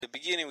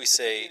beginning we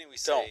say,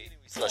 don't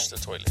flush the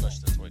toilet.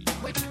 Where you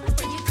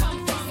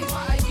come from?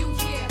 Why are you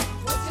here?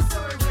 What's your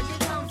story? Where you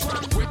come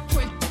from? Where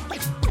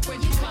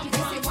you come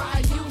from? Why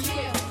are you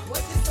here?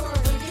 What's your story?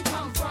 Where you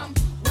come from?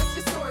 What's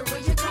your story?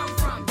 Where you come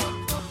from?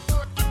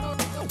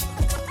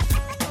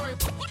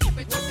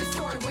 What's your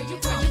story? Where you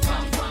come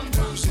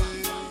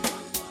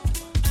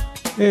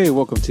from? Hey,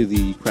 welcome to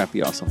the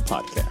Crappy Awesome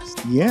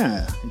Podcast.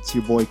 Yeah, it's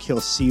your boy Kill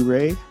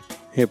C-Ray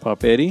Hip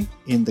Hop Eddie.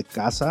 in the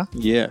casa.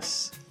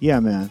 Yes. Yeah,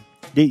 man.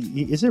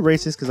 Is it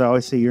racist because I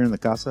always say you're in the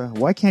casa?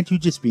 Why can't you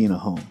just be in a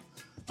home?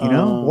 You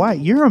know? Why?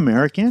 You're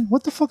American.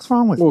 What the fuck's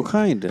wrong with Well, you?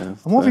 kind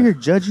of. I'm over here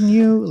judging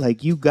you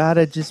like you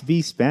gotta just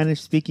be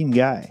Spanish-speaking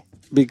guy.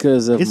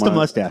 Because of It's the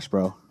mustache,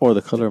 bro. Or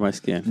the color of my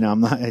skin. No,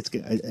 I'm not. I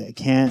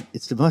can't.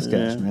 It's the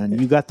mustache, Yeah. man.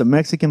 You got the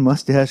Mexican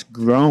mustache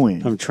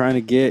growing. I'm trying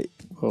to get...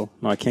 Well,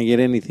 no, I can't get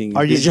anything.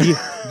 Are you?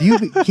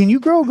 Can you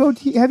grow a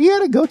goatee? Have you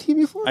had a goatee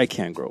before? I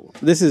can't grow.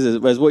 This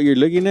is as what you're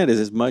looking at is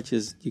as much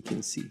as you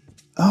can see.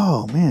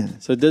 Oh man.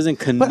 So it doesn't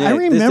connect. But I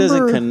remember, This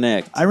doesn't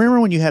connect. I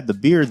remember when you had the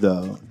beard,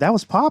 though. That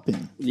was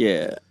popping.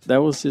 Yeah,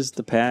 that was just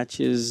the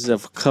patches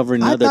of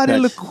covering I other thought patches.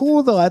 it looked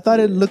cool, though. I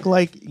thought it looked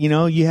like,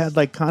 you had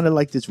like kind of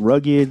like this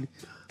rugged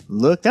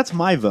look. That's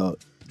my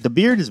vote. The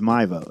beard is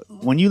my vote.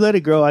 When you let it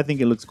grow, I think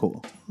it looks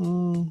cool.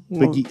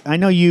 But I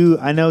know you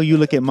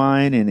look at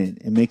mine and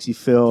it makes you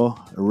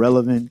feel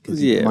irrelevant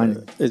because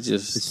mine it's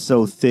just... is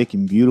so thick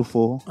and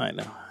beautiful. I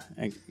know.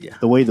 Yeah.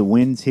 The way the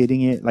wind's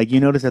hitting it. Like, you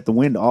notice that the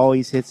wind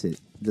always hits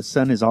it. The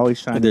sun is always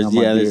shining on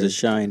my beard. There's a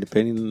shine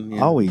depending.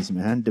 Yeah. Always,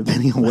 man,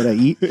 depending on what I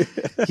eat.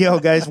 Yo,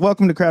 guys,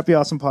 welcome to Crappy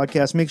Awesome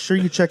Podcast. Make sure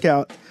you check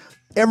out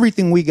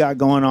everything we got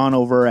going on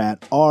over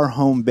at our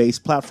home base,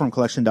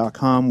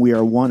 platformcollection.com. We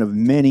are one of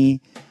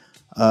many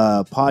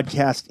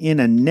podcasts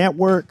in a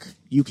network.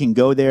 You can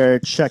go there,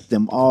 check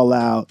them all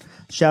out.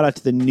 Shout out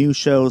to the new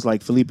shows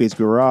like Felipe's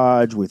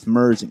Garage with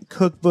Murs and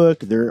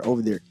Cookbook. They're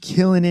over there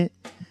killing it.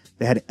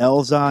 They had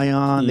Elzai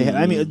on.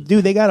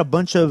 They got a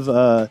bunch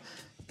of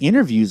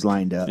interviews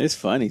lined up. It's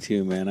funny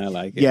too, man. I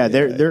like it. Yeah,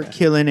 they're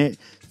killing it.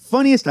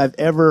 Funniest I've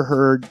ever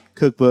heard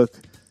Cookbook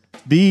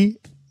be,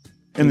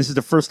 and this is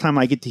the first time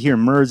I get to hear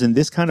Murs in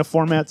this kind of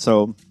format,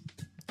 so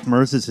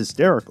Murs is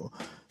hysterical.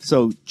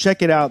 So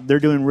check it out. They're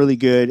doing really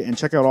good, and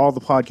check out all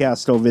the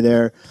podcasts over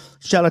there.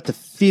 Shout out to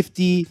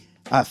 60.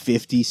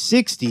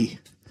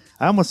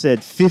 I almost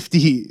said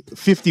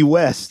 50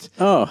 West.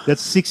 Oh.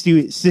 That's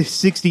 60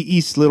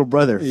 East, little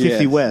brother, 50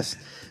 Yes. West.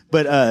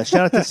 But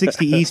shout out to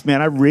 60 East,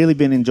 man. I've really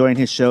been enjoying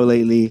his show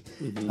lately.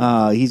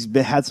 Mm-hmm. He's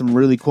had some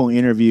really cool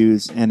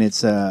interviews, and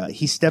it's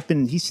he's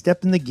stepping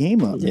the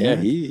game up. Yeah,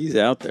 man. he's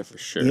out there for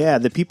sure. Yeah,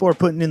 the people are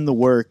putting in the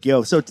work.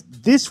 Yo, so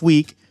this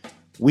week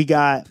we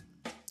got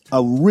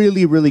a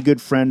really, really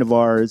good friend of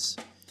ours.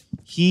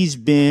 He's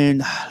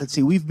been,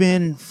 we've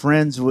been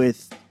friends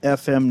with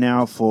FM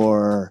now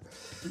for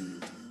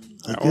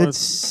a good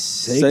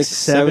 6,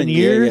 7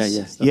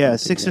 years. Yeah,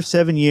 6 or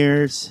 7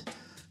 years.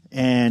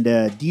 And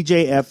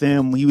DJ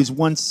FM, he was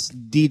once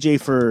DJ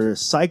for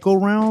Psycho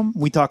Realm.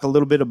 We talk a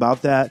little bit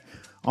about that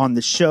on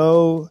the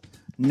show.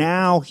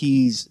 Now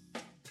he's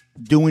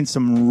doing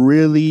some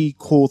really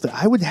cool things.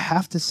 I would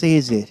have to say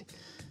it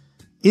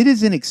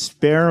is an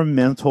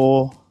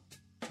experimental,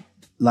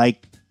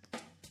 like,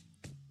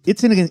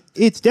 it's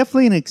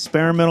definitely an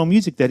experimental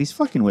music that he's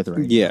fucking with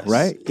right now,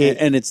 right?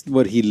 And it's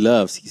what he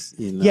loves.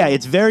 Yeah,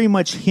 it's very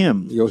much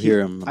him. You'll hear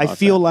him. I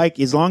feel like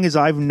as long as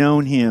I've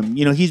known him,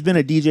 he's been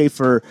a DJ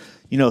for,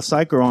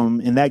 Psycho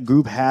Realm, and that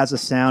group has a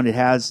sound. It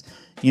has,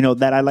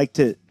 that I like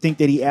to think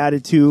that he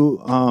added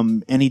to,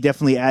 and he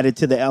definitely added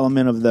to the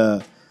element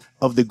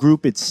of the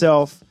group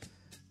itself.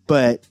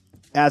 But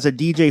as a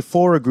DJ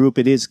for a group,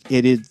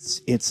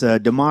 it's a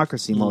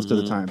democracy most of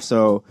the time.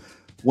 So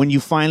when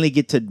you finally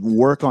get to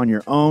work on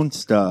your own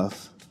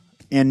stuff,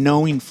 and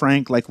knowing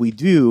Frank like we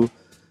do,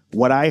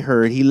 what I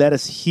heard, he let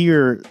us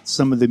hear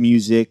some of the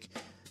music,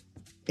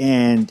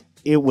 and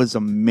it was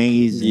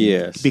amazing.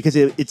 Yes, because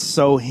it's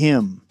so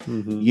him.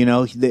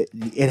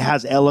 Mm-hmm. It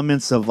has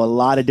elements of a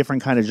lot of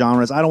different kind of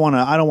genres. I don't want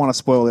to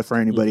spoil it for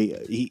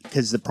anybody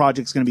because the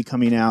project's going to be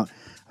coming out,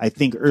 I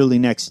think, early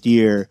next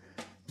year.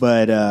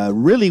 But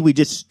really, we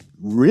just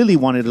really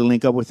wanted to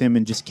link up with him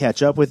and just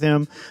catch up with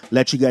him,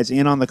 let you guys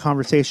in on the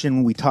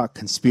conversation. We talk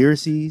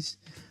conspiracies,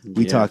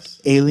 we talk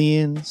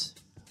aliens,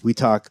 we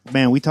talk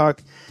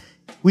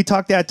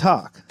that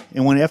talk.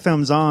 And when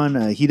FM's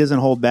on, he doesn't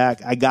hold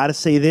back. I gotta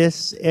say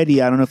this,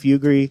 Eddie, I don't know if you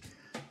agree,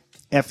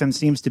 FM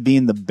seems to be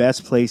in the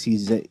best place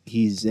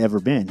he's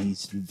ever been.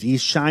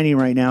 He's shining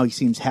right now. He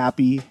seems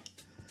happy.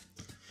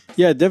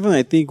 Yeah, definitely.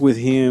 I think with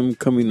him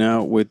coming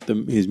out with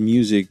his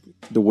music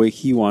the way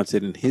he wants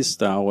it in his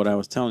style, what I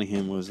was telling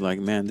him was like,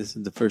 man, this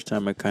is the first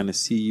time I kind of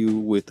see you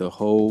with a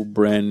whole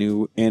brand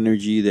new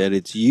energy that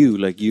it's you,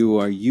 like you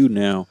are you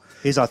now.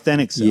 His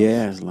authentic self.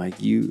 Yeah, it's like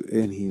you.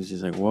 And he was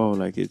just like, whoa,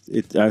 like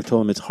I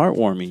told him it's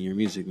heartwarming, your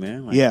music,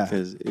 man. Like, yeah.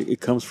 Because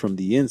it comes from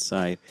the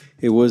inside.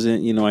 It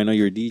wasn't, I know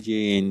you're a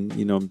DJ and,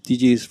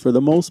 DJs for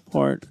the most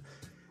part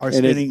are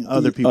spinning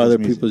other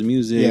people's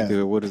music. Yeah.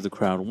 Or what does the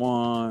crowd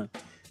want?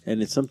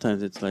 and it's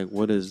sometimes it's like,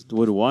 what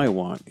do I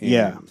want? And,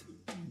 Yeah.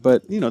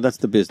 but that's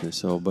the business.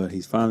 So, but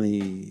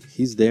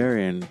he's there,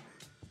 and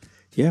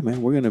yeah,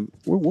 man,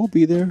 we'll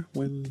be there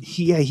when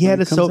he had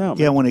it us comes so out,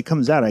 man. when it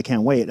comes out. I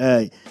can't wait.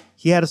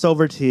 He had us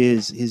over to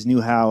his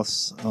new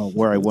house,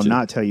 where I will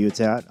not tell you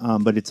it's at.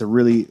 But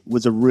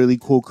was a really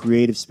cool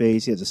creative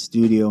space. He has a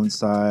studio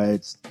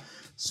inside,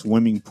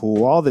 swimming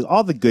pool, all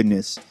the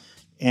goodness,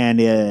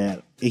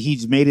 and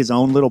he's made his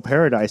own little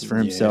paradise for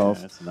himself.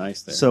 Yeah, that's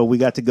nice there. So we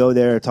got to go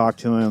there, talk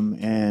to him,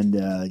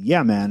 and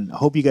yeah, man. I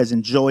hope you guys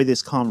enjoy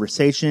this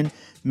conversation.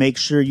 Make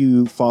sure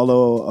you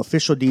follow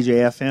official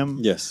DJ FM.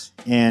 Yes.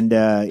 And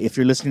if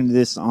you're listening to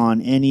this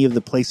on any of the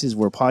places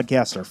where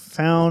podcasts are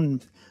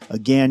found,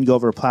 again, go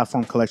over to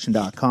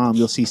platformcollection.com.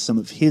 You'll see some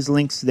of his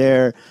links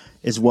there,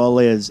 as well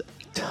as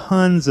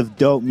tons of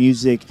dope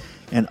music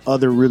and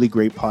other really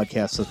great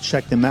podcasts. So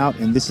check them out.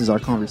 And this is our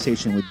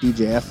conversation with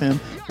DJ FM.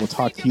 We'll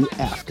talk to you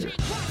after.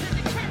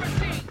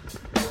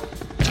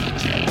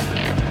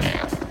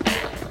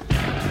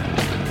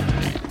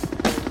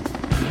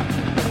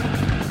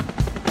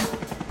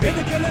 In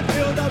the killing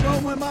field, I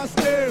run with my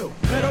steel.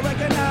 Better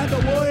recognize the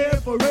war here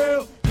for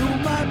real. Do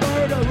my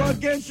murder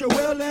against your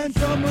will, and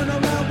some run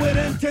around with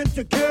intent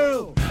to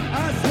kill.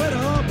 I swear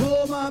to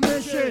uphold my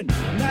mission,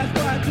 and that's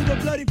right to the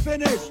bloody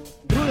finish.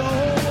 Through the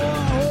whole war,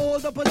 I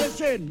hold the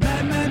position.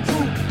 Man,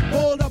 true,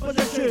 hold the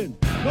position.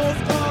 No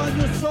scar in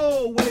your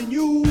soul when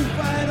you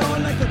fight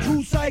on like a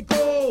true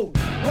psycho.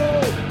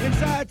 Oh,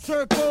 inside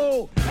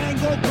circle, and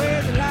go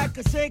crazy like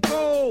a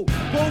Seiko.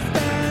 Go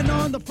stand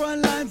on the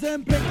front lines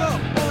and pick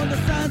up on the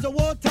signs of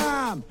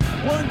wartime.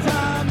 One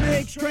time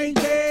make strange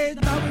days.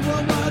 Now we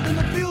run wild in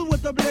the field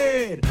with the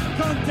blade.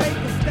 Come take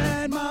a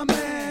stand, my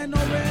man, or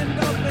end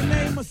up in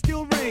aim of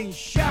steel range.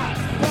 Shots,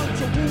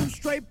 bunch of wounds,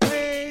 straight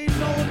pain.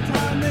 No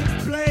time to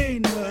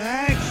explain.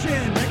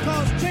 Action that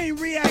cause chain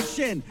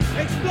reaction.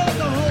 Explode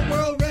the whole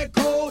world, red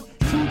code.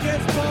 True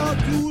gets far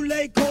too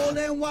late, cold,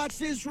 and watch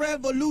this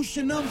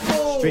revolution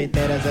unfold. Street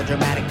theater's a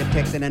dramatic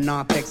depiction of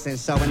non-fiction,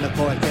 showing the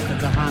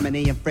coexistence of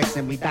harmony and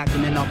friction. We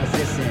document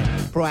opposition,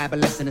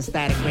 pro-abolition and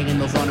static, bringing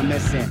those on a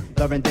mission.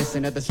 The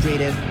rendition of the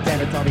street is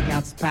territory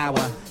counts as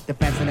power.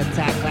 Defense and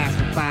attack clash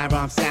with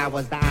firearm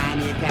showers. The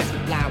irony and cast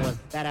with flowers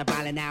that are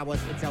violent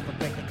hours. It's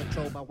self-inflicted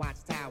control by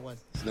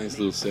watchtowers. It's a nice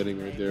little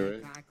setting right there,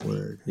 right?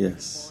 Word.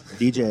 Yes.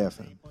 DJ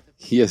FM.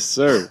 Yes,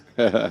 sir.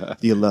 The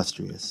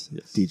illustrious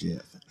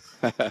DJ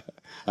FM.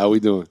 How we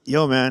doing?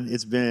 Yo, man,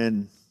 it's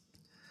been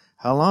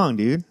how long,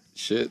 dude?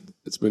 Shit,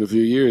 it's been a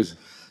few years.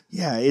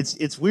 Yeah,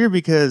 it's weird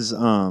because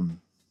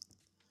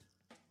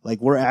like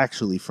we're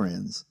actually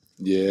friends.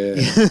 Yeah.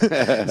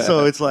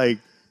 So it's like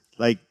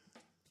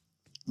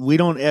we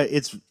don't,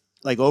 it's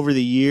like over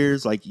the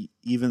years, like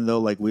even though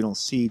like we don't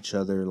see each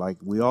other, like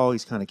we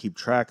always kind of keep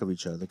track of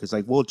each other, because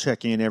like we'll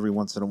check in every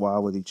once in a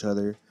while with each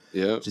other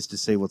Yeah. just to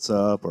say what's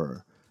up,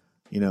 or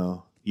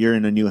you're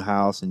in a new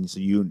house and so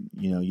you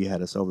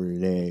had us over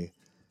today,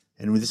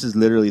 and this is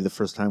literally the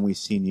first time we've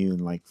seen you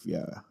in like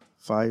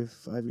 5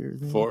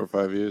 years, maybe? 4 or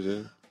 5 years,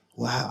 yeah.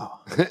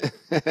 Wow.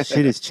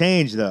 Shit has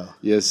changed though.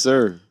 Yes,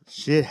 sir.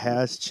 Shit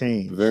has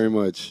changed. Very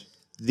much.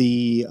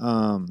 The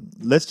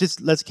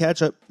let's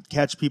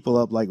catch people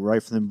up like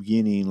right from the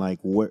beginning. Like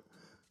when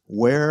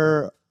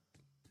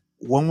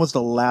was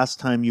the last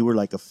time you were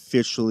like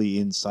officially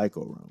in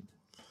Psycho Room?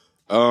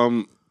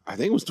 I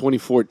think it was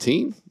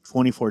 2014,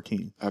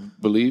 2014. I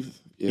believe.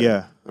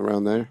 Yeah.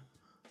 Around there.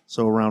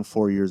 So around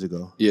 4 years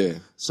ago. Yeah.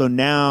 So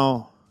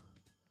now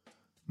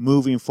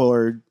moving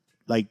forward,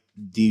 like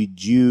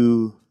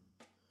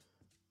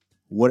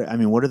what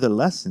are the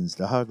lessons,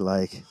 dog?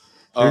 Like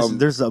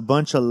there's a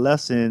bunch of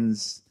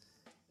lessons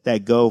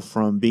that go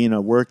from being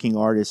a working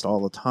artist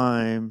all the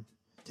time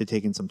to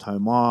taking some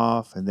time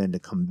off and then to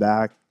come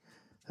back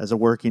as a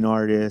working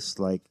artist.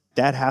 Like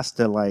that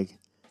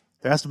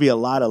there has to be a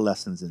lot of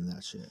lessons in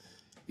that shit.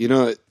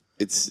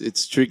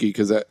 It's tricky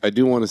because I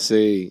do want to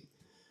say,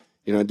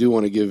 I do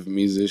want to give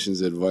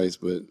musicians advice,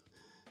 but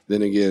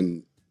then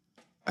again,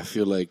 I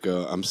feel like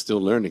I'm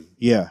still learning.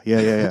 Yeah.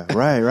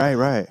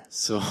 Right.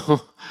 So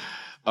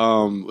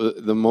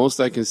the most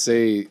I can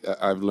say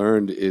I've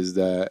learned is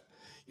that,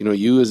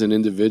 you as an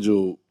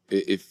individual,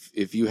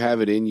 if you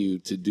have it in you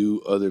to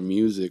do other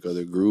music,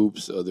 other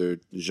groups, other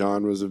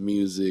genres of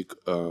music,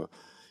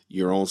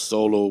 your own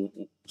solo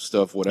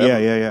stuff,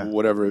 whatever,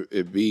 whatever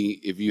it be,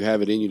 if you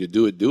have it in you to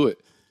do it.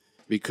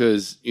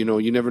 Because,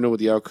 you never know what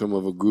the outcome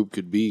of a group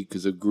could be,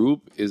 because a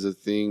group is a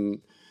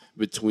thing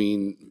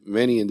between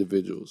many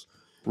individuals.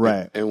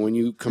 Right. And when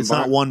you combine... It's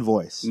not one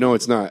voice. No,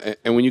 it's not.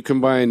 And when you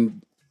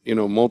combine,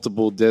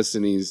 multiple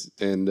destinies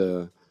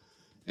and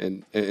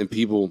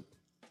people,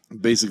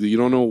 basically you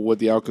don't know what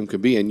the outcome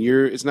could be, and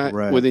it's not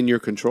within your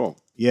control.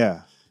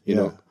 Yeah. You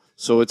know.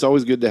 So it's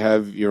always good to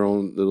have your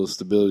own little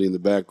stability in the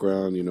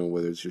background,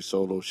 whether it's your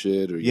solo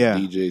shit or your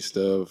DJ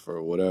stuff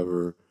or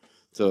whatever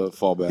to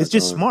fall back on. It's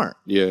just smart.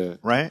 Yeah.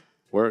 Right?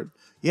 Word.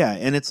 Yeah,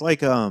 and it's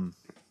like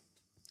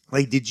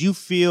did you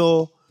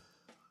feel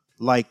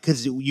like,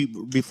 because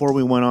you before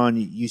we went on,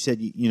 you said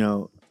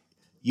you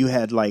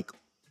had like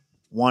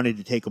wanted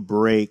to take a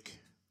break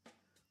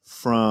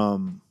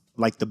from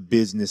like the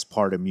business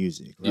part of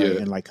music, right? Yeah.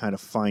 And like kind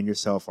of find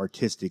yourself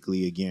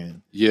artistically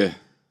again. Yeah.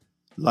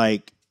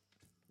 Like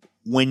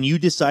when you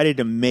decided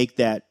to make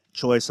that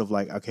choice of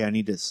like, okay, I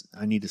need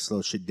to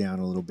slow shit down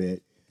a little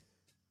bit.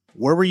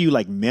 Where were you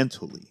like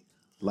mentally?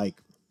 Like,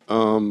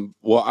 well,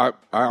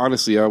 I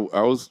honestly, I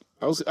was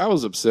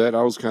upset.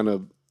 I was kind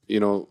of,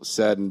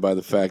 saddened by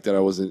the fact that I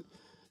wasn't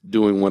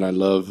doing what I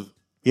love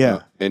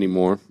yeah,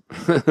 anymore,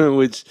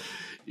 which,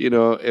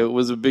 it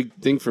was a big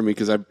thing for me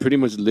because I pretty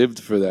much lived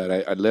for that.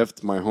 I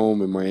left my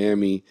home in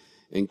Miami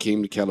and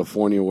came to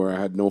California where I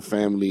had no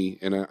family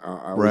and I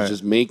was Right.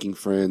 just making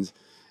friends,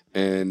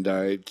 and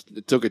I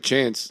took a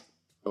chance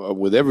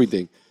with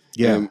everything.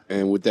 Yeah.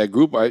 And with that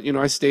group,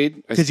 I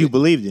stayed. because you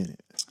believed in it.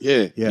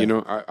 Yeah,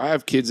 Yeah. I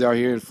have kids out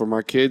here, and for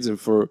my kids and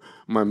for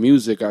my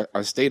music,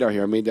 I stayed out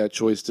here. I made that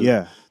choice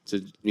to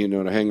to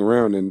hang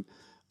around, and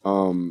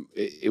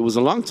it was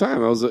a long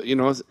time. I was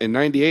in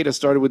 '98. I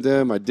started with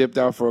them. I dipped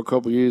out for a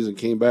couple years and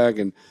came back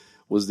and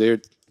was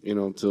there,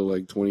 till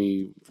like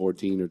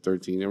 2014 or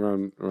 13,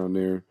 around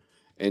there.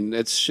 And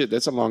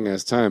that's a long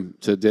ass time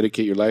to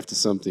dedicate your life to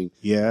something.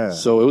 Yeah,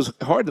 So it was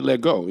hard to let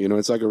go.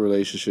 It's like a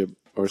relationship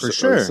or For or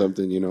sure.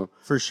 something.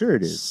 for sure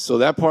it is. So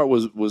that part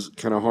was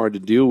kind of hard to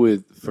deal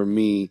with for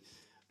me,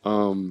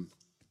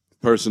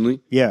 personally.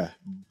 Yeah.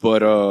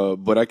 But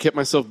I kept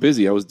myself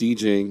busy. I was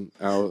DJing.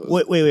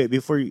 Wait.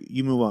 Before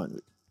you move on,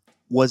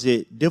 was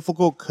it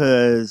difficult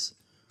because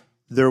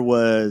there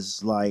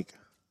was like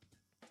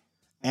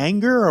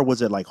anger, or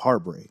was it like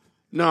heartbreak?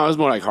 No, it was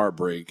more like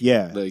heartbreak.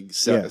 Yeah. like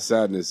Yeah.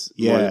 sadness.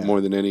 Yeah. more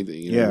than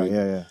anything. You know what I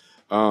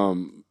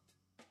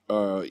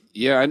mean?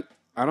 Yeah.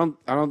 I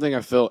don't think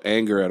I felt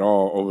anger at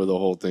all over the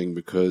whole thing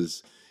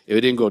because it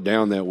didn't go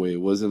down that way.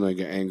 It wasn't like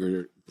an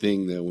anger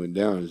thing that went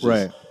down. It's just,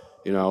 Right.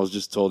 I was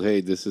just told,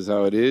 hey, this is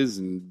how it is,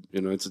 and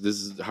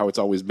this is how it's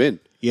always been.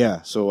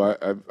 Yeah. So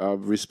I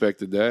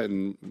respected that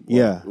and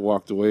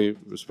walked away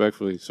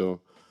respectfully. So,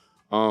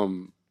 I've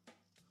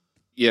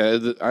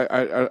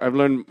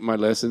learned my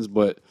lessons,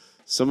 but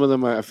some of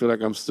them I feel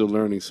like I'm still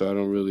learning. So I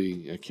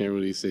can't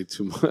really say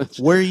too much.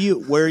 Where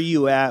are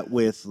you at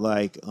with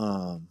like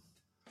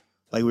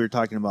we were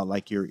talking about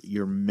like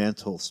your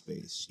mental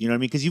space? You know what I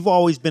mean? Because you've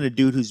always been a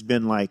dude who's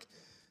been like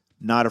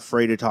not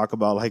afraid to talk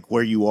about like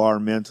where you are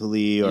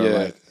mentally or Yeah.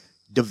 like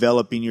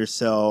developing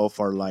yourself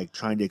or like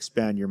trying to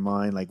expand your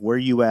mind. Like where are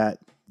you at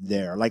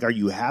there? Like, are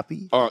you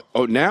happy?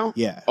 Now?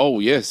 Yeah. Oh,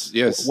 yes.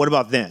 What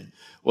about then?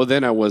 Well,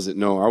 then I wasn't.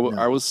 No,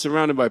 I was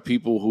surrounded by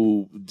people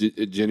who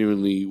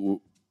genuinely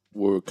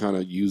were kind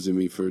of using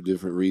me for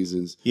different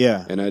reasons.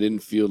 Yeah. And I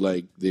didn't feel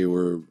like they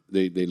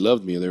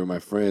loved me and they were my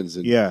friends.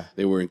 And Yeah.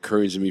 they were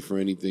encouraging me for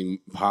anything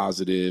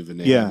positive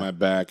and they Yeah. had my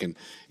back. And,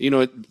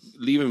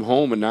 leaving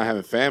home and not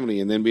having family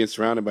and then being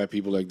surrounded by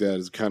people like that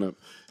is kind of,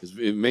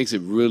 it makes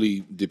it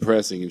really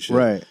depressing and shit.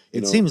 Right. You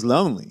It know? seems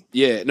lonely.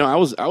 Yeah, no, I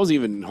was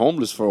even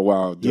homeless for a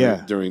while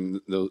Yeah. during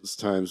those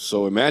times.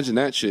 So imagine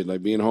that shit,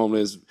 like being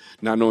homeless,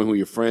 not knowing who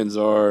your friends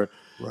are,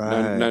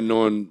 Right. not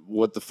knowing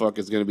what the fuck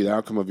is going to be the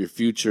outcome of your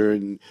future,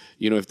 and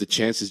if the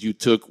chances you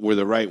took were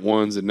the right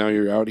ones, and now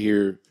you're out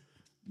here,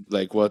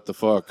 like what the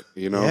fuck,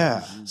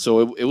 Yeah.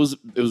 So it was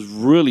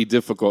really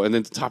difficult. And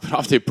then to top it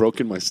off, they broke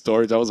in my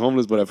storage. I was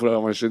homeless, but I put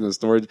all my shit in the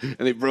storage,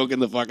 and they broke in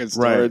the fucking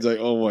storage. Like,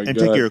 oh my god, And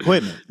took your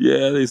equipment.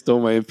 yeah, they stole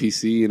my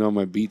MPC and all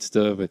my beat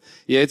stuff. And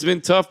yeah, it's been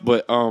tough,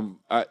 but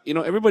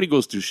everybody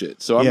goes through shit.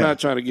 So I'm Yeah. not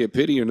trying to get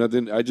pity or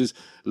nothing. I just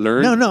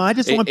learned. No, I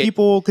just want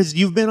people, because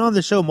you've been on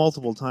the show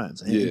multiple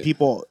times, and Yeah.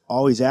 people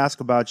always ask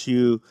about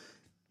you,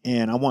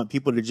 and I want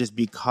people to just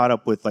be caught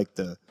up with like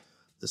the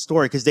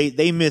story, because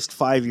they missed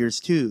 5 years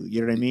too.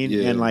 You know what I mean?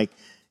 Yeah. And like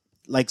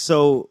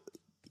so,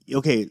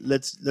 okay,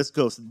 let's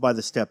go by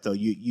the step though.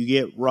 You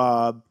get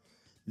robbed,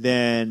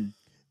 then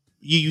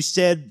you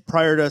said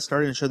prior to us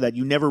starting the show that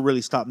you never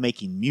really stopped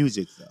making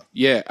music though.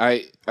 Yeah,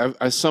 I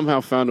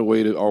somehow found a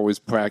way to always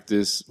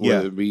practice,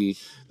 whether Yeah. it be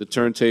the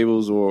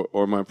turntables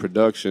or my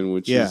production,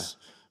 which Yeah. is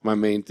my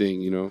main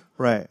thing.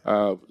 Right.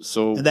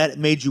 So And that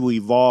made you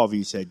evolve,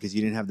 you said, because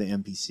you didn't have the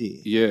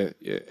MPC. yeah.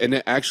 And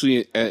then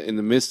actually, in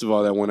the midst of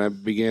all that, when I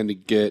began to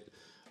get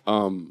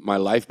my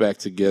life back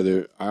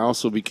together, I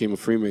also became a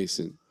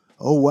Freemason.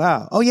 Oh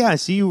wow. Oh yeah, I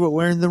see you were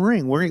wearing the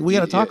ring. We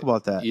got to talk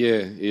about that.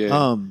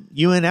 Yeah.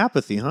 You in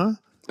Apathy, huh?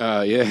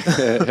 Yeah.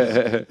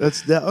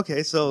 That's that.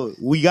 Okay, so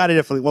we got to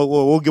definitely. Well,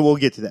 we'll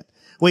get to that.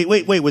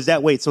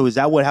 Wait. So is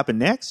that what happened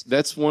next?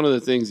 That's one of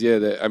the things. Yeah,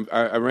 that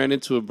I ran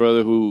into a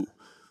brother who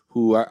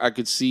I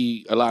could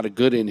see a lot of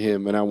good in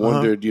him, and I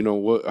wondered,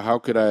 how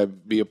could I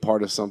be a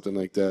part of something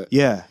like that?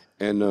 Yeah.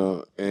 And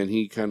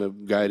he kind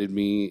of guided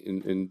me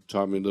and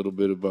taught me a little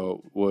bit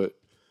about what,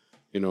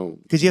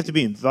 Because you have to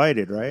be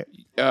invited, right?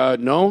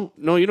 No,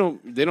 you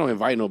don't. They don't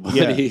invite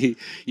nobody.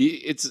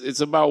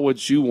 It's about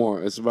what you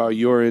want. It's about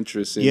your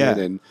interest in Yeah. it,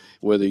 and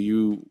whether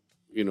you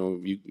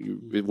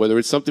whether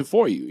it's something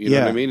for you. You know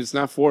what I Yeah. mean? It's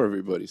not for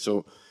everybody.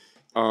 So,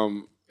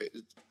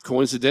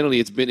 coincidentally,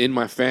 it's been in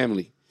my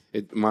family.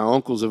 My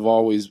uncles have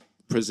always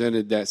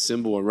presented that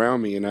symbol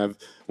around me, and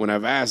when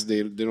I've asked,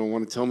 they don't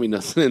want to tell me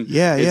nothing.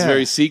 Yeah, it's yeah.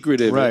 very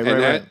secretive, Right,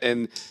 and right.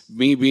 and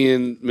me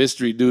being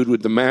mystery dude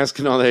with the mask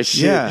and all that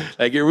shit, Yeah.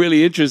 like it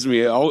really interests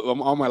me.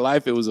 All my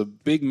life, it was a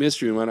big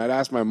mystery. And when I'd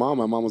ask my mom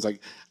was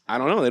like, I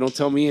don't know. They don't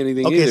tell me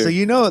anything Okay, either. so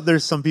you know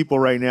there's some people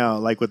right now,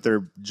 like with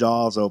their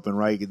jaws open,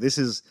 right? This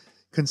is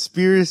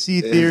Conspiracy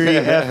Theory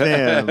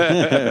FM.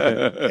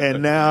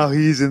 And now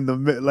he's in the,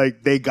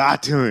 like, they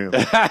got to him.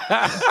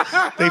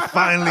 They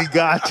finally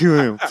got to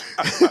him.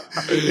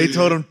 They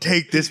told him,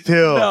 take this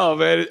pill. No,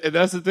 man, and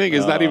that's the thing.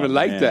 It's not even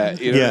like man.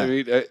 that. You know what I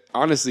mean?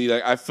 Honestly,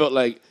 like I felt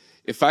like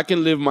if I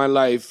can live my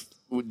life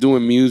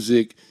doing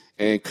music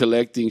and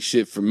collecting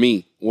shit for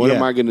me, what am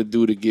Yeah. I gonna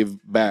do to give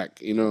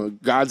back? You know,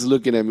 God's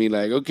looking at me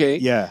like, okay,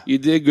 Yeah. you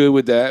did good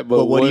with that,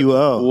 but what do you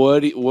owe?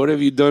 What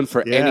have you done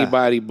for Yeah.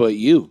 anybody but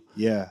you?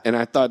 Yeah. And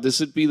I thought this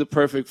would be the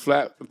perfect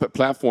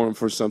platform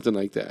for something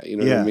like that. You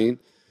know what Yeah. I mean?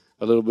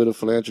 A little bit of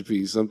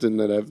philanthropy, something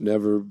that I've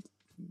never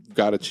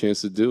got a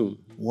chance to do.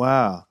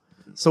 Wow.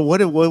 So what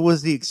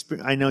was the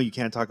experience? I know you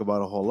can't talk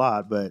about a whole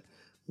lot, but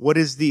what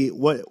was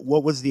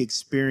the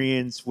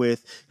experience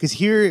with, because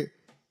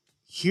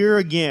here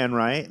again,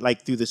 right?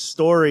 Like through the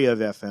story of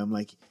FM,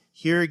 like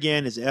here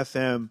again is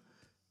FM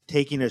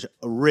taking a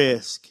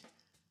risk.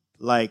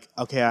 Like,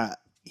 okay,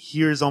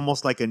 here's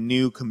almost like a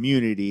new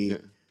community. Yeah.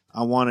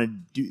 I want to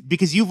do,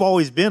 because you've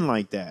always been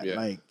like that. Yeah.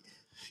 Like,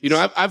 You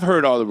know, I've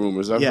heard all the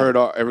rumors. I've Yeah. heard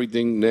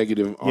everything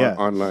negative Yeah.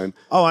 online.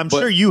 oh, I'm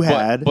sure you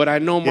had. But I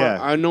know Yeah.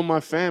 I know my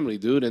family,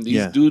 dude, and these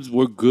Yeah. dudes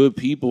were good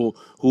people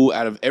who,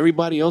 out of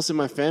everybody else in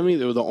my family,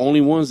 they were the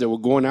only ones that were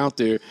going out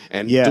there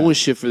and Yeah. doing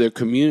shit for their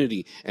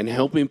community and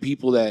helping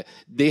people that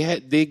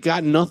they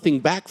got nothing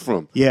back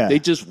from. Yeah. They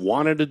just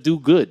wanted to do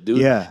good, dude.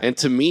 Yeah. And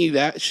to me,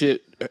 that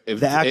shit.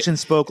 The action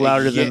spoke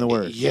louder than the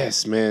words.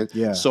 Yes, man.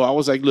 Yeah. So I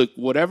was like, look,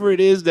 whatever it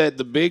is that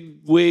the big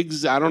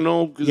wigs, I don't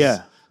know, because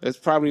Yeah. that's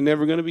probably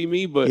never going to be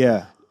me, but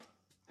yeah.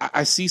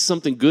 I see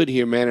something good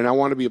here, man, and I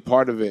want to be a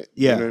part of it.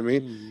 Yeah. You know what I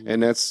mean?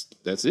 And that's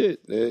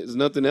it. There's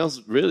nothing else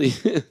really.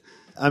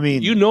 I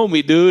mean, You know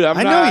me, dude.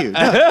 I know you.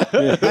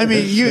 No. I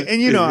mean,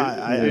 you know,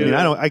 I mean,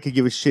 I could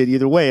give a shit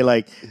either way.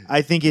 Like,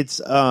 I think it's,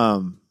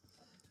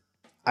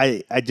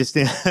 I just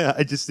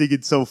think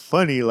it's so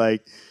funny,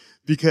 like,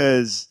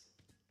 because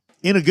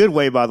in a good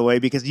way, by the way,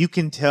 because you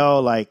can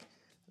tell, like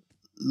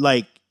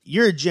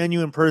you're a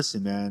genuine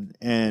person, man,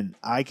 and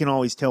I can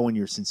always tell when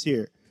you're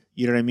sincere.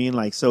 You know what I mean?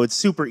 Like, so it's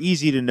super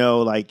easy to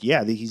know, like,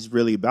 yeah, that he's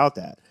really about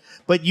that.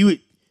 But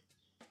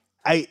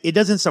it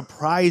doesn't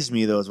surprise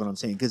me, though, is what I'm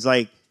saying, because,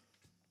 like,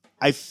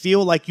 I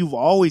feel like you've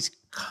always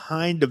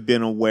kind of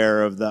been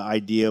aware of the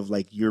idea of,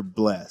 like, you're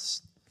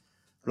blessed.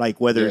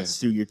 Like, whether Yeah. it's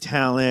through your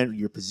talent,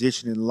 your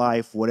position in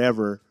life,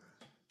 whatever,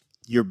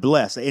 you're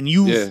blessed. And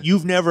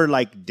you've never,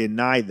 like,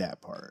 denied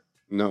that part.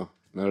 No,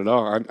 not at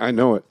all. I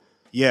know it.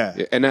 Yeah.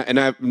 And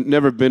I've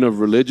never been a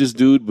religious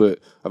dude, but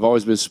I've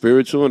always been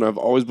spiritual, and I've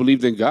always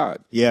believed in God.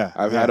 Yeah.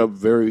 I've yeah. had a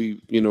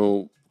very,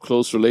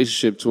 close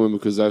relationship to him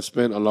because I've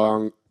spent a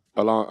lot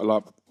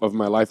of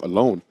my life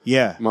alone.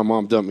 Yeah. My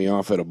mom dumped me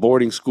off at a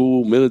boarding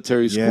school,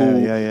 military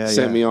school,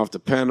 sent me off to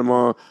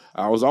Panama.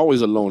 I was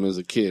always alone as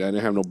a kid. I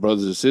didn't have no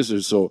brothers or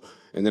sisters.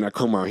 And then I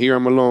come out here,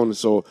 I'm alone.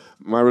 So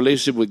my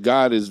relationship with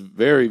God is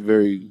very,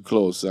 very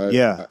close. You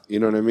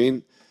know what I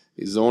mean?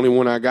 He's the only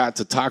one I got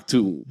to talk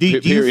to,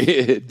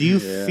 period. Do you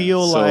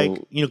feel So-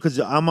 like, because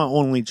I'm an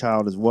only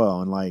child as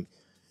well, and, like,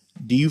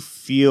 do you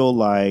feel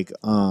like,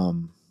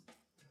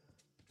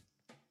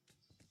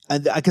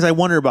 because I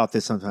wonder about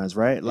this sometimes,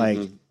 right? Like,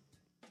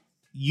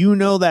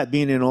 that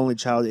being an only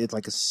child, it's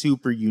like a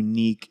super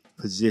unique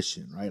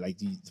position, right? Like,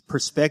 the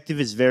perspective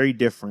is very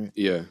different,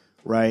 Yeah.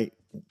 right?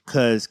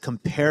 Because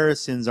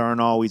comparisons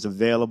aren't always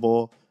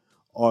available,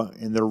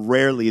 and they're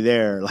rarely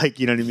there. Like,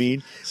 you know what I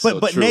mean? So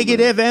But true,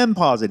 negative and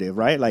positive,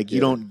 right? Like, you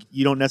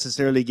don't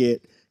necessarily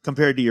get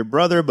compared to your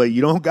brother, but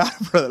you don't got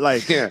a brother.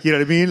 Like, Yeah. you know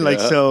what I mean? Like,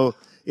 Yeah. so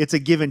it's a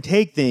give and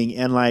take thing.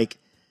 And, like,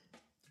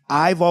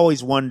 I've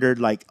always wondered,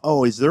 like,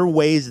 oh, is there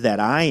ways that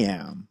I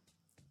am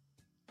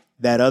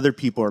that other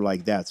people are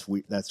like, that's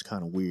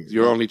kind of weird.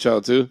 Your only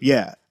child too?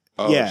 Yeah.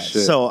 Oh, yeah.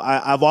 shit. So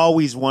I've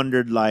always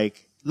wondered,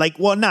 like,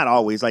 well, not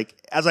always, like,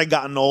 as I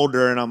gotten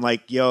older and I'm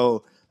like,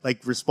 yo,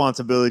 like,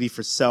 responsibility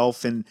for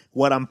self and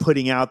what I'm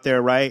putting out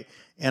there, right?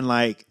 And,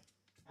 like,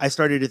 I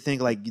started to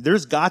think, like,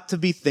 there's got to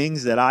be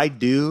things that I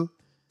do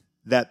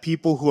that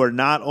people who are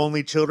not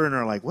only children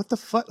are like, what the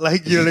fuck?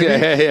 Like, you know what I mean?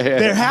 Yeah.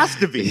 There has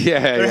to be.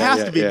 There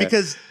has to be,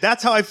 because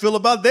that's how I feel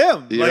about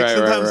them. Yeah, Like, right,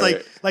 sometimes,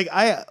 right.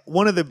 like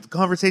one of the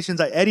conversations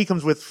Eddie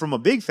comes with from a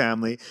big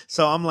family.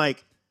 So I'm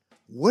like,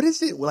 what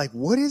is it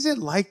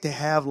like to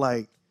have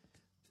like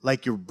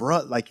your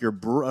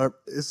bro,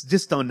 it's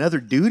just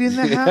another dude in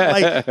the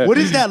house? Like, what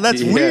is that?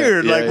 That's Yeah,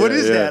 weird. yeah, Like, what yeah,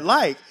 is yeah. that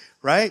like?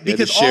 Right? to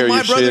Because share all my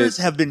your brothers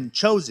shit. have been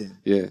chosen.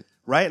 Yeah.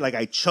 Right? Like,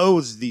 I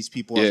chose these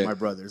people as Yeah. my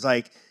brothers.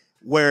 Like,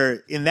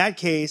 where in that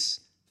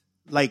case,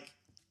 like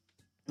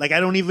I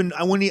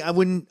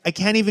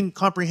can't even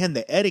comprehend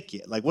the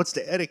etiquette. Like, what's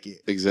the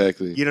etiquette?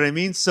 Exactly. You know what I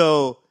mean?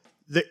 So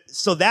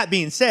that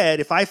being said,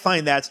 if I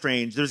find that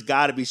strange, there's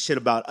got to be shit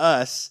about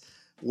us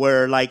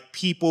where like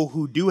people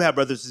who do have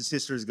brothers and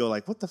sisters go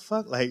like, what the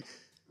fuck? Like,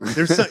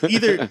 there's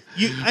either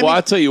you. Well,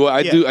 I'll tell you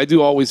what, yeah. I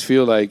do always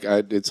feel like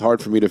it's hard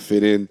for me to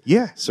fit in.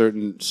 Yeah.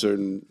 Certain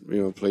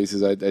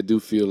places. I do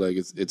feel like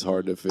it's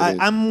hard to fit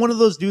in. I'm one of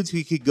those dudes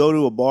who could go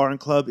to a bar and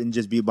club and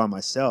just be by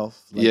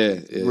myself. Like, Yeah,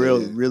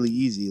 really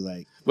easy.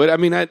 Like, But I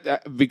mean, I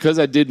because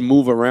I did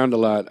move around a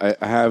lot.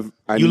 I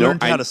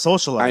learned how to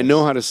socialize. I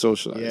know how to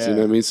socialize. Yeah. You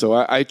know what I mean? So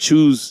I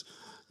choose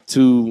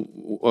to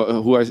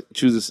who I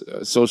choose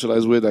to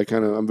socialize with.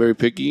 I'm very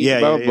picky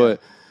about.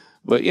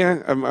 But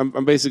yeah,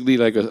 I'm basically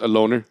like a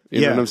loner. You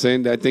know what I'm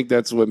saying? I think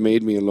that's what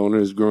made me a loner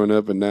is growing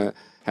up and not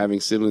having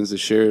siblings to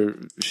share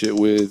shit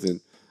with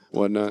and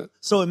whatnot.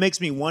 So it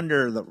makes me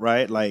wonder,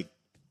 right? Like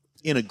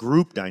in a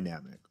group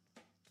dynamic,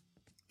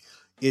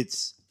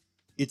 it's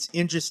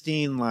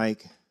interesting.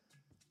 Like,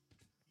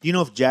 do you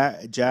know if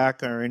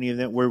Jack or any of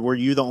them were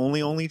you the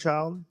only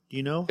child? Do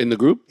you know? In the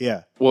group?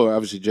 Yeah. Well,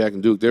 obviously Jack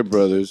and Duke, they're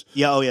brothers.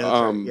 Yeah. Oh yeah.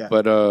 That's right.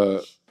 Yeah.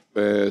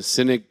 But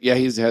Cynic, yeah,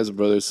 he has a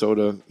brother,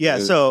 Soda. Yeah.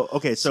 So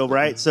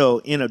right. So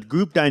in a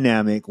group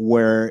dynamic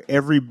where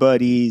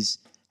everybody's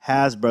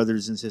has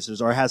brothers and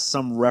sisters or has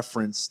some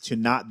reference to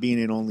not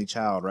being an only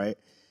child, right?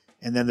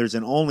 And then there's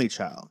an only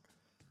child.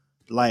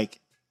 Like,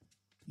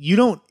 you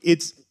don't.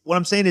 It's what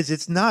I'm saying is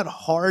it's not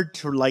hard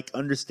to like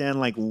understand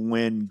like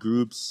when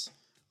groups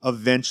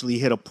eventually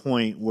hit a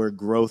point where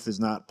growth is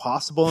not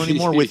possible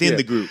anymore within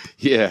the group.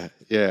 Yeah.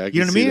 You know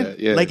what I mean? That.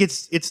 Yeah. Like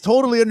it's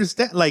totally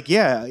understand. Like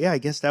I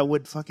guess that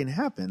would fucking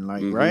happen.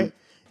 Like right.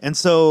 And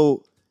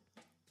so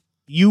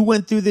you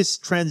went through this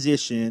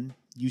transition.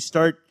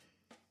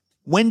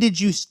 When did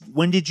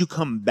you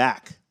come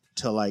back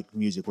to like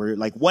music? Where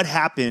like what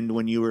happened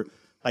when you were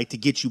like to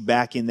get you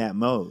back in that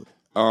mode?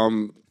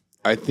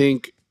 I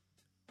think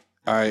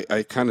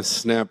I kind of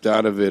snapped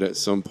out of it at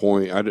some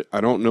point. I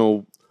don't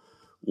know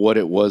what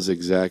it was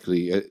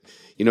exactly.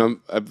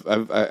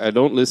 I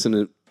don't listen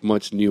to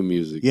much new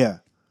music. Yeah.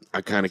 I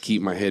kind of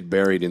keep my head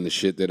buried in the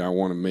shit that I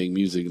want to make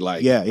music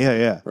like.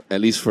 Yeah. At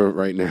least for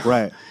right now.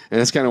 Right. And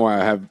that's kind of why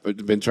I have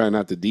been trying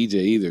not to DJ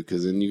either,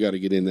 because then you got to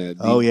get in that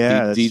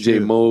that's DJ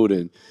true. mode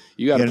and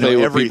you got to play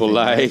what people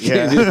like.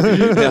 Yeah.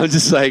 And I'm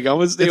just like, I'm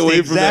going to stay It's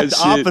away the from that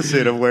exact shit.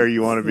 opposite of where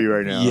you want to be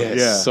right now. Yes.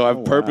 Yeah. So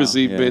I've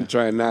purposely wow. been Yeah.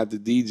 trying not to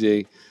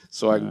DJ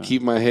so I can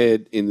keep my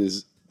head in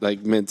this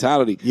like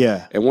mentality.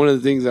 Yeah. And one of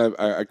the things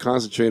I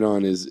concentrate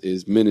on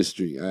is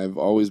ministry. I've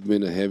always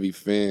been a heavy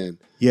fan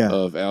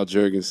of Al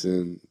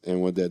Jurgensen and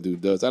what that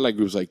dude does. I like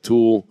groups like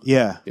Tool.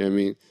 Yeah. You know what I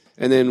mean?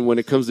 And then when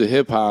it comes to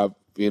hip hop,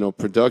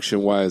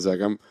 production wise,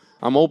 like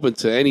I'm open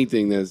to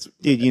anything that's.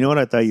 Dude, you know what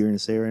I thought you were going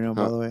to say right now,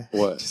 by the way?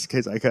 What? Just in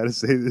case I got to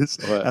say this.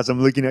 What? As I'm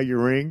looking at your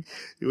ring,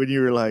 when you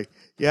were like,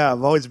 yeah,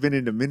 I've always been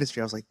into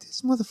ministry. I was like,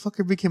 this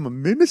motherfucker became a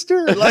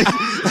minister? Like,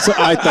 So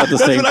I thought the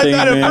that's same what thing, I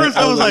thought man. at first.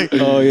 I was like,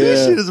 oh this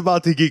yeah. shit is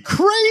about to get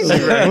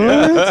crazy right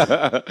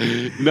now.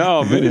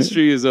 No,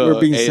 ministry is We're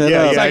being set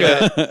up. It's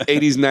like a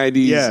 80s,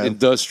 90s Yeah.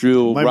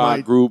 industrial My rock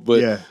mind- group, but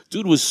yeah.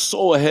 dude was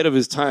so ahead of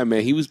his time,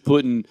 man. He was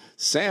putting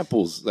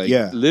samples, like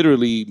Yeah.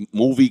 literally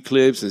movie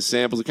clips and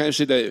samples, the kind of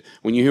shit that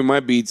when you hear my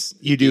beats,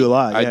 You do a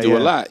lot. I Yeah, do a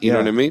yeah. lot. You know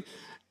Yeah. what I mean?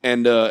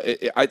 And that's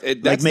Like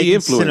the making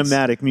influence.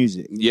 cinematic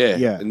music. Yeah,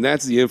 Yeah. and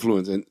that's the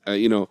influence. And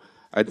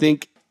I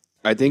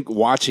think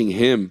watching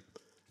him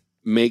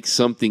make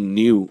something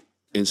new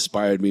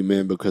inspired me,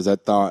 man, because I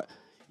thought,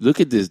 look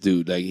at this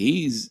dude. Like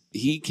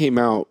he came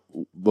out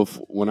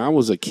before when I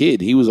was a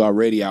kid. He was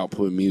already out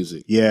putting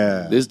music.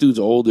 Yeah. This dude's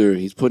older.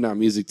 He's putting out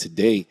music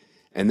today,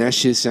 and that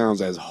shit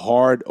sounds as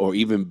hard or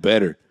even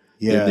better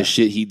Yeah. than the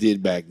shit he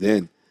did back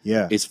then.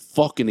 Yeah. It's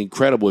fucking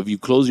incredible. If you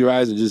close your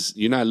eyes and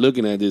you're not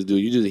looking at this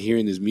dude, you're just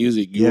hearing this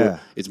music.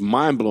 It's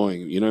mind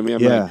blowing. You know what I mean?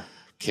 I'm Yeah.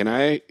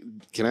 like,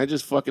 can I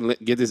just fucking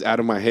get this out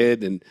of my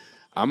head, and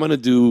I'm gonna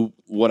do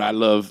what I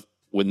love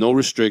with no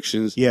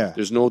restrictions. Yeah.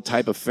 There's no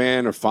type of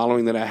fan or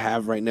following that I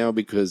have right now,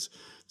 because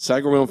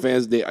Psycho Realm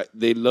fans,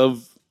 they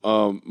love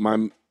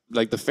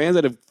the fans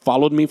that have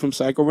followed me from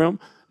Psycho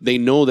Realm. They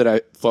know that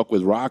I fuck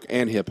with rock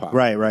and hip hop.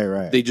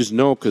 Right. They just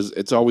know because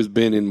it's always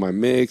been in my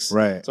mix.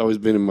 Right. It's always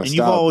been in my And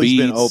style. you've always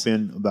been beats.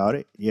 open about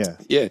it. Yeah.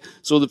 Yeah.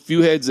 So the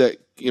few heads that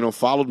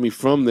followed me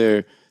from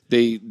there,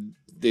 they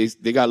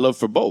got love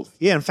for both.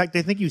 Yeah, in fact,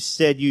 I think you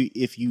said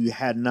if you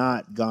had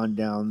not gone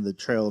down the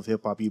trail of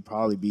hip hop, you'd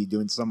probably be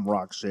doing some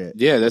rock shit.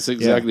 Yeah, that's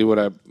exactly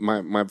what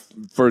my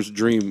first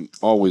dream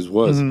always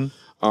was.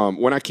 Mm-hmm.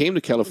 When I came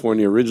to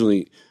California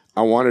originally,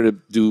 I wanted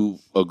to do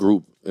a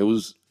group. It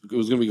was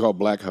going to be called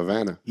Black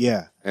Havana.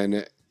 Yeah,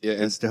 And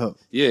that's dope.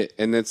 yeah,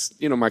 and that's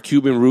my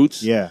Cuban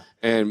roots. Yeah.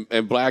 And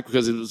black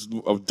because it was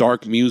of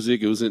dark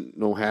music. It wasn't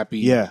no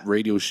happy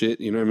radio shit.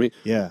 You know what I mean?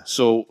 Yeah.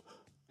 So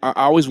I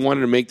always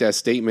wanted to make that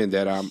statement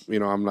that I'm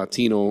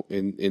Latino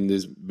in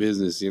this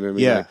business. You know what I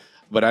mean? Yeah. Like,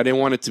 but I didn't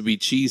want it to be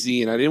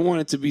cheesy, and I didn't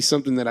want it to be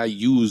something that I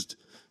used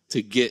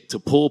to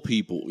pull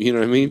people. You know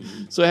what I mean?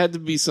 Mm-hmm. So it had to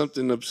be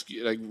something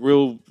obscure, like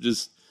real,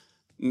 just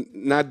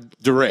not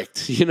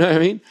direct. You know what I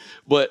mean?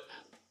 But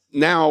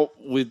now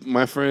with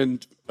my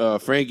friend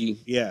Frankie,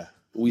 Yeah,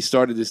 we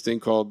started this thing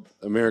called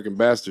American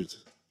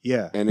Bastards,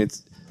 yeah, and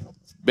it's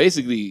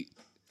basically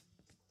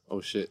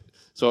oh shit.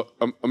 So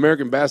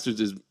American Bastards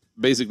is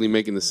basically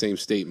making the same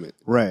statement.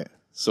 Right.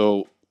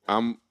 So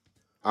I'm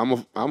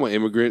an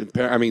immigrant.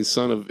 I mean,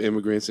 son of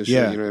immigrants and shit.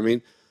 Yeah. You know what I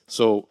mean?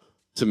 So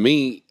to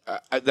me,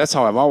 that's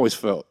how I've always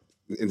felt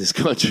in this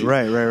country.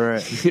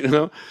 Right. You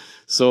know?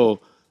 So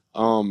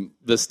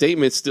the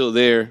statement's still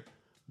there,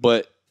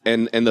 but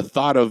and the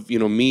thought of, you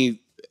know,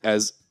 me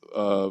as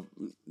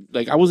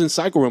like I was in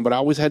Psycho Realm, but I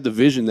always had the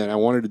vision that I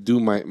wanted to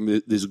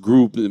do this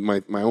group,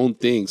 my own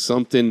thing,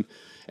 something.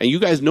 And you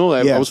guys know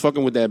that I was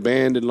fucking with that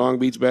band in Long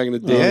Beach back in the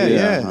day.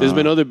 Yeah. There's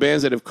been other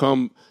bands that have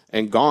come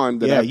and gone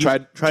that I've you've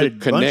tried to a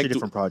bunch connect of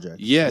different projects.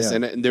 Yes, Yeah.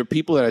 and there are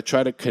people that I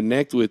try to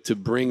connect with to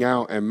bring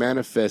out and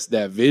manifest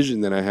that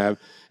vision that I have,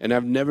 and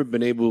I've never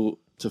been able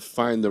to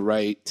find the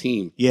right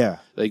team. Yeah.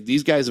 Like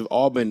these guys have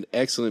all been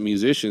excellent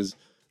musicians,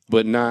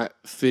 but not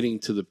fitting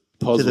to the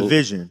puzzle, the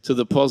vision. to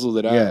the puzzle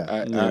that Yeah.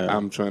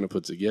 I'm trying to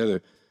put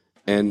together.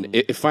 And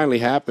it finally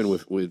happened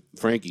with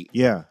Frankie.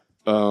 Yeah.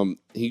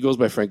 He goes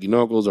by Frankie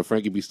Knuckles or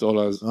Frankie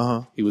Pistolas.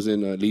 Uh-huh. He was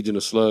in Legion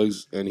of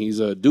Slugs, and he's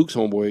Duke's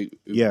homeboy.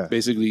 Yeah.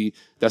 Basically,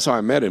 that's how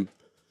I met him.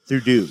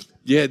 Through Duke.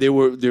 Yeah, they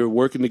were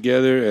working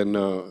together, and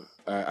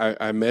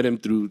I met him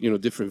through, you know,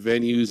 different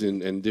venues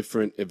and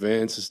different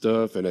events and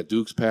stuff, and at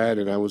Duke's Pad,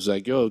 and I was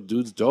like, yo,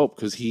 dude's dope,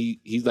 because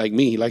he's like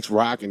me. He likes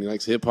rock and he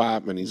likes hip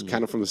hop, and he's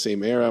kind of from the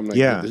same era. I'm like,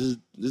 Yeah. this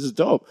is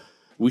dope.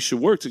 We should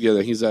work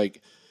together. He's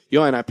like,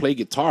 yo, and I play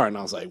guitar, and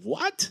I was like,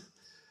 what?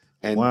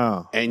 And,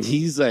 Wow. And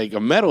he's like a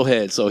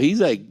metalhead, so he's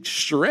like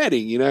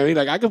shredding, you know what I mean?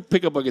 Like I could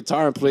pick up a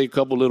guitar and play a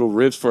couple little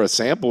riffs for a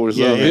sample or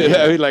something. Yeah,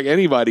 yeah. I mean, like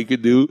anybody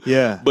could do.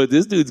 Yeah. But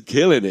this dude's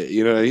killing it,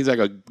 you know. He's like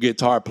a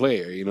guitar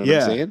player, you know what Yeah.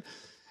 I'm saying?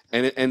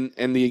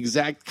 And the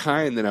exact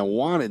kind that I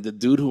wanted, the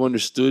dude who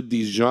understood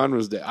these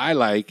genres that I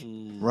like,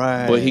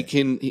 Right. but he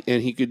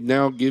could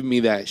now give me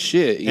that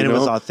shit, you and know? it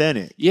was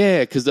authentic. Yeah,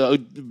 because the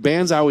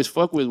bands I always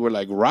fuck with were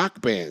like rock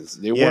bands.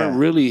 They Yeah. weren't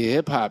really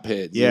hip hop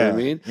heads. Yeah. You know what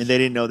I mean? And they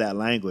didn't know that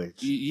language.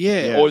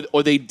 Yeah. Yeah.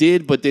 Or they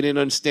did, but they didn't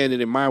understand it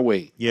in my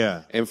way.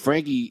 Yeah. And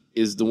Frankie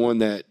is the one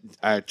that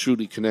I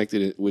truly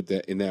connected it with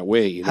that in that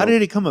way. You How know?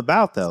 did it come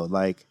about though?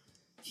 Like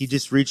he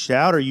just reached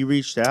out, or you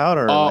reached out,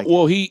 or like,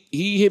 Well, he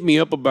hit me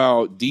up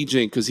about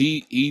DJing because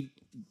he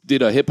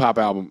did a hip hop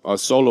album, a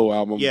solo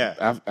album,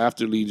 Yeah.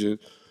 after Legion,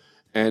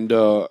 and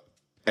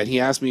he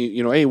asked me,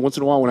 you know, hey, once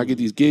in a while when I get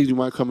these gigs, you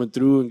mind coming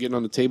through and getting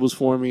on the tables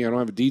for me? I don't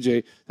have a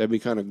DJ, that'd be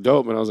kind of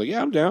dope. And I was like,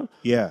 yeah, I'm down.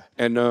 yeah,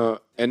 And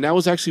that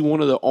was actually one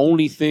of the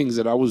only things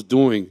that I was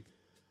doing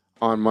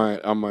on my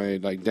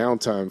like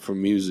downtime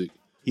from music,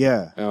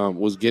 yeah,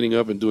 was getting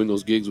up and doing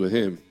those gigs with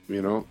him,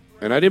 you know.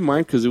 And I didn't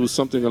mind because it was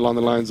something along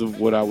the lines of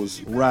what I was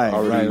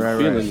already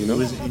feeling, you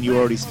know. And you were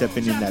already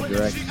stepping in that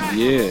direction.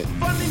 Yeah.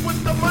 Funny with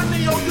the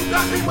money, oh, you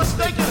got me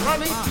mistaken,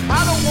 honey.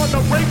 I don't want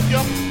to rape you,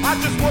 I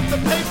just want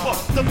the paper,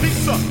 the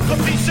visa,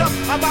 capisha.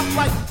 I'm out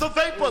like the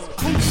vapors.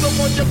 Who's the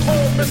one you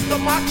call Mr.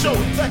 Macho,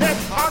 the head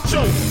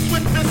honcho?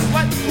 Swing fists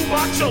like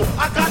Cubacho.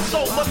 I got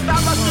so much style,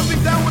 I should be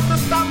down with the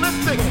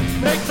stylistics.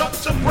 Make up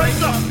to break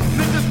up,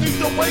 niggas need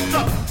to wake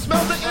up.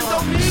 Smell the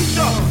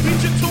Indonesia,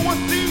 beat you to a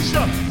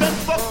seizure. Then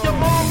fuck your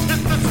mom,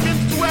 hit the skin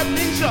to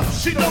amnesia.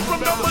 She don't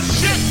remember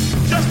shit,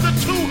 just the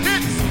 2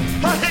 hits.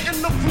 Her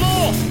hitting the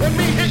floor and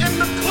me hitting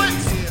the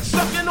clicks.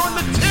 Sucking on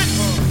the tits,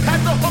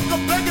 had the hooker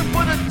begging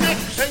for the dick.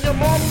 And your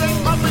mom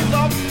ain't ugly,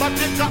 love, my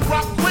dick got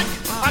rocked quick.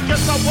 I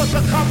guess I was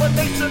a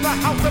combination of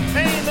House of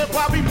Pain and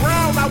Bobby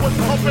Brown. I was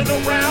pumping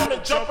around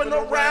and jumping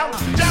around.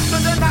 After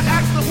then I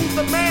asked her who's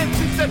the man,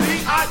 she said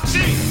B.I.G.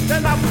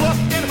 Then I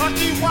bust in her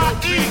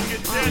E.Y.E.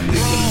 You're dead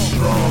wrong.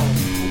 Strong,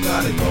 who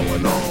got it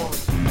going on?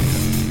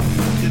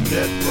 You're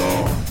dead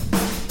wrong.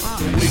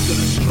 The weak of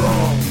the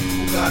strong,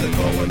 who got it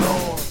going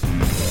on?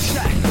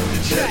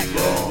 You're dead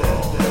wrong.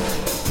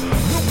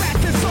 No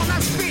rappers on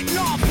us spitting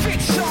off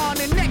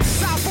fiction. And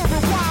next out for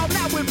a while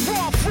now with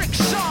raw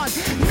friction.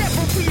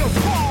 Never be a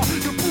raw,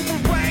 the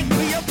boomerang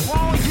be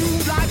upon you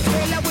like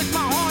Taylor with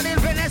my horn in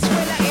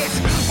Venezuela. It's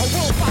a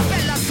world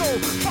favela, so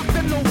fuck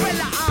the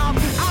novella. I'm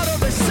out of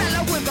the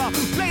cellar with a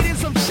blade and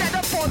some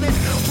cheddar for this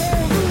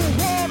whole new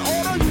world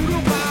order. You to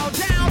bow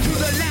down to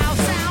the loud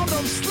sound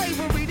of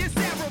slavery. This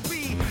ever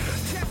be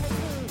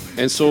terrible.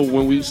 And so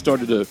when we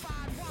started to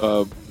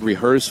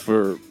rehearse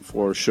for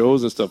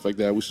shows and stuff like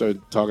that, we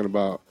started talking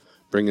about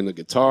bringing the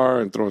guitar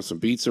and throwing some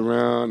beats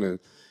around. And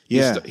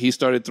he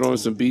started throwing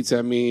some beats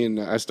at me, and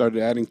I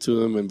started adding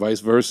to him, and vice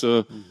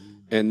versa.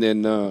 And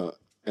then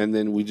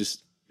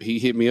he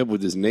hit me up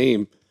with his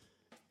name,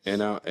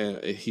 and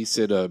he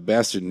said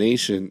Bastard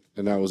Nation,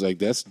 and I was like,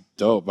 that's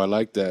dope. I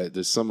like that.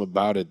 There's something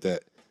about it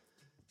that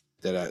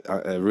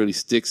really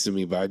sticks to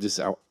me, but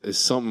there's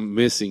something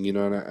missing, you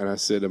know. And I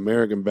said,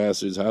 American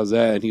Bastards, how's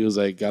that? And he was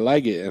like, I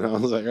like it. And I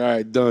was like, all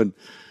right, done.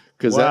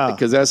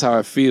 Because that's how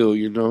I feel,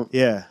 you know.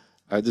 Yeah,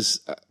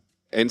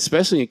 And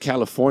especially in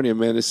California,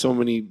 man, there's so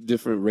many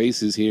different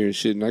races here and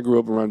shit. And I grew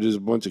up around just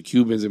a bunch of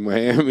Cubans in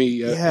Miami.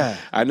 Yeah.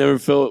 I never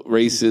felt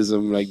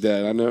racism like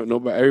that.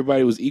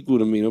 Everybody was equal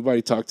to me.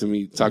 Nobody talked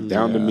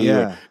down to me,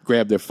 Yeah. or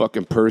grabbed their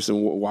fucking purse and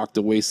walked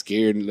away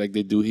scared like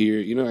they do here.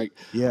 You know, like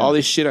all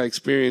this shit I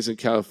experienced in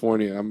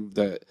California,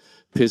 that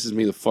pisses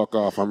me the fuck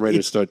off, I'm ready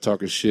to start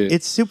talking shit.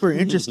 It's super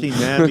interesting,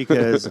 man,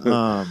 because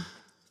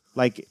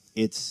like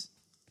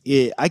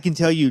I can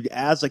tell you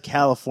as a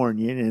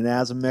Californian and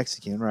as a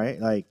Mexican, right?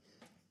 Like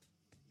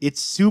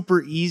it's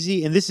super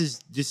easy, and this is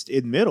just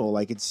admittal,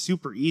 like it's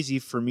super easy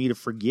for me to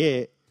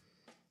forget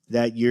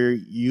that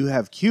you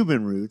have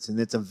Cuban roots, and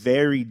it's a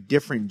very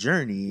different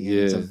journey. And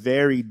it's a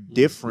very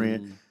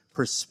different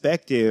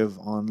perspective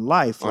on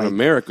life. On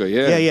America,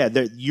 yeah.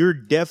 Yeah. You're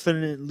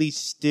definitely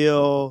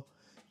still,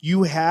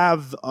 you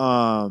have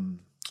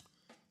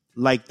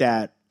like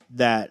that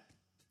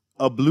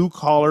a blue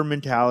collar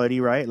mentality,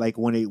 right? Like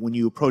when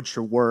you approach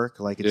your work,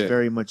 like it's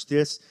very much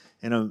this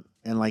and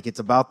like it's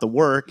about the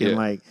work and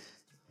like,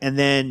 and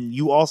then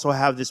you also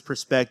have this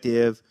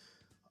perspective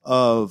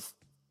of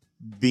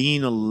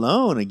being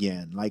alone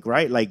again, like,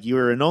 right? Like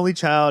you're an only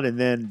child, and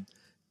then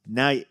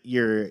now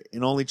you're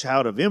an only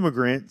child of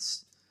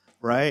immigrants,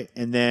 right?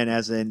 And then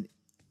as an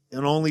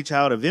only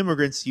child of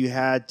immigrants, you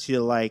had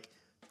to like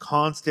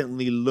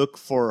constantly look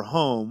for a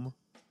home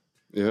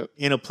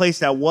in a place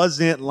that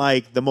wasn't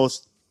like the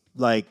most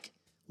like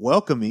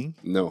welcoming.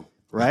 No.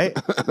 Right?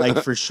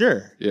 Like for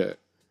sure. Yeah.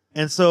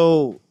 And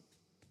so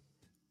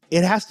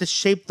it has to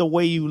shape the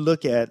way you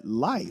look at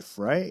life,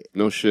 right?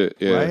 No shit.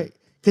 Yeah. Right?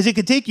 Because it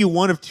could take you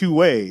one of two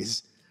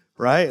ways,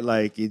 right?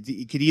 Like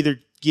it could either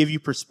give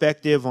you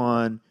perspective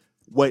on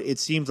what it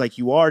seems like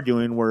you are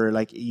doing, where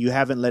like you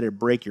haven't let it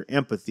break your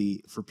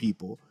empathy for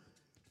people,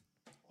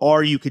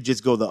 or you could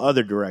just go the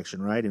other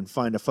direction, right, and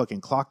find a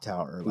fucking clock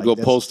tower, like go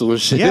postal and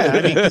shit. Yeah,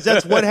 I mean, because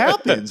that's what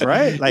happens,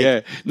 right?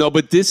 Like, no,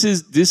 but this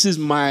is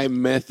my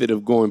method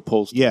of going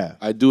postal. Yeah,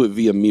 I do it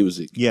via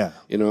music. Yeah,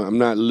 you know, I'm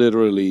not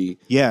literally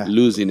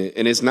losing it,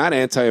 and it's not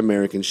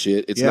anti-American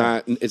shit. It's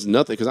not. It's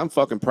nothing, because I'm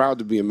fucking proud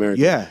to be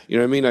American. Yeah, you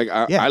know what I mean. Like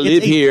I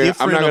live here.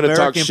 I'm not gonna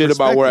talk shit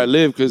about where I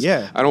live, because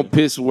I don't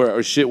piss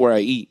or shit where I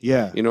eat.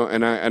 Yeah, you know,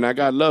 and I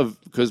got love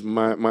because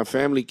my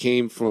family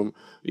came from,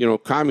 you know,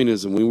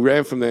 communism. We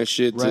ran from that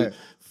shit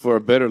for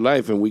a better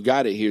life, and we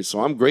got it here.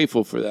 So I'm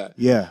grateful for that.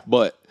 Yeah.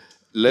 But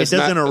let's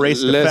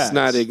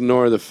not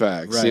ignore the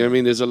facts. Right. You know what I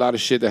mean? There's a lot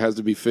of shit that has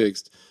to be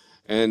fixed.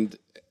 And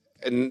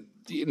in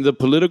the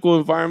political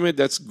environment,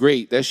 that's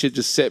great. That shit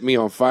just set me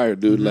on fire,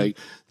 dude. Mm-hmm. Like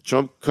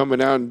Trump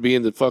coming out and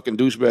being the fucking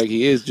douchebag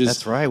he is. Just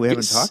that's right. We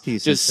haven't talked to you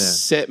since then.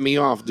 Just set me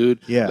off, dude.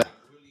 Yeah. Like,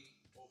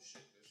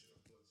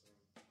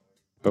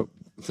 oh,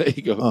 there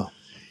you go. Oh.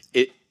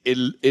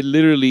 It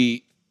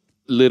literally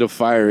lit a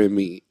fire in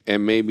me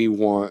and made me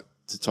want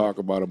to talk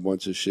about a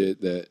bunch of shit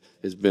that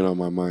has been on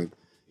my mind,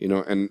 you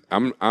know. And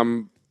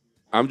I'm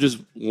just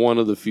one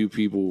of the few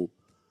people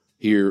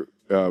here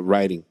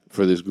writing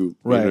for this group.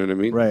 You know what I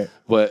mean? Right.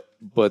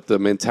 But the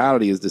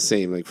mentality is the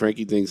same. Like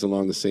Frankie thinks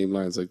along the same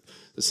lines, like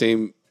the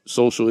same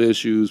social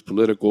issues,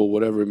 political,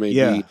 whatever it may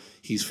be.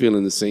 He's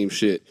feeling the same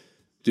shit.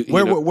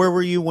 Where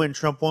were you when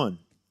Trump won?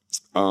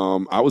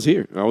 I was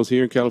here. I was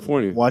here in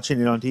California. Watching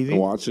it on TV?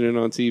 Watching it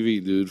on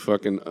TV, dude.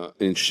 Fucking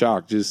in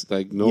shock. Just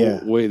like, no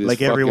way. This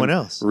like everyone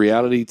else.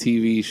 Reality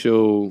TV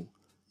show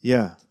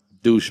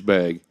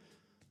douchebag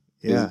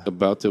is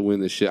about to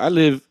win this shit. I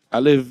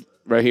live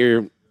right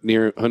here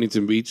near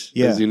Huntington Beach,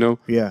 as you know.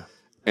 Yeah.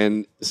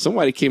 And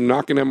somebody came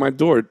knocking at my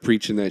door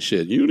preaching that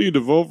shit. You need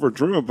to vote for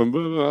Trump. And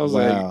blah, blah, blah. I was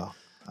like...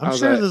 I'm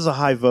sure there's a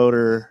high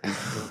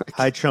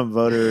Trump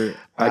voter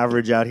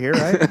average out here,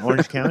 right?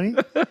 Orange County.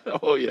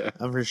 Oh yeah,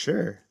 I'm for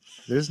sure.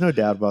 There's no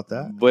doubt about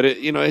that. But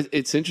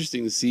it's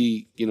interesting to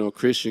see, you know,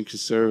 Christian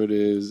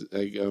conservatives,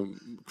 like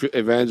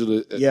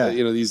evangelists,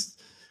 you know, these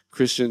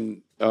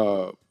Christian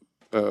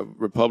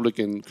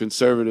Republican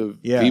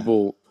conservative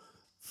people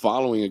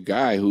following a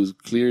guy who's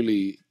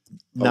clearly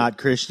not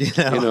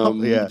Christian at all.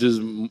 Just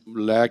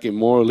lacking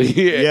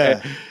morally.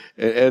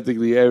 And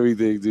ethically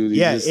everything, dude. He's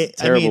just a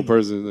terrible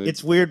person. Like,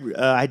 it's weird.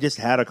 I just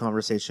had a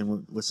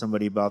conversation with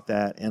somebody about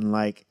that, and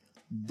like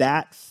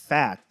that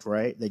fact,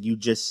 right, that you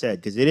just said,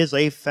 because it is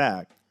a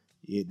fact.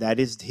 That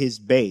is his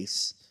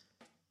base.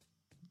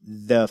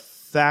 The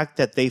fact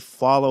that they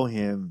follow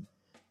him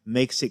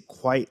makes it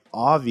quite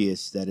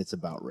obvious that it's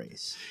about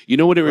race. You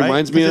know what it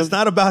reminds me of? It's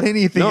not about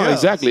anything else. No,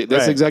 exactly.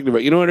 That's exactly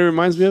right. You know what it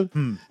reminds me of?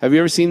 Have you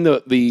ever seen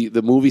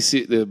the movie,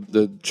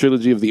 the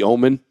trilogy of The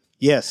Omen?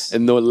 Yes.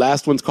 And the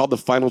last one's called The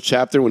Final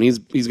Chapter, when he's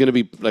going to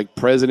be like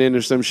president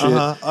or some shit.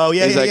 Oh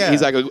yeah,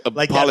 he's like a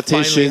like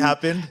politician.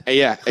 That finally happened.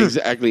 Yeah,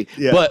 exactly.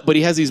 But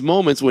he has these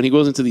moments when he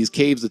goes into these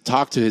caves to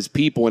talk to his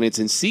people, and it's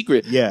in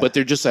secret. Yeah. But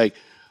they're just like,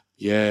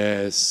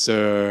 yes,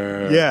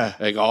 sir. Yeah.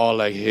 Like all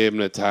like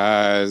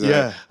hypnotized.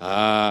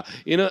 Yeah.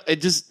 You know,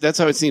 that's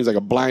how it seems, like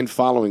a blind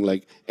following.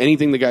 Like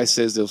anything the guy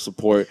says, they'll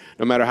support,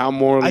 no matter how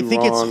morally I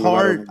think wrong, it's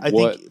hard. no matter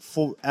what. I think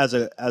for as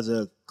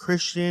a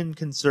Christian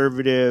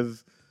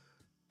conservative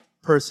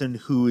person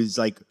who is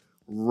like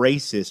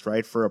racist,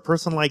 right? For a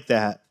person like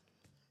that,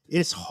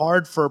 it's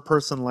hard for a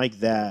person like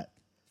that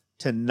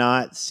to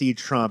not see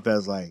Trump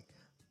as like,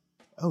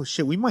 oh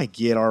shit, we might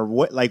get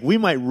we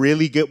might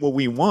really get what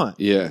we want.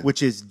 Yeah.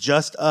 Which is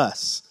just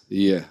us.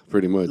 Yeah,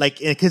 pretty much. Like,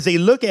 because they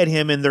look at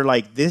him and they're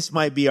like, "This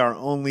might be our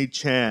only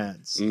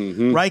chance,"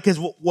 right? Because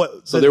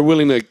what? so they're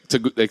willing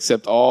to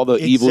accept all the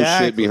evil shit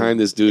Exactly.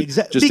 behind this dude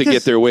just to Because-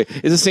 get their way.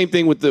 It's the same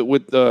thing with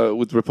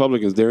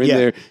Republicans. They're in Yeah.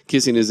 there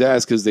kissing his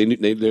ass because they're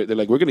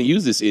like, we're going to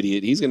use this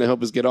idiot. He's going to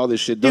help us get all this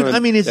shit Dude, done. I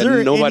mean, is that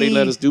there nobody any-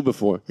 let us do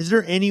before. Is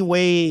there any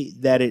way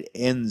that it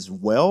ends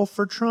well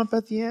for Trump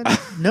at the end?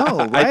 No,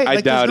 right? I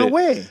like, doubt there's it. no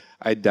way.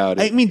 I doubt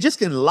it. I mean,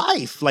 just in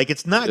life, like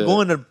it's not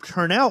going to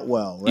turn out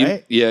well,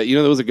 right? Yeah,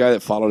 there was a guy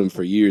that followed him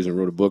for years and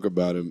wrote a book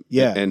about him.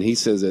 Yeah. And he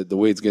says that the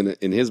way it's gonna,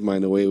 in his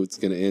mind, the way it's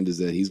gonna end is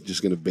that he's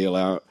just gonna bail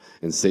out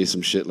and say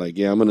some shit like,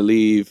 "Yeah, I'm gonna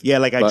leave." Yeah,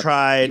 like I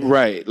tried,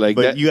 right? Like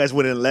but that. you guys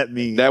wouldn't let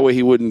me. That way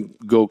he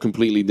wouldn't go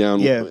completely down.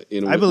 Yeah,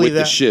 I believe with the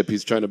that. ship.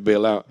 He's trying to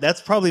bail out. That's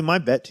probably my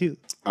bet too.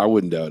 I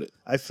wouldn't doubt it.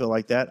 I feel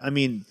like that. I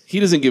mean, He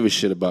doesn't give a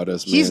shit about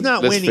us, man. he's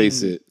not Let's winning.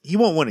 face it. He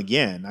won't win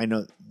again. I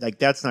know, like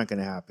that's not going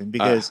to happen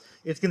because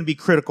it's going to be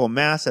critical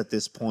mass at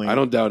this point. I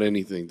don't doubt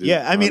anything, dude.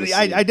 Yeah, I mean,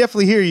 honestly. I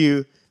definitely hear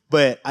you,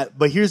 but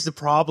here's the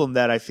problem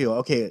that I feel.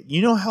 Okay,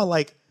 you know how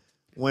like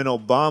when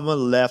Obama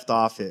left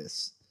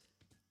office,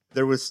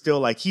 there was still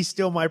like he's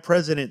still my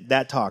president.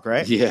 That talk,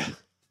 right? Yeah.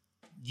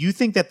 You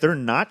think that they're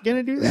not going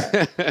to do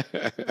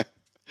that?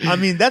 I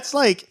mean, that's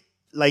like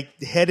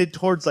headed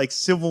towards like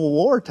Civil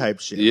War type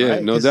shit. Yeah,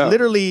 right? no 'Cause doubt.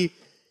 Literally.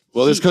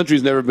 Well, this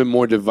country's never been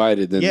more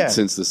divided than Yeah,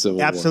 since the Civil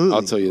Absolutely,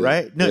 War. I'll tell you that.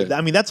 right? No, Yeah.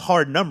 I mean that's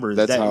hard numbers.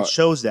 That's that how-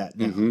 shows that.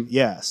 Now.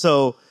 Yeah.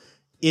 So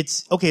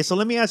it's okay. So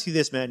let me ask you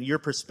this, man. Your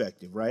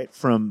perspective, right?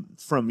 From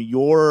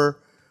your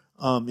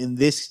in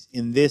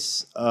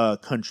this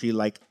country,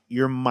 like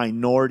your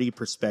minority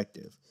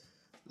perspective.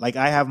 Like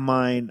I have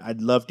mine.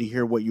 I'd love to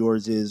hear what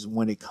yours is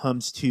when it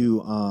comes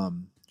to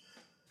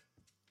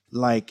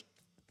like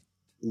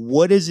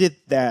what is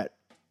it that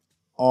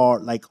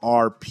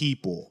our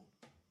people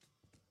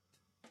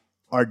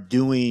are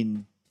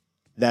doing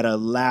that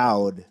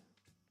allowed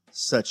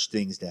such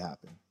things to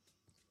happen?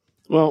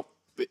 Well,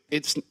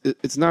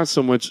 it's not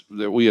so much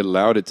that we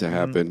allowed it to Mm-hmm.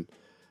 happen.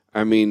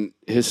 I mean,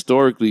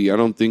 historically, I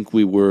don't think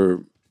we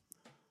were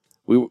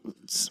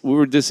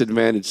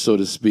disadvantaged, so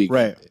to speak.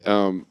 Right.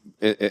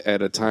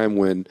 At a time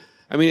when,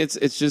 I mean,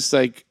 it's just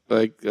like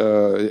I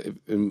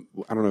don't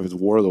know if it's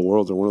War of the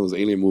Worlds or one of those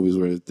alien movies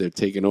where they're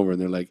taking over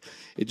and they're like,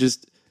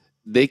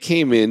 they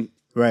came in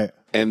Right.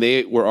 and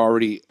they were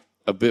already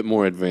a bit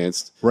more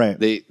advanced. Right.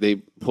 They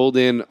pulled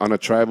in on a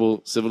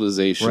tribal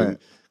civilization, Right.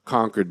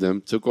 conquered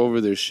them, took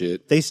over their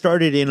shit. They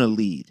started in a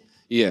lead.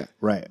 Yeah.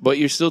 Right. But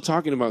you're still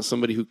talking about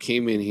somebody who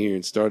came in here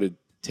and started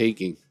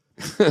taking.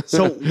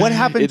 So what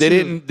happened They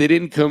to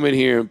didn't come in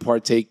here and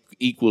partake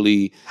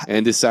equally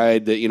and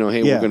decide that, hey, Yeah.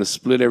 we're going to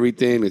split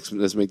everything.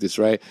 Let's make this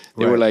right.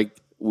 They were Right. like,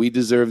 we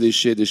deserve this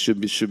shit. This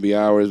should be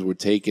ours. We're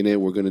taking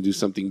it. We're going to do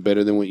something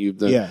better than what you've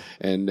done. Yeah.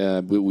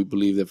 And we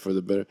believe that for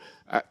the better.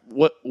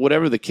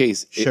 Whatever the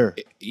case, Sure.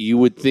 you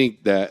would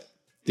think that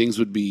things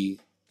would be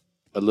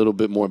a little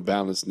bit more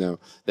balanced now.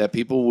 That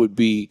people would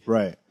be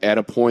Right. at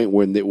a point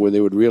where they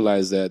would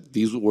realize that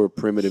these were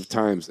primitive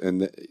times,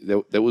 and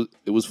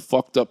it was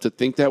fucked up to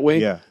think that way.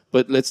 Yeah.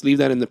 But let's leave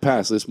that in the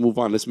past. Let's move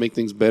on. Let's make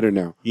things better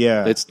now.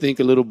 Yeah. Let's think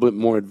a little bit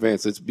more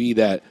advanced. Let's be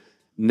that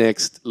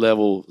next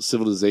level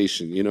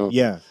civilization.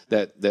 Yeah.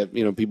 That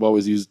people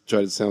always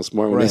try to sound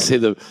smart when Right. they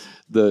say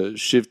the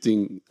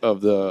shifting of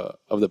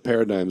the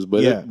paradigms.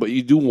 But Yeah. but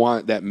you do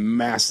want that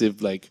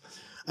massive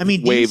I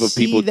mean, wave do you of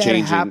people see that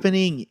changing.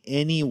 happening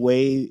any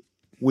way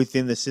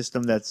within the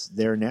system that's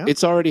there now?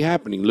 It's already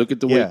happening. Look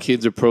at the way Yeah.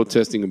 kids are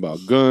protesting about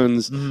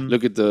guns.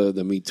 Look at the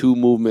Me Too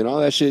movement,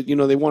 all that shit.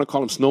 They want to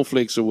call them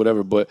snowflakes or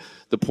whatever. But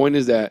the point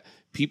is that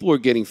people are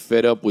getting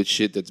fed up with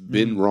shit that's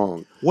been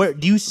wrong. Where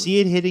do you see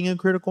it hitting a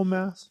critical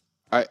mass?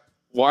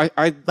 What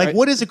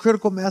does a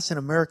critical mass in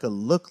America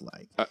look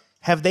like?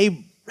 Have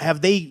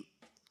they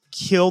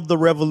killed the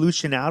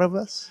revolution out of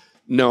us?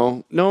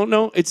 No.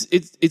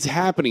 It's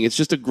happening. It's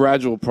just a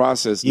gradual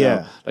process now.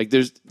 Yeah. Like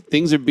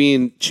things are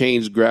being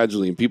changed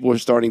gradually, and people are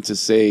starting to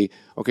say,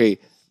 okay,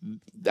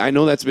 I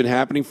know that's been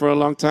happening for a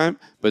long time,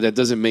 but that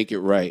doesn't make it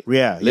right.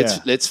 Yeah,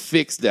 Let's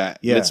fix that.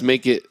 Yeah. Let's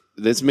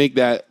make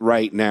that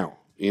right now.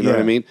 You know what I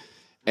Yeah. mean?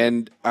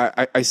 And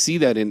I see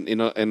that in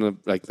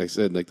like I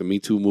said, like the Me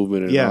Too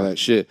movement and Yeah. all that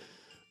shit.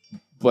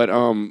 But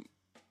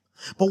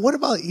But what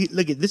about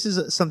look? This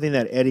is something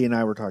that Eddie and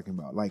I were talking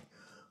about. Like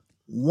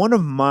one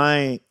of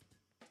my,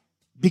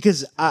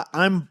 because I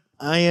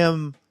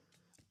am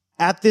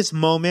at this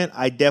moment,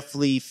 I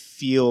definitely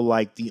feel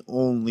like the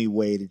only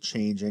way to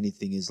change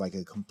anything is like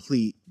a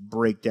complete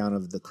breakdown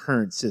of the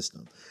current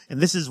system. And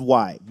this is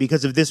why,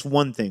 because of this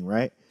one thing,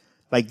 right?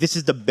 Like this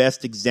is the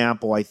best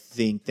example I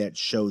think that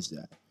shows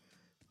that.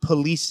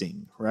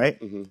 Policing, right?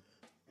 Mm-hmm.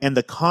 And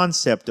the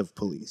concept of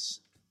police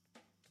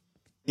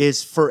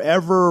is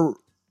forever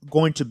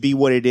going to be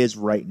what it is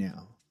right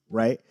now,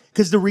 right?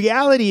 Because the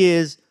reality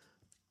is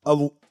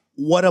of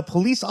what a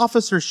police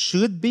officer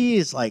should be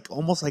is like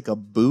almost like a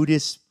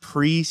Buddhist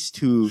priest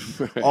who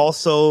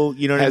also,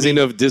 you know what has I mean?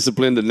 enough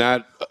discipline to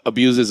not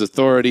abuses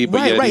authority, but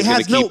Right, yet he's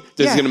has going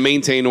to no- going to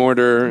maintain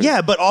order.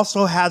 Yeah, but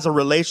also has a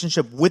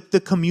relationship with the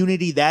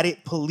community that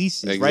it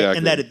polices, right?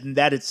 And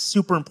that it's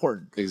super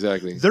important.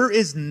 Exactly. There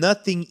is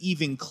nothing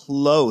even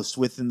close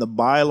within the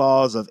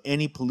bylaws of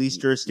any police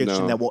jurisdiction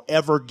No. that will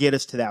ever get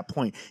us to that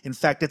point. In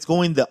fact, it's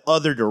going the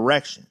other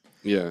direction.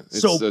 Yeah.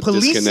 It's So a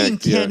policing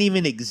disconnect, can't yeah.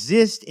 even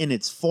exist in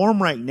its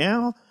form right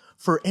now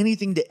for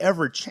anything to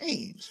ever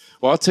change.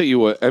 Well, I'll tell you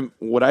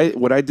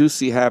what I do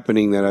see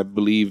happening that I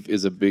believe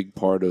is a big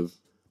part of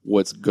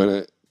what's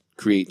gonna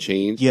create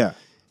change. Yeah.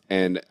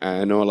 And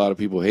I know a lot of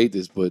people hate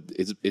this, but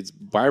it's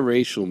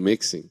biracial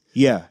mixing.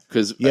 Yeah.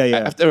 Because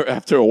Yeah.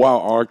 after a while,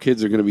 our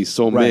kids are gonna be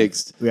so Right.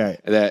 mixed Right.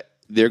 that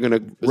they're gonna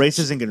Race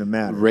isn't going to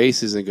matter.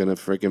 race isn't going to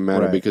freaking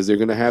matter Right. because they're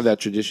going to have that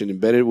tradition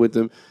embedded with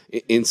them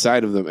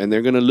inside of them, and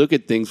they're going to look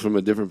at things from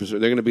a different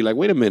perspective. They're going to be like,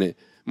 wait a minute,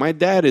 my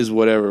dad is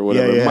whatever.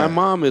 Yeah. My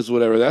mom is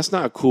whatever. That's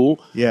not cool.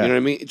 Yeah. You know what I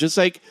mean? Just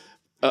like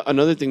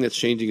another thing that's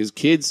changing is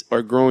kids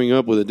are growing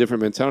up with a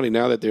different mentality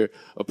now that they're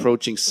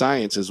approaching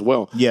science as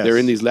well. Yes. They're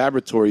in these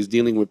laboratories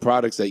dealing with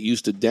products that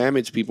used to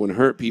damage people and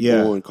hurt people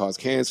Yeah. and cause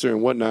cancer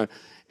and whatnot,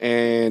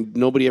 and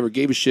nobody ever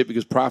gave a shit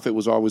because profit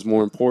was always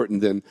more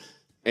important than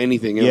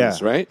anything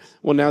else, Yeah. right?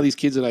 Well, now these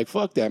kids are like,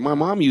 fuck that. My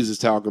mom uses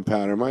talcum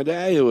powder, my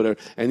dad or whatever.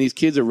 And these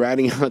kids are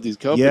ratting out these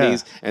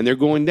companies and they're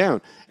going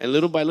down. And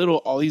little by little,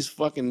 all these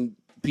fucking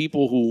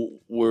people who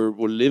were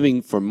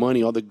living for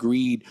money, all the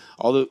greed,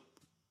 all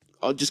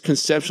just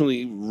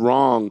conceptually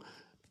wrong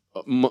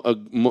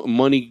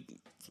money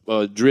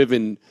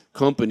driven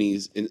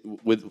companies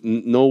with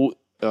no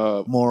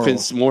Moral.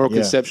 moral Yeah.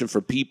 conception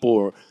for people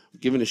or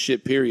giving a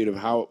shit period of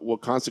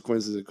what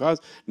consequences it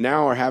causes,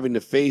 now are having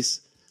to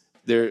face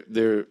their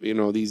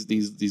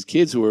these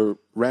kids who are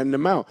ratting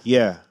them out.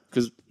 Yeah.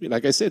 Because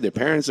like I said, their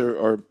parents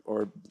are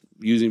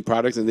using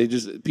products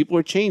and people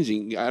are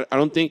changing. I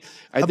think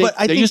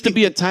there used to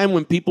be a time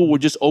when people were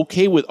just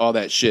okay with all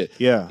that shit.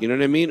 Yeah. You know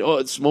what I mean? Oh,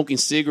 it's smoking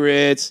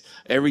cigarettes,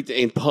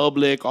 everything in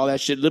public, all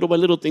that shit. Little by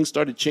little things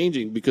started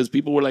changing because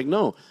people were like,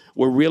 no,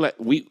 we're real.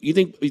 You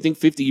think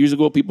 50 years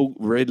ago people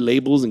read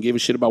labels and gave a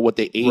shit about what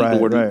they ate Right, and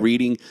what they're right.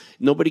 reading?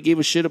 Nobody gave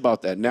a shit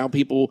about that. Now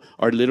people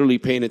are literally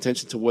paying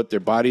attention to what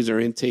their bodies are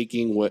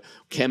intaking, what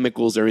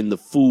chemicals are in the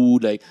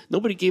food. Like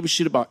nobody gave a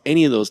shit about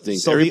any of those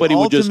things. So the Everybody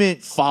would ultimate-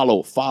 just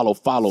follow.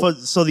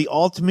 So the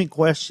ultimate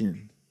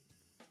question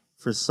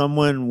for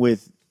someone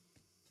with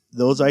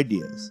those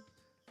ideas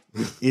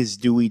is: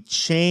 do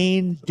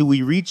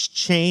we reach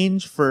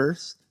change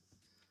first,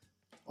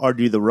 or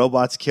do the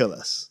robots kill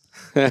us?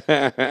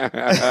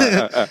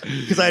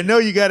 Because I know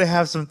you got to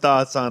have some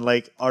thoughts on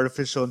like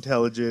artificial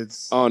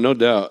intelligence. Oh, no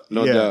doubt,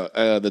 no Yeah.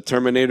 doubt. The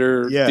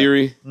Terminator Yeah.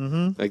 theory,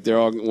 like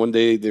one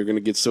day they're gonna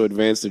get so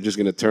advanced they're just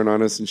gonna turn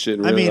on us and shit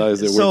and realize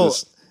that so we're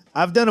just.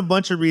 I've done a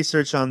bunch of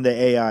research on the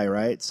AI,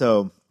 right?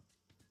 So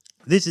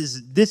this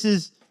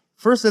is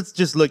first. Let's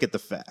just look at the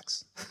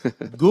facts.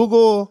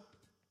 Google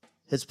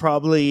is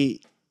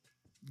probably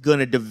going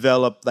to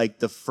develop like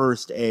the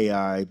first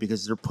AI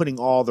because they're putting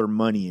all their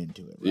money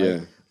into it. Right? Yeah.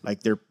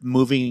 Like they're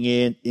moving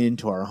it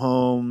into our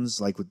homes,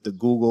 like with the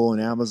Google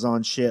and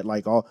Amazon shit.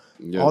 Like all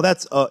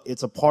that's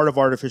it's a part of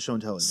artificial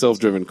intelligence.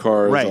 Self-driven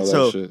cars, Right. all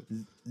So that shit.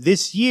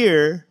 this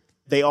year,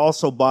 they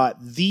also bought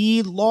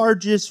the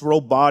largest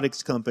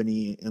robotics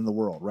company in the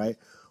world, right?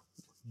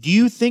 Do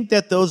you think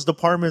that those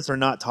departments are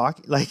not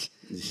talking? Like,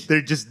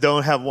 they just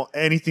don't have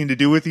anything to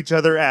do with each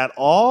other at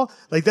all?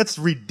 Like, that's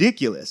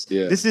ridiculous.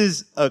 Yeah. This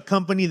is a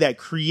company that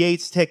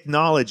creates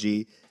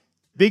technology,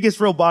 biggest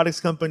robotics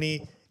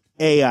company,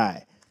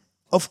 AI.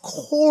 Of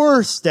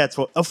course that's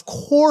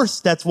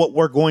what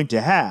we're going to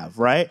have,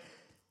 right?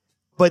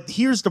 But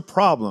here's the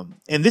problem.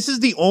 And this is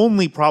the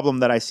only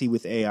problem that I see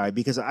with AI,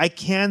 because I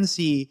can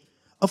see,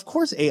 of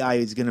course, AI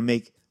is going to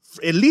make,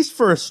 at least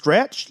for a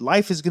stretch,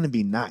 life is going to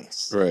be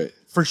nice. Right.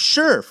 For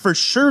sure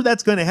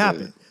that's going to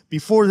happen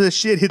before the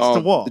shit hits the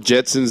wall.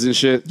 Jetsons and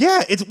shit.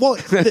 Yeah, it's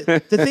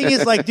the thing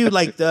is like, dude,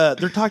 like they're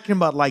talking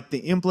about like the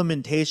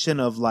implementation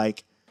of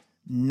like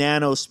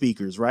nano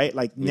speakers, right?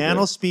 Like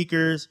nano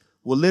speakers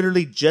will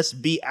literally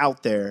just be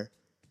out there.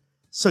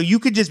 So you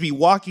could just be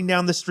walking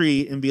down the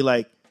street and be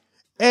like,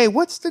 hey,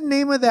 what's the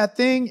name of that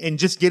thing? And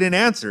just get an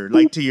answer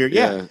like to your,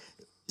 Yeah.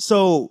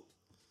 So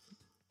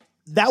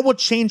that will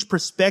change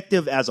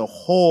perspective as a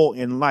whole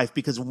in life,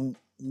 because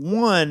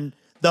one,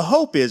 the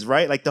hope is,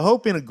 right? Like the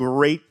hope in a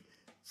great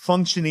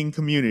functioning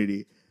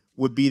community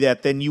would be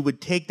that then you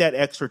would take that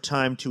extra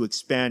time to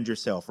expand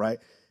yourself, right?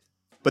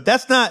 But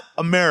that's not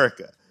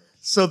America.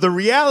 So the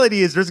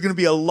reality is there's going to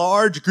be a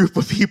large group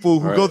of people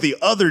who go the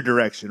other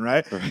direction,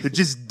 right? They're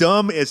just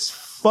dumb as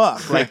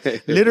fuck. Like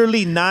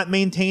literally not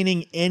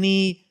maintaining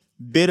any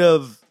bit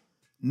of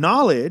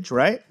knowledge,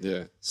 right?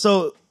 Yeah.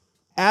 So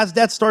as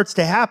that starts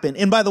to happen,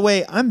 and by the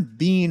way, I'm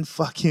being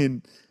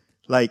fucking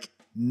like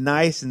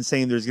nice and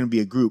saying there's going to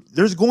be a group.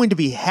 There's going to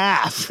be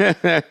half.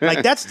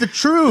 Like that's the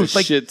truth. A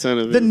Like shit ton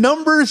of the it.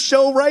 numbers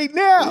show right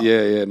now.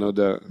 Yeah, no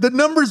doubt. The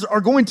numbers are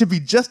going to be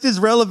just as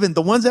relevant.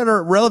 The ones that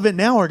are relevant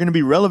now are going to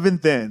be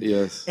relevant then.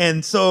 Yes.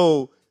 And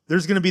so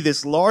there's going to be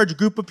this large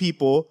group of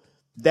people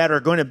that are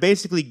going to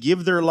basically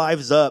give their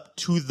lives up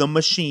to the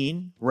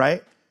machine,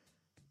 right?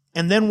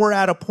 And then we're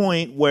at a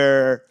point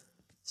where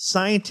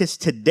scientists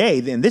today,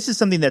 and this is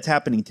something that's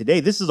happening today,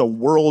 this is a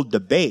world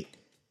debate.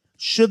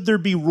 Should there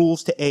be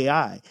rules to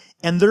AI?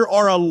 And there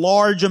are a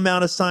large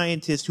amount of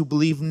scientists who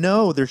believe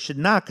no, there should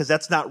not, because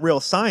that's not real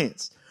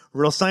science.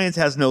 Real science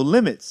has no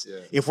limits. Yeah.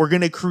 If we're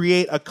going to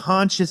create a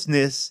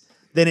consciousness,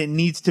 then it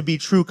needs to be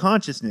true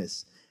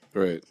consciousness.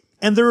 Right.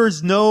 And there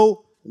is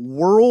no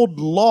world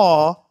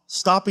law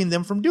stopping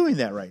them from doing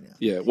that right now.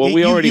 Yeah. Well,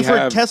 we already you've heard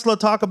have Tesla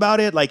talk about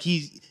it. Like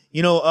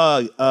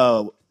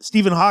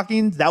Stephen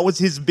Hawking, that was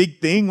his big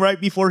thing right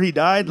before he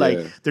died. Yeah.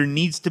 Like there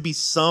needs to be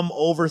some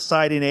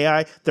oversight in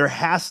AI. There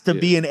has to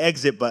be an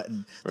exit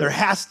button. There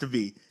has to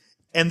be.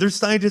 And there's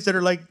scientists that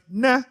are like,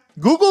 nah.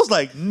 Google's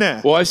like,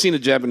 nah. Well, I've seen a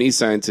Japanese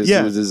scientist Yeah.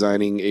 who was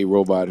designing a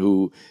robot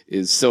who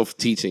is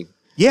self-teaching.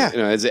 Yeah. You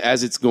know,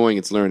 as it's going,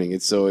 it's learning.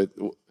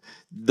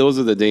 Those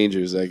are the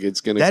dangers. Like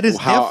it's gonna. That is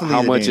definitely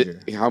how the much danger.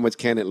 how much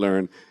can it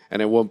learn,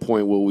 and at what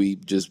point will we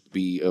just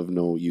be of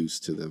no use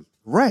to them?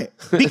 Right.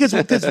 Because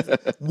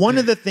one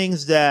of the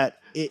things that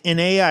in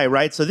AI,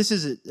 right? So this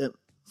is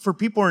for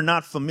people who are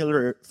not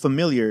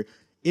familiar,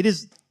 it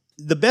is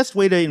the best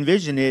way to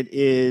envision it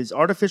is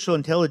artificial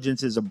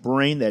intelligence is a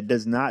brain that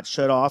does not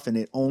shut off and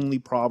it only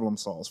problem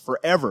solves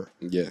forever.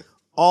 Yeah.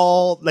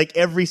 All like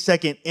every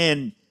second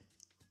and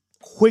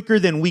quicker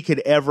than we could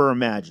ever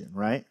imagine,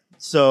 right?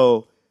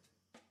 So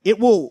it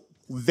will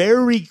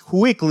very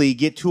quickly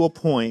get to a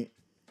point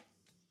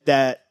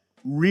that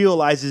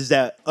realizes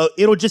that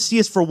it'll just see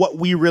us for what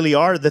we really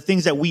are, the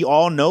things that we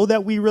all know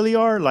that we really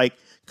are, like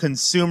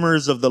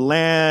consumers of the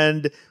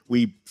land.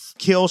 We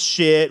kill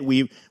shit.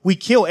 We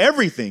kill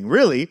everything,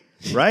 really,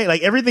 right?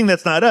 Like everything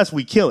that's not us,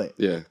 we kill it.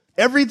 Yeah.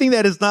 Everything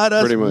that is not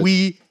us, Pretty much.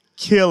 we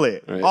kill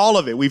it. Right. All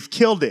of it. We've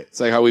killed it. It's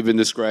like how we've been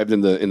described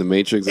in the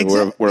Matrix, like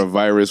Exactly. we're a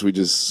virus. We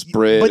just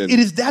spread. But and it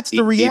is that's the eat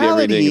everything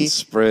reality. and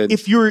spread.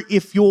 If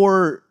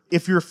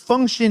your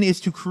function is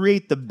to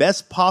create the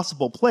best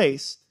possible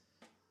place,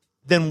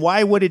 then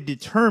why would it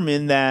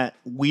determine that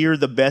we're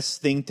the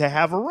best thing to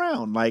have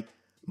around? Like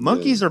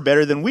monkeys are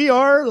better than we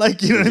are.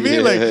 Like, you know what I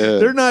mean? Like Yeah.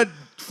 they're not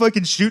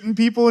fucking shooting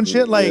people and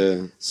shit. Like,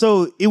 Yeah.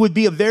 so it would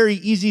be a very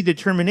easy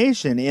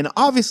determination. And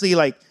obviously,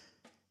 like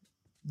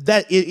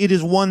that it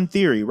is one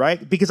theory,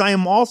 right? Because I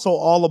am also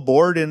all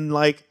aboard and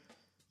like,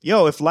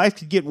 yo, if life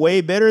could get way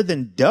better,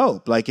 then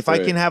dope. Like if I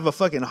Right. can have a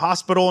fucking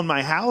hospital in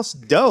my house,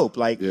 dope.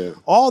 Like Yeah.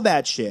 all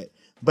that shit.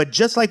 But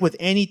just like with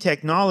any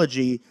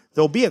technology,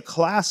 there'll be a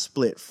class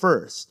split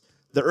first.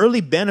 The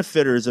early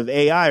benefiters of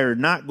AI are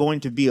not going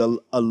to be a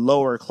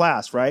lower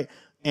class, right?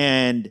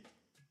 And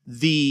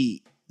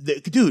the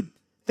dude,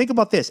 think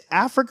about this.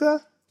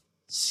 Africa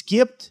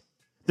skipped.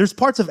 There's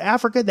parts of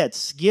Africa that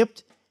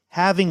skipped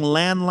having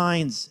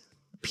landlines,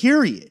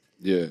 period.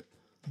 yeah.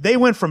 They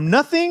went from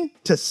nothing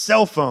to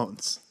cell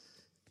phones.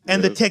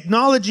 And the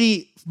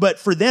technology, but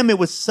for them, it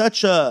was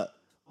such a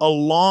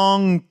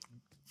long,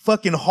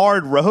 fucking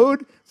hard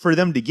road for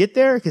them to get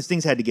there because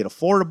things had to get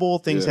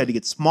affordable, things Yeah. had to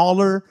get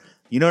smaller.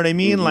 You know what I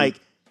mean? Like,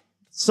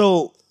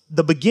 so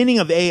the beginning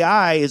of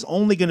AI is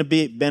only going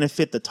to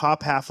benefit the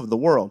top half of the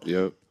world.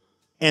 Yep.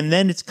 And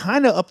then it's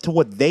kind of up to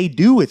what they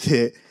do with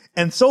it.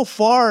 And so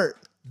far,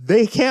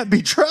 they can't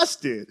be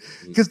trusted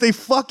because they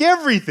fuck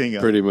everything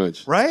up. Pretty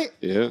much. Right?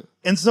 Yeah.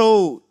 And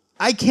so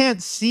I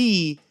can't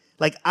see,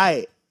 like,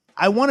 I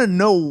want to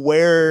know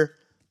where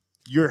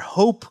your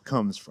hope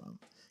comes from.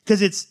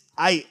 Because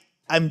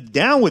I'm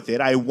down with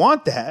it. I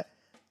want that.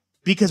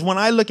 Because when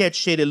I look at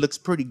shit, it looks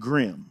pretty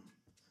grim.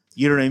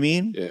 You know what I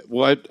mean? Yeah.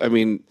 Well, I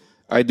mean,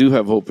 I do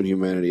have hope in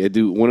humanity. I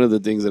do. One of the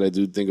things that I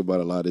do think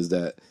about a lot is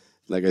that,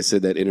 like I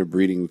said, that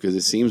interbreeding, because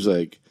it seems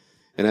like,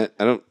 and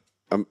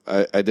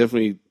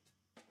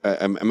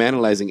I'm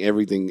analyzing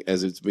everything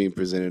as it's being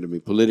presented to me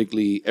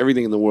politically.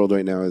 Everything in the world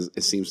right now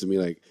it seems to me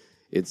like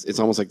it's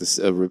almost like this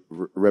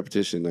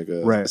repetition, like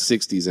a Right.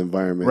 60s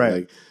environment, Right.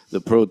 like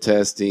the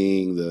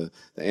protesting, the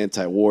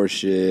anti-war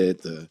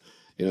shit,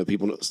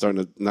 people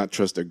starting to not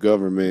trust their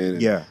government,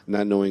 and Yeah.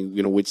 not knowing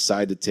which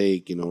side to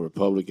take,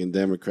 Republican,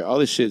 Democrat, all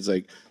this shit is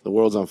like the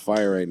world's on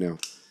fire right now,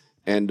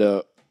 and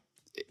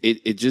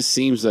it just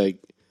seems like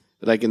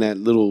in that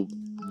little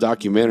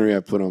documentary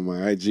I put on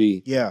my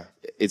IG, Yeah.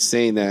 it's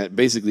saying that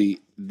basically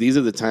these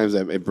are the times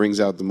that it brings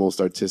out the most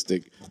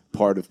artistic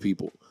part of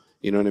people.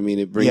 You know what I mean?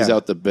 It brings Yeah.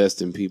 out the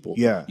best in people.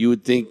 Yeah. You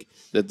would think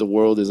that the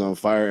world is on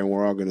fire and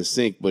we're all going to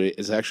sink, but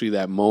it's actually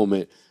that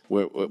moment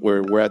where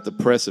we're at the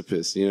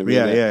precipice. You know what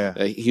I mean? Yeah,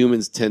 That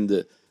humans tend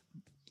to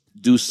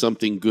do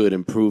something good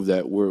and prove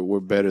that we're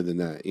better than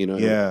that. You know?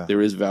 Yeah.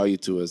 There is value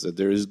to us, that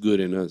there is good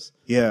in us.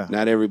 Yeah.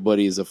 Not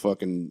everybody is a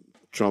fucking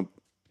Trump,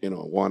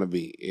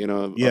 wannabe.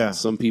 Yeah.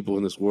 Some people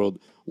in this world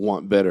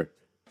want better.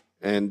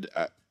 And,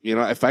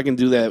 if I can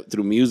do that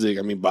through music,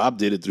 I mean, Bob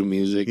did it through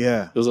music.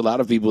 Yeah. There's a lot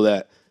of people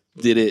that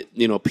did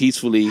it,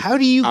 peacefully. How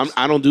do you-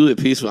 I don't do it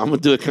peacefully. I'm going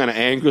to do it kind of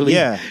angrily.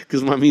 Yeah.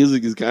 Because my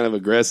music is kind of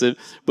aggressive.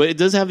 But it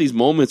does have these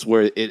moments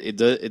where it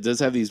does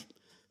have these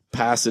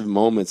passive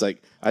moments.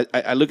 Like,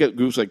 I look at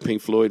groups like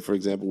Pink Floyd, for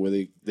example, where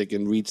they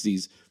can reach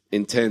these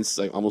intense,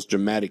 like almost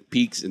dramatic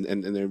peaks, and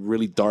they're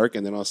really dark,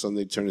 and then all of a sudden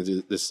they turn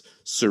into this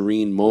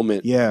serene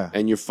moment. Yeah.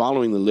 And you're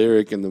following the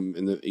lyric,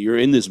 and you're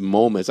in this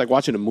moment. It's like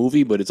watching a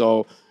movie, but it's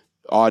all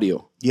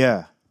audio.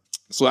 Yeah.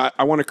 So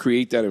I want to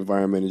create that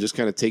environment and just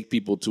kind of take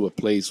people to a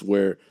place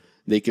where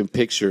they can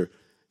picture.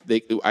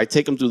 I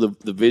take them through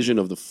the vision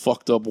of the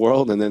fucked up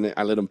world, and then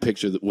I let them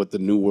picture what the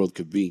new world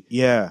could be.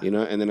 Yeah. You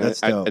know, and then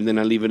That's I dope.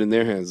 leave it in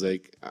their hands.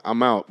 Like,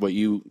 I'm out, but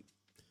you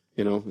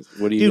know,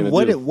 what are you Dude,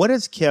 gonna do? what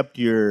has kept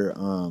your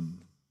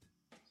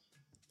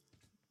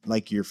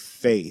like your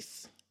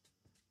faith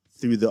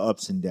through the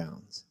ups and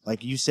downs?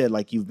 Like you said,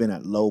 like you've been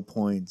at low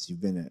points,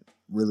 you've been at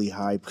really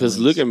high points. Because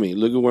look at me,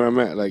 look at where I'm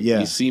at. Like, Yeah.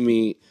 you see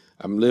me,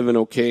 I'm living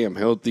okay, I'm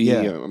healthy,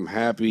 Yeah. I'm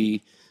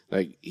happy.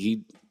 Like,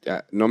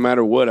 no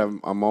matter what,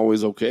 I'm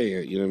always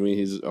okay. You know what I mean?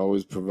 He's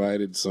always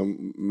provided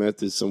some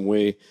method, some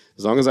way.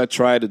 As long as I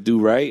try to do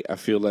right, I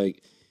feel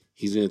like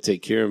he's gonna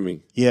take care of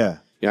me. Yeah.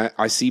 Yeah,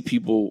 I see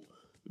people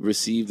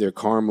receive their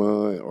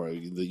karma, or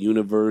the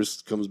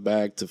universe comes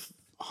back to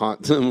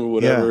haunt them or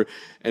whatever. Yeah.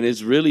 And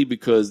it's really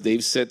because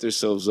they've set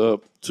themselves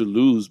up to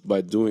lose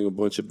by doing a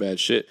bunch of bad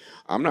shit.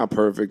 I'm not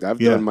perfect.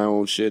 I've Yeah. done my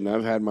own shit, and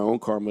I've had my own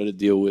karma to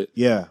deal with.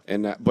 Yeah.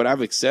 But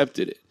I've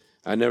accepted it.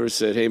 I never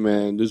said, "Hey,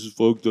 man, this is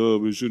fucked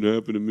up. It shouldn't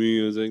happen to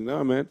me." I was like,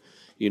 "No, man.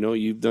 You know,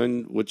 you've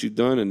done what you've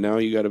done, and now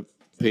you got to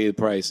pay the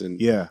price."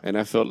 And Yeah. and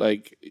I felt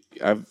like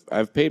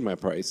I've paid my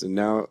price, and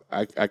now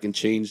I can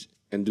change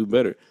and do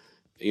better.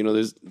 You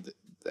know,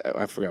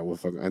 I forgot what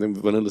fucking. I think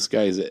Vanilla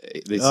Sky is.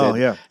 They said, Oh,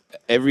 yeah.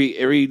 every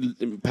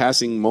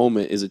passing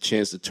moment is a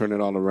chance to turn it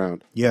all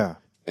around, Yeah.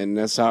 and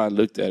that's how I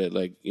looked at it.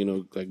 Like, you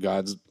know, like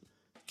God's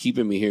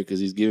keeping me here because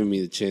He's giving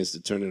me the chance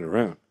to turn it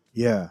around.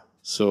 Yeah.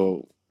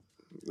 So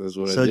that's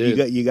what So I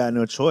did. you got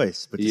no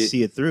choice but to Yeah.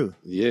 see it through.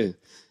 Yeah.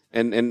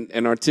 And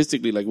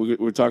artistically, like we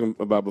were talking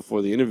about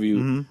before the interview,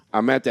 Mm-hmm.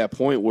 I'm at that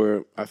point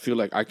where I feel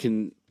like I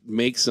can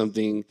make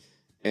something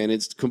and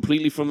it's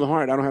completely from the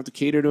heart. I don't have to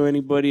cater to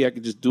anybody. I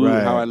can just do Right.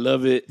 it how I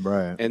love it.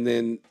 Right. And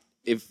then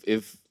if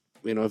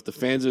you know, if the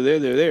fans are there,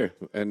 they're there.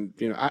 And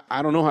you know,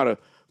 I don't know how to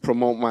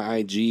promote my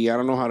IG. I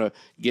don't know how to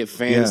get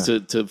fans Yeah.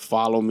 to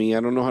follow me. I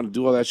don't know how to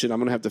do all that shit. I'm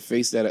gonna have to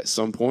face that at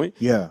some point.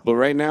 Yeah. But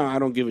right now, I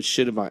don't give a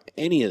shit about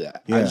any of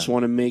that. I Yeah. just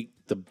want to make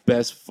the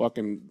best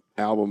fucking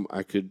album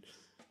I could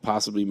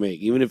possibly make,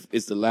 even if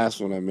it's the last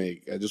one I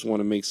make. I just want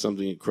to make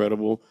something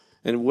incredible,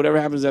 and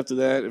whatever happens after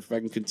that, if I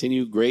can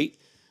continue, great.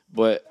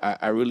 But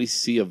I really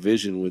see a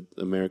vision with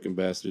American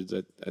Bastards.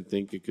 I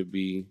think it could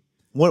be.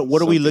 What are we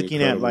Something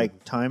looking incredible. at,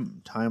 like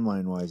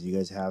timeline wise? You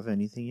guys have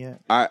anything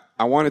yet? I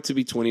want it to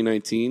be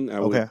 2019.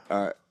 Okay.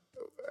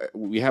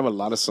 We have a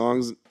lot of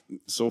songs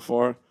so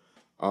far,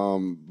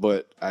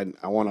 but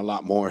I want a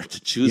lot more to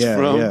choose Yeah,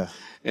 from. yeah.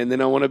 And then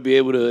I want to be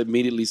able to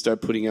immediately start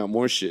putting out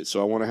more shit.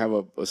 So I want to have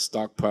a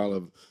stockpile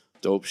of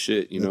dope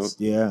shit, you know?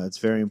 It's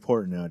very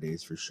important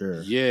nowadays for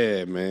sure.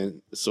 Yeah,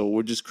 man. So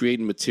we're just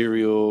creating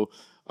material,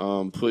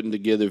 putting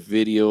together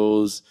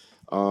videos,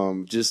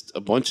 just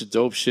a bunch of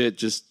dope shit.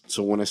 Just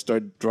so when I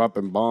start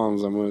dropping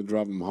bombs, I'm gonna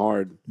drop them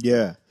hard.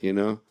 Yeah. You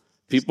know,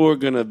 people are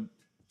gonna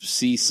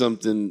see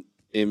something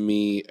in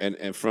me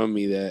and from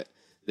me that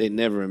they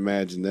never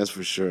imagined. That's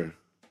for sure.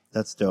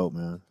 That's dope,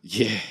 man.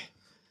 Yeah.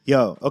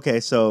 Yo, okay,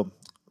 so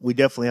we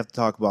definitely have to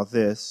talk about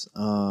this.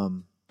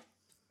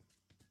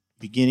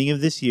 Beginning of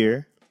this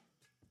year,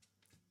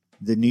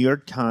 the New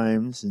York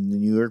Times and the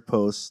New York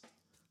Post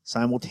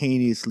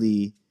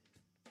simultaneously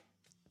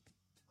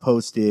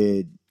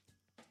posted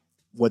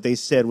what they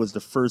said was the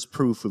first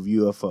proof of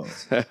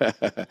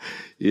UFOs.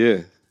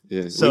 Yeah.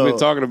 So- We've been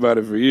talking about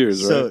it for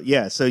years, So right?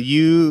 yeah, so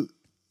you're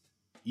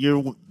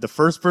the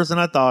first person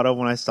I thought of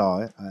when I saw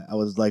it. I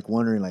was like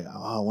wondering, like,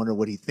 oh, I wonder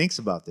what he thinks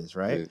about this,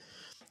 right? Yeah.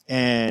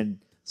 And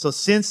so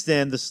since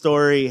then, the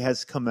story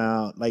has come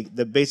out. Like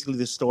basically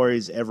the story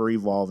is ever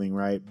evolving,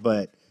 right?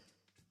 But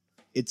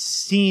it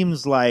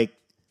seems like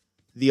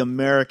the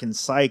American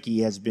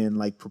psyche has been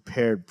like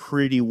prepared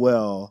pretty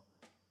well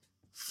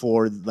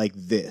for like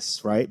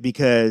this, right?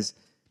 Because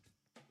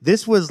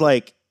this was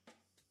like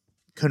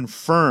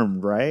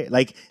confirmed, right?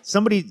 Like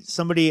somebody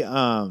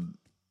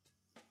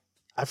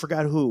I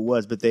forgot who it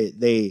was, but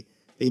they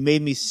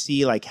made me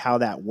see like how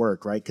that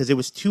worked, right? Because it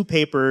was two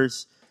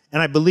papers,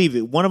 and I believe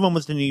it. One of them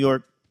was the New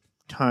York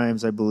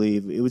Times, I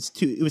believe. It was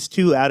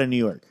two out of New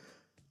York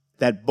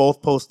that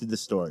both posted the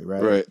story,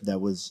 right? Right. That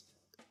was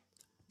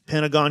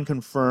Pentagon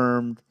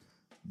confirmed.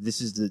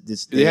 This is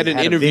this. They had an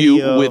a interview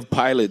video. with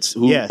pilots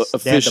who Yes, they had the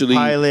officially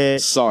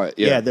pilot. saw it.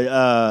 Yeah, Yeah.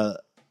 the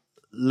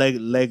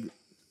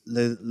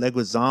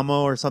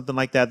Leguizamo or something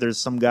like that. There's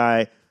some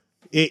guy.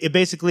 It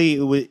basically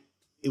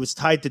it was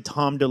tied to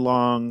Tom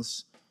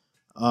DeLonge's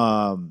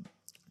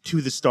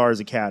To the Stars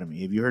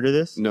Academy. Have you heard of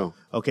this? No.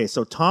 Okay,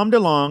 so Tom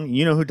DeLonge,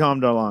 you know who Tom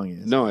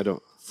DeLonge is? No, I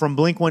don't. From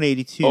Blink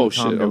 182. Oh,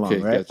 Tom shit. DeLonge, Okay,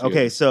 right? gotcha,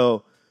 Okay, gotcha.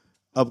 so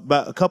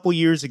about a couple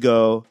years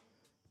ago,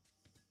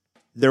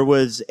 there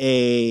was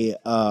a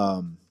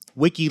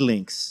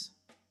WikiLeaks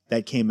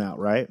that came out,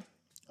 right?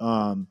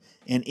 And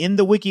in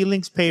the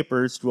WikiLeaks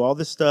papers, through all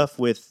this stuff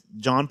with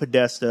John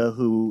Podesta,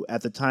 who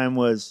at the time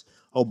was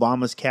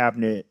Obama's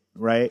cabinet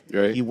right?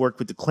 Right. He worked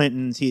with the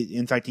Clintons.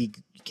 In fact, he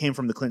came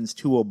from the Clintons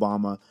to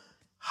Obama.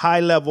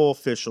 High-level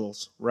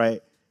officials,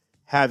 right,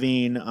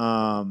 having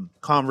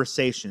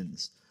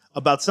conversations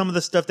about some of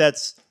the stuff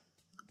that's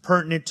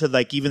pertinent to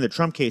like even the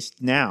Trump case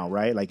now,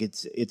 right? Like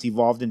it's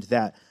evolved into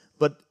that.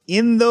 But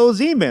in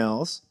those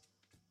emails,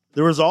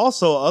 there was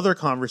also other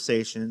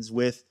conversations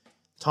with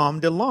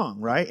Tom DeLonge,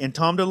 right? And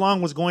Tom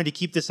DeLonge was going to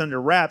keep this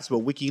under wraps,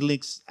 but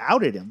WikiLeaks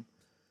outed him.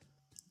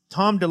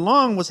 Tom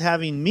DeLonge was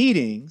having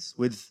meetings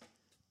with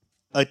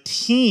a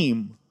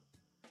team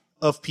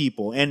of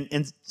people.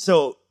 And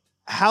so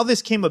how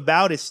this came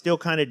about is still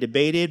kind of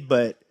debated,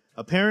 but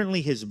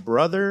apparently his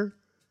brother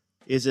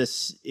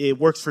it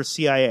works for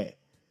CIA.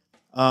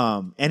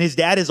 And his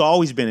dad has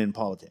always been in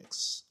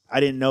politics. I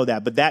didn't know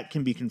that, but that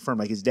can be confirmed.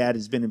 Like his dad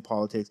has been in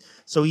politics.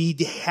 So he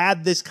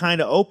had this kind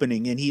of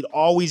opening, and he'd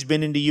always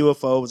been into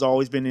UFOs,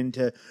 always been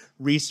into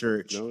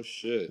research. No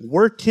shit.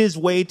 Worked his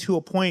way to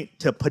a point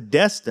to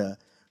Podesta,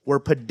 where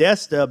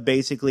Podesta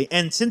basically,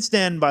 and since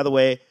then, by the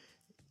way,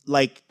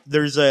 like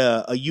there's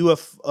a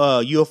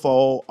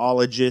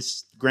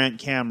UFOologist, Grant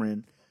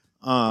Cameron,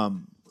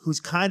 who's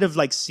kind of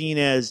like seen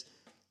as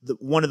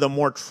one of the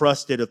more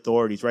trusted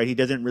authorities, right? He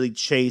doesn't really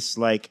chase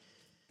like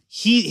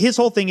his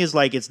whole thing is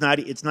like it's not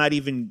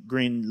even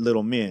green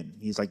little men.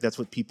 He's like, that's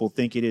what people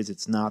think it is.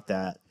 It's not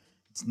that.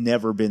 It's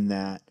never been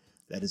that.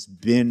 That has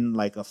been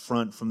like a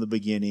front from the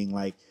beginning.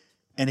 Like,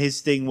 and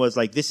his thing was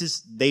like,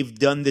 they've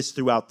done this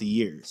throughout the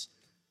years.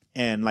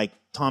 And like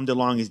Tom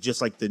DeLonge is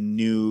just like the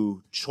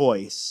new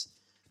choice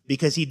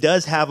because he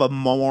does have a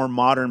more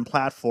modern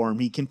platform.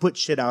 He can put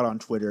shit out on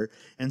Twitter.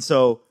 And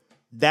so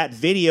that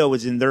video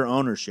is in their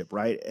ownership,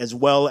 right? As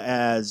well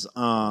as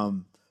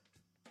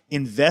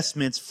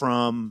investments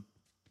from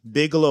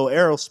Bigelow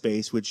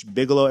Aerospace, which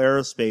Bigelow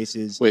Aerospace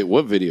is. Wait,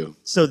 what video?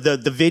 So the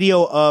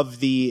video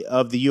of the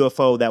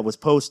UFO that was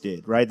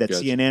posted, right? That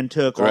Gotcha. CNN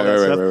took, all that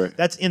stuff. Right.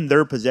 That's in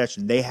their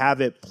possession. They have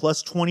it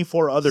plus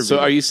 24 other. So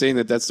videos. are you saying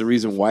that that's the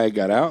reason why it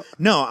got out?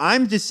 No,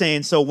 I'm just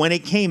saying. So when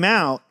it came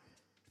out,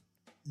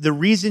 the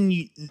reason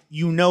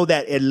you know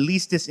that at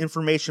least this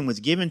information was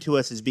given to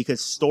us is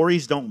because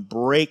stories don't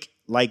break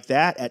like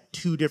that at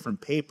two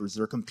different papers.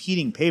 They're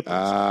competing papers.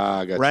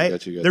 Ah, got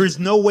right? you. There is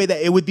no way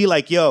that it would be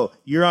like, yo,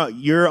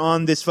 you're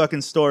on this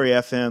fucking story,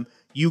 FM.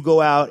 You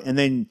go out and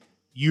then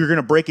you're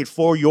gonna break it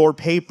for your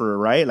paper,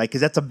 right? Like,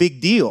 because that's a big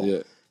deal.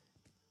 Yeah.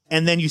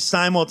 And then you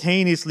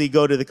simultaneously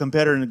go to the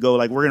competitor and go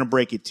like, we're gonna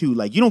break it too.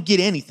 Like, you don't get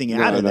anything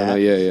out of that. No,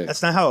 yeah.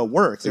 That's not how it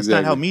works. That's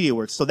not how media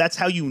works. So that's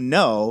how you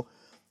know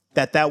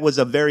that was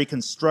a very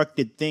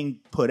constructed thing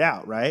put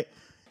out, right?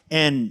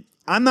 And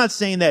I'm not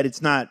saying that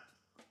it's not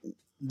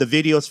the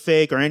video's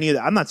fake or any of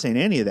that. I'm not saying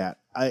any of that.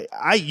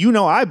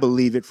 I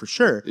believe it for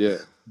sure. Yeah.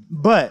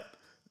 But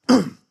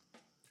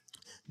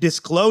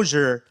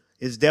disclosure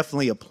is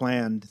definitely a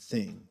planned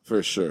thing.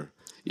 For sure.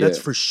 Yeah. That's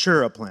for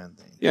sure a planned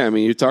thing. Yeah, I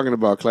mean, you're talking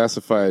about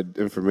classified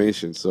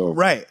information, so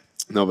Right.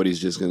 nobody's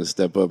just going to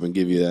step up and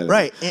give you that.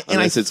 Right. And I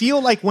unless it's-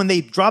 feel like when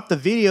they dropped the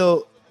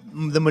video,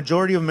 the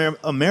majority of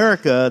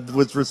America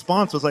was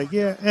response was like,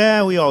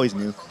 yeah, we always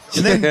knew.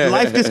 And then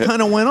life just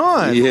kind of went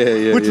on.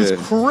 Yeah, Which was yeah.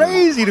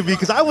 crazy to me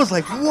because I was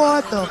like,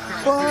 what the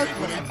fuck?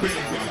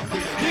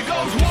 Here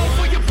goes one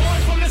for your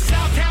boys from the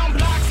Southtown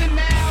blocks, and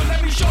now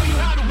let me show you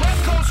how the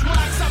West Coast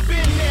rocks. I've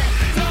been there,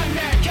 done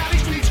that, Cali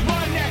streets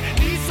run that.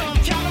 Need some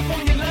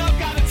California love,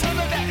 got a ton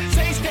of that.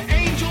 Saints to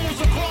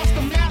angels across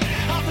the map,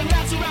 out the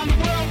laps around the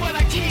world, but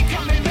I keep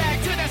coming back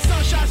to that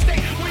sunshine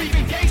state where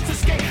even gangsters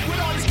skate. With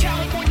all this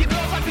California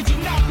love, how could you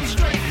not be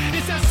straight?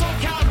 It's that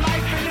SoCal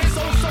life, and it's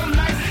so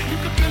nice. You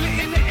can feel it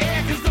in the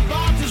air, cause the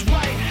vibes is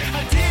right.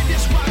 I did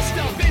this rock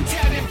stuff, been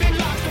tatted, been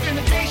locked up in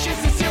the patience,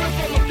 sincere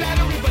full of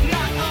flattery, but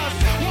not us.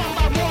 One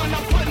by one,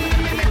 I'm putting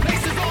them in their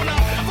places on a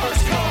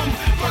first come,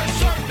 first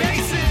served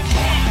basis.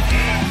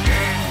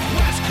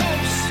 West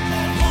Coast,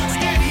 rock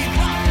steady,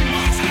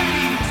 rock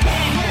steady. West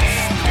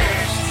Coast,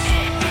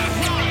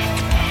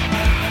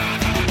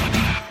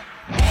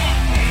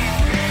 rock.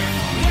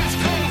 West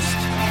Coast,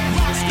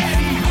 rock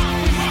steady,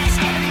 rock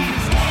steady.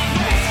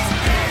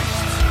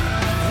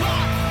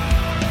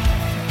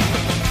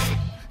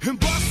 And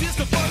bus is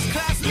the first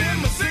class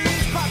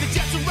limousine. Private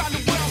jets around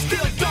the world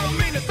still don't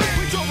mean a thing.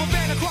 We drove a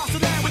van across the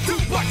land with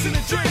 $2 in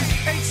a drink.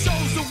 8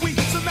 shows a week,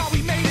 so now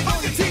we made it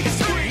on the TV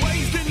screen.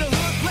 Raised in the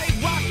hood, played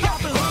rock out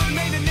the hood,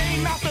 made a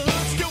name out the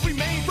hood, still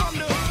remain from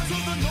the hood. To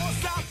the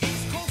north, south,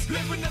 east coast,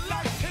 living the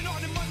life. And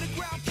on them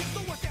underground kids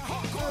don't work that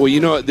hardcore. Well,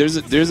 you know, there's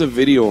a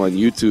video on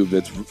YouTube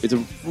it's a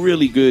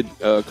really good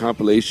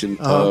compilation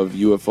of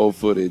UFO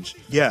footage.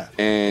 Yeah.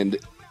 And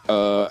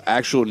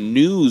actual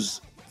news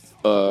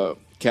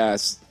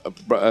casts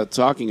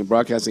talking and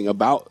broadcasting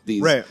about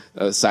these Right.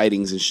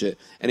 sightings and shit.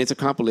 And it's a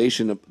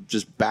compilation of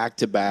just back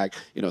to back,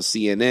 you know,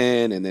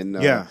 CNN and then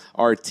Yeah.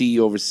 RT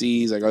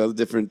overseas, like all the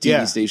different TV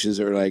Yeah. stations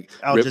are like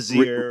Al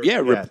Jazeera,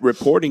 yeah.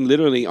 reporting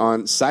literally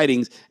on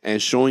sightings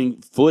and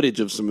showing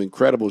footage of some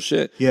incredible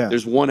shit. Yeah.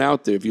 There's one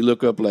out there. If you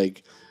look up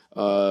like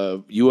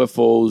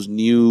UFOs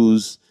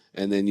news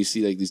and then you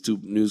see like these two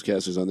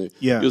newscasters on there.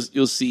 Yeah.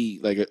 You'll see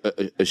like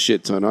a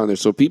shit ton on there.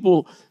 So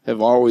people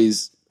have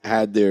always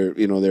had their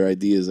their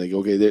ideas like,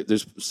 okay,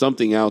 there's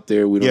something out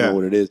there, we don't know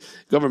what it is.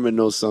 Government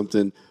knows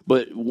something,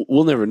 but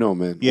we'll never know,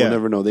 man. Yeah. We'll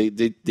never know. They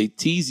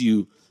tease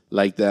you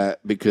like that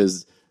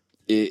because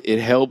it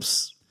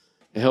helps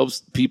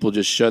people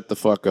just shut the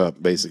fuck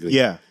up, basically.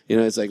 Yeah.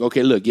 It's like,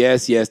 okay, look,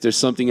 yes, there's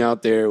something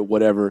out there,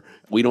 whatever.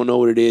 We don't know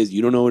what it is.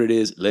 You don't know what it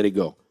is. Let it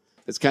go.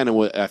 That's kind of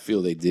what I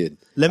feel they did.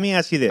 Let me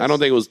ask you this. I don't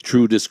think it was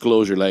true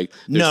disclosure. Like,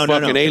 there's No.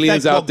 fucking In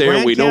aliens fact, out what there.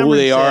 Grant We know who Cameron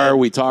they are. said-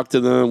 We talk to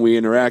them. We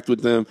interact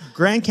with them.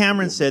 Grant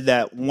Cameron said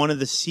that one of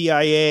the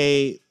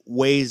CIA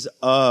ways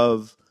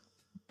of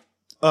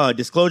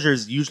disclosure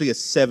is usually a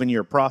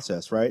 7-year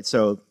process, right?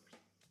 So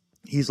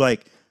he's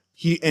like,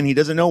 he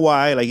doesn't know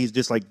why. Like, he's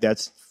just like,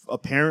 that's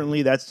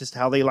just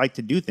how they like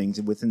to do things.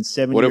 And within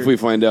 7 What years. if we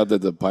find out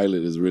that the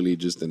pilot is really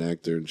just an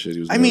actor and shit? He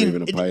was I never mean,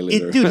 even a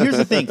pilot. dude, here's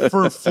the thing.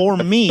 For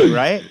me,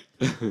 right?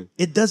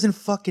 It doesn't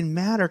fucking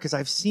matter because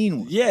I've seen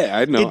one. Yeah,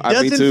 I know. It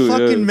doesn't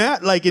fucking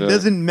matter. Like, it Yeah.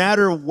 doesn't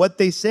matter what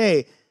they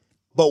say,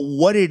 but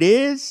what it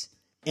is,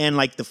 and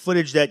like the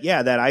footage that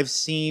I've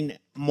seen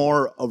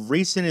more of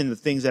recent, and the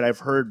things that I've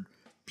heard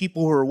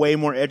people who are way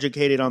more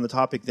educated on the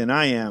topic than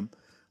I am,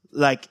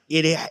 like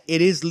it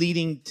is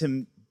leading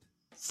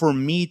for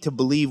me to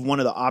believe one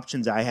of the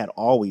options I had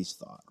always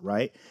thought,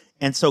 right?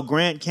 And so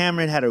Grant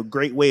Cameron had a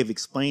great way of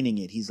explaining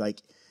it. He's like,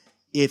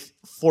 if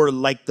for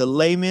like the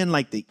layman,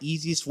 like the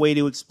easiest way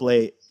to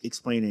explain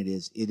it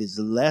is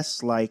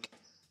less like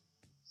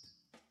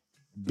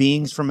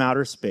beings from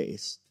outer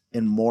space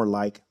and more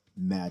like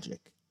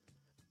magic.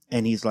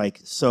 And he's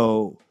like,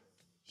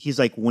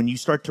 when you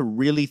start to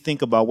really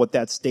think about what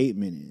that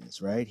statement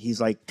is, right? He's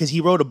like, because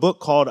he wrote a book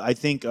called, I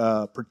think,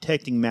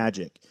 Protecting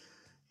Magic.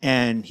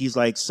 And he's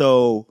like,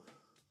 so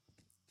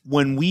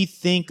when we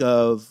think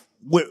of,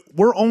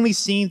 we're only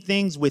seeing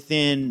things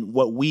within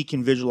what we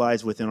can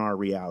visualize within our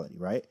reality,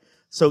 right?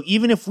 So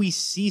even if we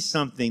see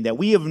something that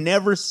we have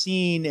never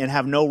seen and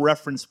have no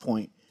reference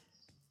point,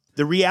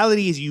 the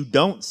reality is you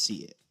don't see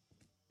it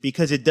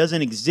because it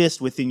doesn't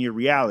exist within your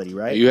reality,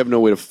 right? You have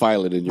no way to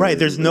file it in your Right.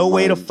 There's no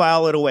way to mind.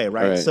 file it away,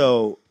 right? Right.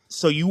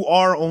 So you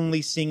are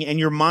only seeing, and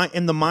your mind,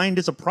 and the mind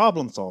is a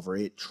problem solver.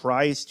 It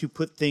tries to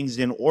put things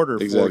in order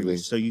for Exactly. you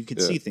so you can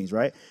Yeah. see things,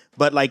 right?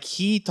 But like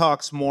he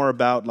talks more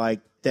about like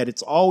that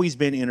it's always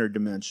been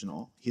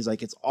interdimensional. He's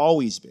like, it's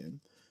always been.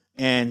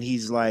 And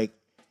he's like,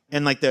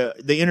 and like the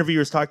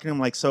interviewer's talking to him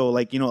like, so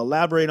like,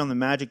 elaborate on the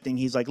magic thing.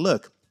 He's like,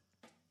 look,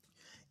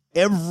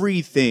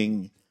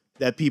 everything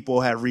that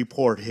people have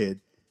reported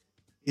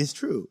is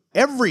true.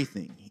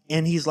 Everything.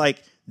 And he's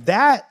like,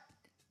 that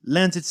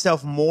lends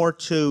itself more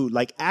to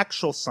like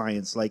actual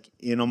science, like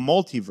in a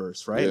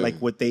multiverse, right? Yeah. Like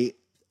what they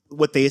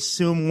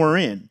assume we're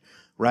in,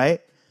 right?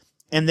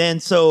 And then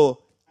so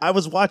I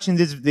was watching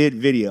this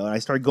video and I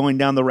started going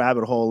down the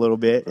rabbit hole a little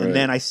bit. Right. And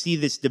then I see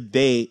this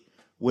debate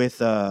with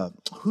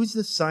who's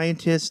the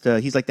scientist?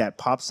 He's like that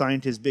pop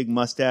scientist, big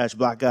mustache,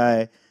 black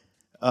guy.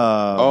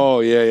 Oh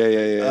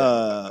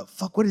yeah.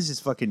 Fuck, what is his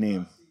fucking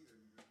name?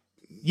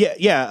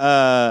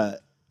 Yeah.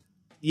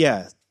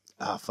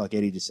 Ah, fuck,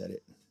 Eddie just said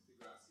it.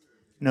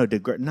 No,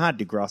 not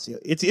DeGracia.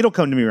 It'll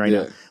come to me right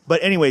Yeah. now.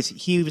 But anyways,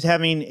 he was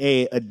having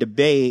a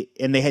debate,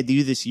 and they had to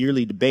do this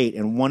yearly debate.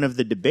 And one of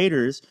the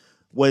debaters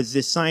was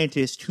this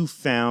scientist who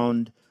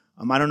found,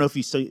 I don't know if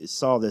you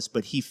saw this,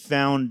 but he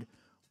found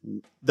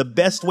the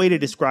best way to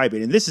describe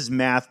it. And this is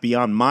math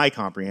beyond my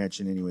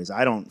comprehension anyways.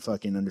 I don't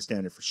fucking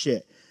understand it for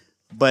shit.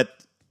 But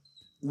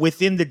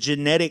within the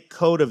genetic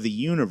code of the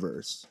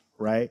universe,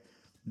 right,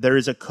 there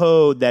is a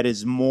code that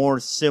is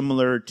more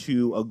similar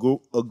to a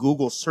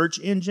Google search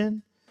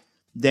engine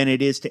than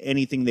it is to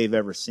anything they've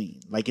ever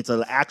seen. Like it's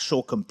an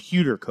actual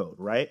computer code,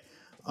 right?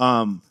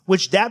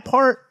 Which that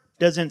part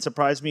doesn't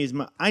surprise me.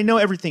 I know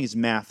everything is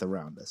math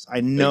around us.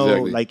 I know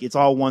Exactly. like it's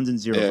all ones and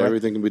zeros, Yeah, right?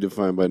 everything can be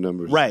defined by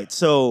numbers. Right.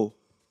 So,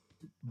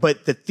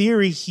 but the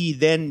theory he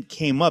then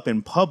came up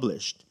and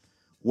published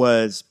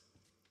was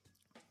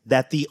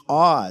that the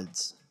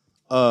odds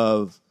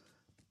of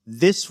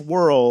this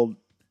world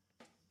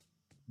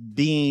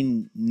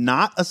being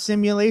not a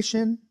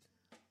simulation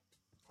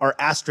are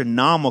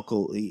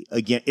astronomically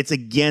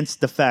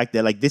against the fact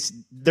that like this,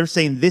 they're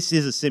saying this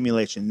is a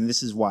simulation, and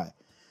this is why.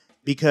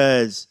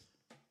 Because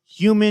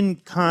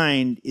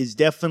humankind is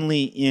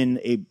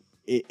definitely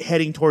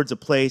heading towards a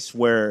place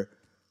where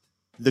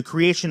the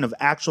creation of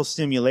actual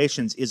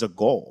simulations is a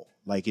goal.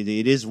 Like it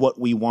is what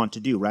we want to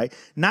do, right?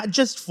 Not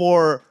just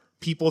for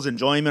people's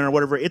enjoyment or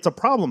whatever. It's a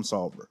problem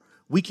solver.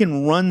 We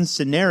can run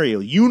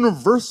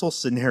universal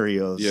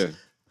scenarios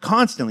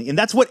constantly. And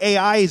that's what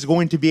AI is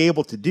going to be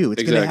able to do.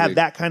 It's going to have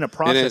that kind of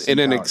process. In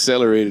an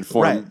accelerated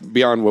form Right.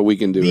 beyond what we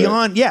can do.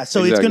 Beyond, right? yeah. So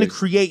it's Exactly. going to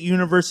create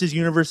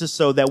universes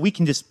so that we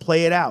can just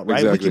play it out, right?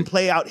 Exactly. We can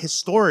play out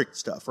historic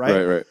stuff,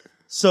 right? Right.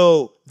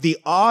 So the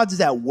odds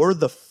that we're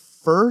the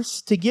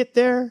first to get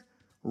there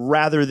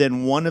rather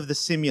than one of the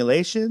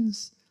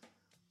simulations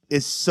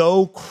is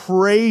so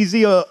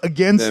crazy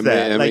against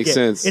that. That makes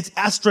sense. It's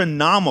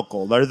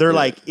astronomical. They're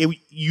like,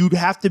 you'd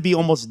have to be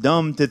almost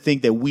dumb to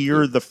think that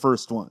we're the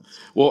first ones.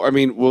 Well, I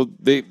mean,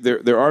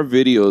 there are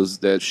videos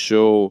that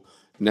show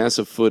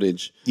NASA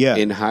footage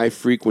in high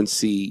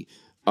frequency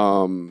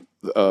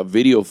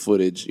video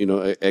footage,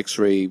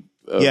 X-ray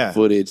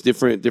footage,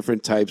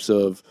 different types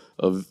of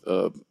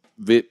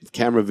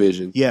camera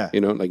vision,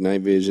 like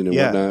night vision and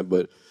whatnot.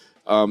 But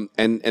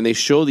and they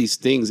show these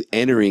things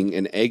entering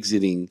and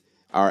exiting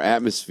our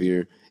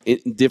atmosphere in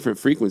different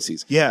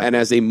frequencies. Yeah. And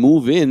as they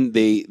move in,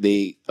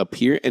 they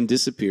appear and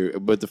disappear,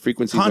 but the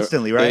frequencies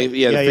constantly, right?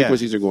 The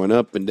frequencies are going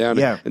up and down.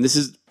 Yeah. And this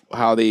is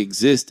how they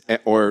exist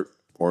or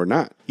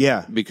not.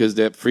 Yeah. Because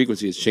that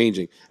frequency is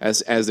changing.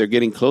 As they're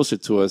getting closer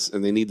to us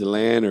and they need to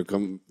land or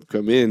come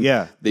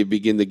in, they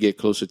begin to get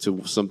closer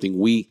to something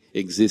we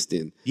exist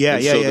in.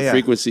 So the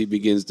frequency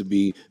begins to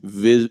be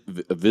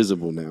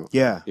visible now.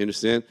 Yeah. You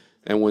understand?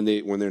 And when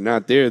they're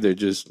not there, they're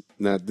just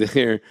not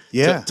there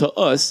to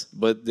us,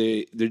 but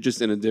they're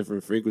just in a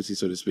different frequency,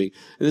 so to speak.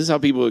 And this is how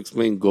people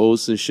explain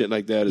ghosts and shit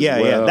like that as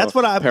well. Yeah, that's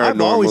what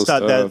I've always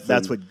thought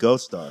that's what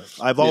ghosts are.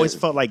 I've always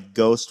felt like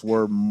ghosts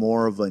were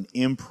more of an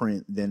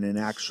imprint than an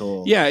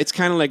actual... Yeah, it's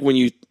kind of like when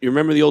you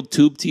remember the old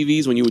tube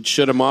TVs when you would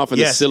shut them off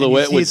and the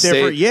silhouette would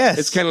say...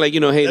 It's kind of like,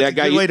 hey, that's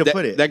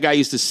that guy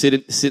used to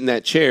sit in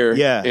that chair.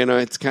 Yeah.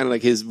 It's kind of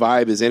like his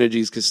vibe, his energy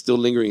is still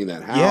lingering in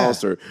that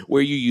house or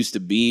where you used to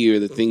be or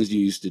the things you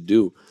used to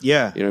do.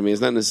 Yeah. You know what I mean?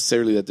 It's not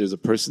necessarily that there's a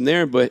person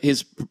there, but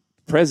his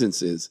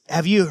presence is.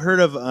 Have you heard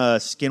of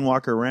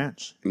Skinwalker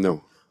Ranch?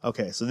 No.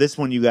 Okay, so this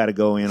one you got to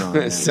go in on.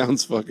 It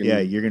sounds fucking... Yeah,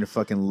 you're going to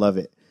fucking love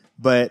it.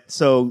 But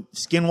so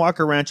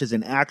Skinwalker Ranch is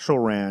an actual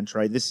ranch,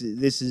 right? This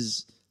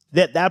is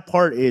that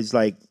part is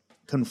like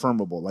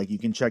confirmable. Like you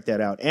can check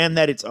that out. And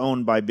that it's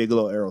owned by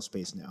Bigelow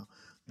Aerospace now.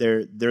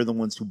 They're the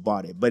ones who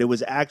bought it. But it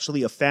was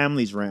actually a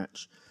family's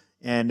ranch.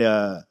 And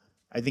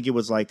I think it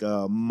was like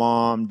a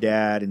mom,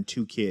 dad, and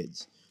 2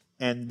 kids.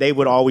 And they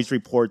would always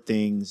report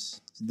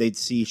things. They'd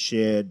see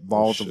shit,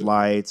 balls of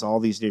lights, all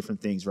these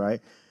different things,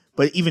 right?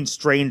 But even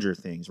stranger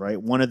things,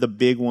 right? One of the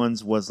big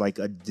ones was like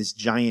this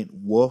giant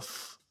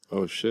wolf.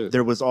 Oh, shit.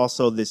 There was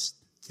also this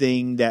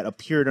thing that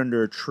appeared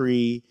under a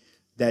tree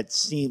that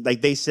seemed,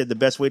 like they said the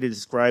best way to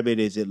describe it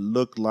is it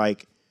looked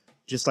like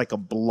just like a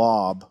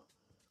blob.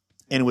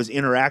 And it was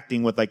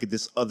interacting with like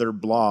this other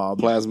blob.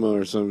 Plasma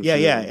or something. Yeah,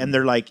 yeah. And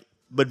they're like,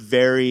 but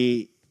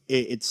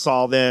it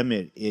saw them,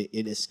 it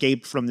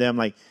escaped from them.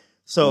 Like,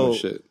 so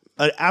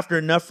after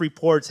enough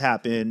reports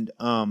happened,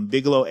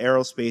 Bigelow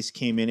Aerospace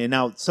came in. And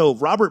now, so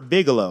Robert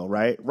Bigelow,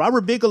 right?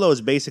 Robert Bigelow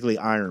is basically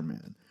Iron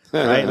Man,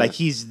 right? Like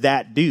he's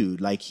that dude.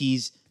 Like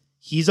he's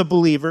a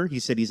believer. He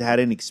said he's had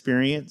an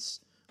experience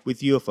with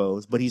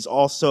UFOs, but he's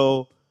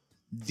also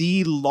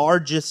the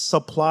largest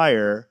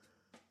supplier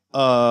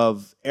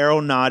of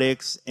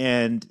aeronautics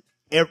and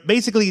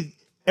basically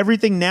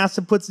everything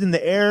NASA puts in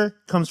the air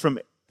comes from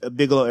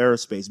Bigelow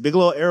Aerospace.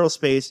 Bigelow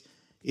Aerospace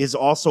is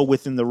also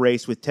within the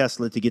race with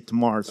Tesla to get to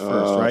Mars first,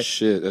 right? Oh,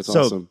 shit. That's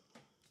awesome.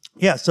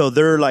 Yeah, so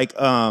they're like,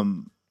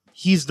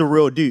 he's the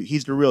real dude.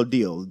 He's the real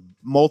deal.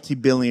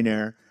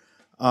 Multi-billionaire.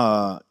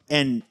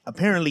 And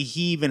apparently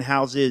he even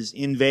houses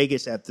in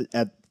Vegas at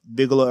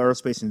Bigelow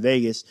Aerospace in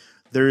Vegas.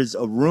 There's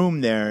a room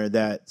there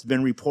that's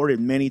been reported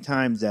many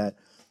times that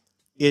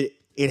it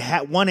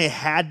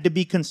had to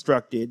be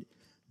constructed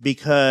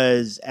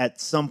because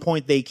at some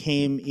point they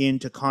came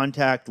into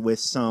contact with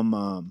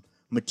some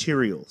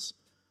materials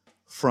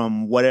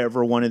from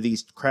whatever one of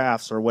these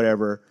crafts or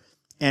whatever,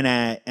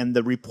 and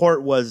the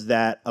report was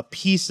that a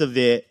piece of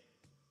it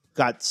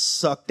got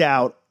sucked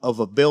out of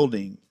a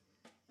building,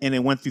 and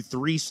it went through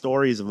 3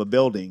 stories of a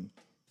building,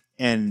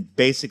 and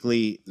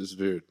basically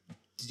disappeared.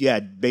 Yeah,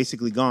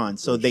 basically gone.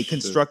 So they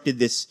constructed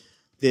this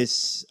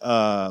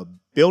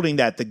building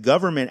that the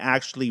government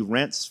actually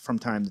rents from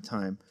time to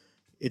time.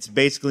 It's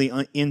basically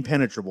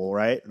impenetrable,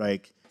 right?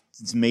 Like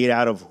it's made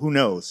out of who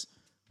knows,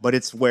 but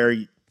it's where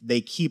they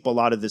keep a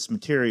lot of this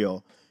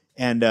material.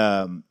 And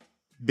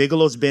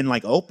Bigelow's been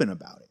like open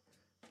about it.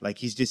 Like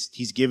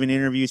he's given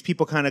interviews.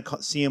 People kind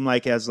of see him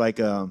like as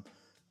like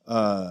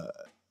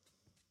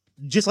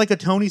just like a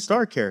Tony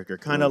Stark character,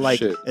 kind of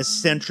like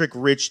eccentric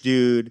rich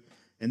dude,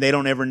 and they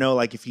don't ever know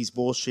like if he's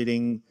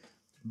bullshitting.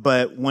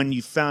 But when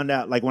you found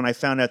out, like when I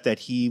found out that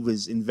he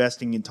was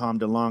investing in Tom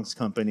DeLonge's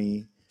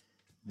company,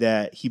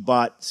 that he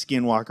bought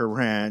Skinwalker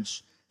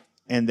Ranch,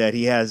 and that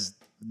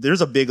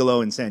there's a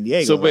Bigelow in San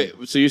Diego. So wait,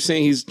 so you're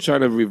saying he's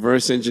trying to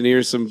reverse engineer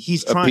a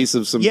piece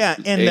of some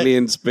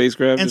alien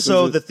spacecraft? And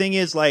so the thing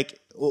is like,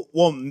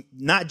 well,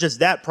 not just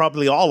that,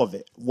 probably all of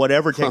it,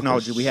 whatever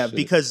technology we have,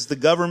 because the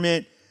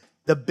government,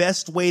 the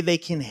best way they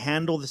can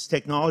handle this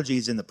technology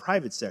is in the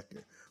private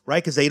sector,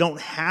 right? Because they don't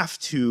have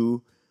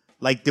to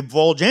like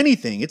divulge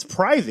anything. It's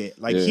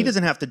private. Like he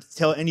doesn't have to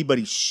tell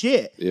anybody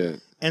shit. Yeah.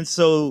 And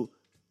so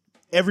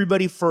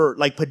everybody for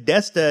like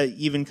Podesta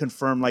even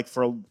confirmed like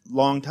for a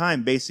long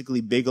time, basically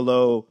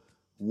Bigelow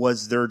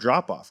was their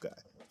drop off guy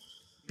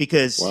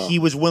because Wow. he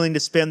was willing to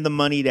spend the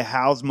money to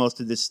house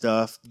most of this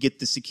stuff, get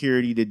the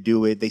security to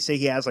do it. They say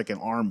he has like an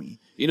army.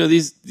 You know,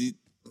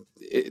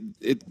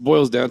 it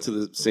boils down to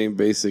the same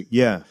basic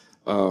Yeah.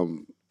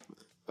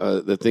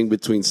 the thing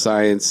between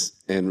science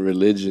and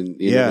religion.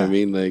 You know what I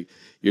mean? Like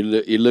you're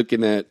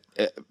looking at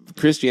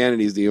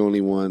Christianity is the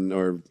only one,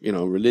 or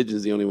religion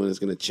is the only one that's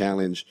going to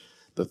challenge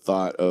the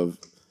thought of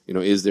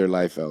is there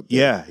life out there?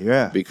 Yeah.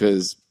 Yeah.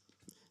 Because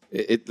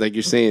it like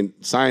you're saying,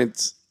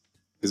 science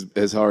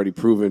has already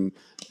proven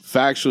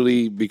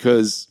factually,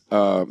 because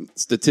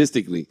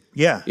statistically,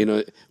 Yeah.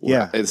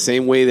 Yeah. the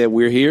same way that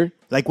we're here.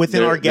 Like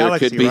within There- our there could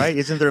galaxy, be right?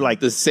 Isn't there like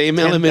the same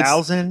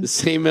 10,000? the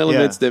same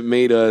elements that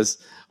made us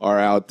are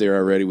out there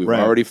already. We've Right.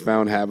 already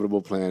found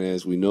habitable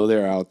planets. We know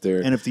they're out there.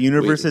 And if the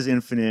universe is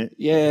infinite,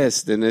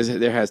 yes, then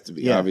there has to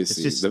be, yeah,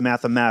 obviously. it's just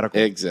mathematical.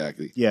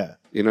 Exactly. Yeah.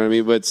 You know what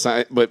I mean?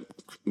 But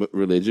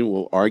religion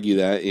will argue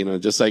that,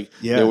 just like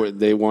Yeah.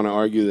 they want to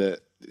argue that,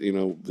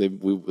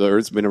 the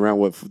Earth's been around,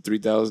 what, for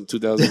 3,000,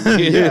 2,000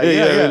 years?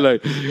 yeah.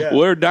 Like, Yeah.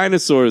 where are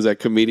dinosaurs? That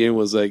comedian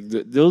was like,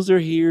 those are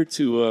here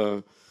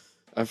to,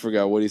 I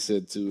forgot what he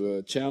said,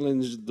 to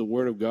challenge the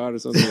word of God or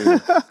something.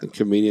 The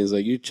comedian's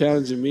like, you're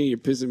challenging me, you're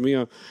pissing me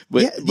off.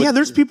 But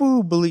There's people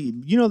who believe,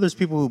 there's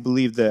people who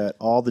believe that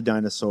all the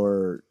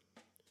dinosaur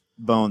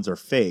bones are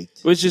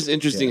faked. It's just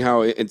interesting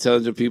how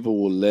intelligent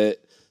people will let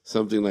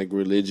something like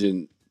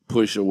religion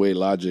push away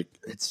logic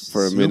It's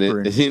for a super minute.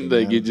 interesting,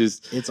 Like man. you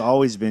just, It's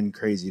always been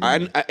crazy. To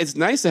me. it's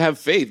nice to have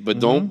faith, but Mm-hmm.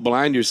 don't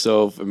blind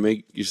yourself and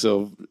make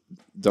yourself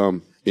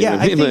dumb. You know Yeah,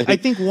 what I mean? I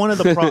think one of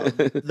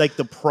the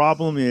the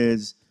problem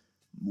is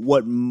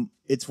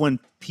it's when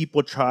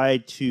people try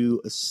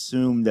to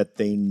assume that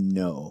they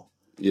know.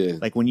 yeah.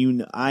 Like when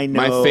I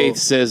know My faith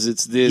says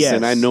it's this,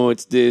 and I Yes. know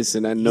it's this,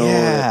 and I know.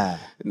 Yeah.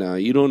 No,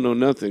 you don't know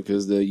nothing,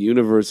 because the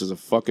universe is a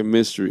fucking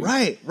mystery.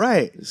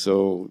 Right.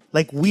 So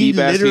Like we keep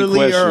asking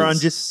literally are on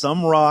questions. just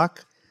some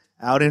rock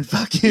out in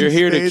fucking. You're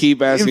here to space.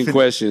 keep asking Infinite.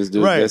 questions,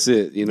 dude. Right. That's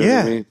it. You know what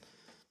Yeah. I mean?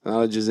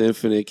 Knowledge is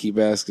infinite. Keep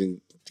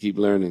asking. Keep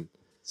learning.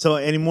 So,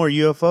 any more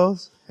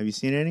UFOs? Have you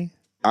seen any?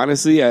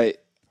 Honestly, I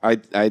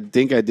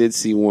think I did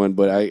see one,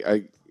 but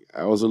I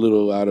was a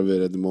little out of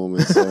it at the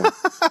moment, so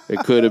it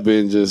could have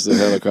been just a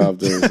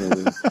helicopter or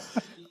something.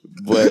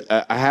 But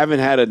I haven't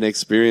had an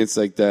experience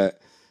like that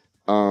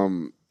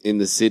in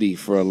the city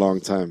for a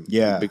long time.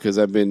 Yeah. because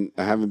I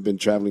haven't been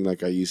traveling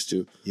like I used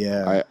to.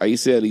 Yeah. I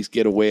used to at least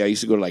get away. I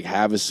used to go to like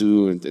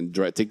Havasu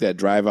and take that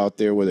drive out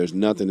there where there's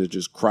nothing. There's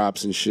just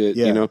crops and shit.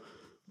 Yeah.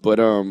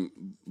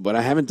 But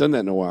I haven't done that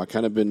in a while. I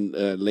kind of been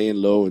laying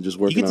low and just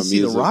You working get to on see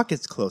music. the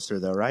rockets closer,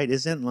 though, right?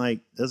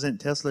 Doesn't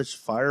Tesla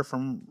fire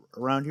from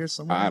around here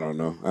somewhere? I don't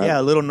know. Yeah,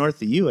 a little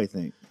north of you, I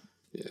think.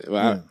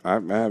 Well, I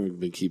haven't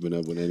been keeping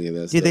up with any of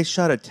that Yeah, stuff. they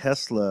shot a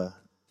Tesla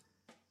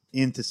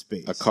into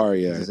space. A car,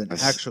 yeah. It's an I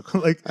s- actual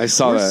like. I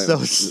saw we're that. So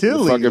The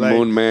silly. fucking like,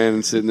 moon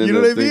man sitting in You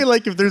know the what I mean? thing.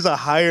 Like if there's a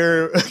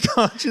higher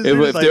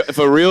consciousness, If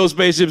a real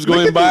spaceship's Look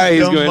going at by, this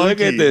he's dumb going, look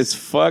at monkey." this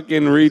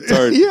fucking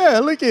retard. yeah,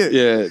 look at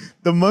Yeah.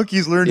 the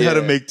monkeys learned how to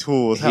Yeah. make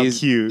tools. How He's-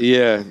 cute.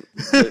 Yeah.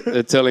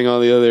 They're telling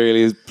all the other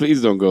aliens,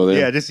 please don't go there.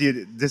 Yeah, just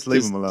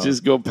leave them alone.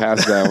 Just go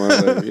past that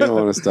one. Like, you don't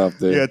want to stop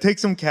there. yeah, take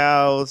some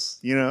cows.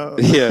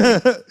 Yeah.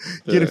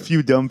 Get a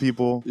few dumb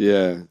people.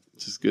 Yeah.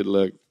 Just good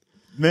luck.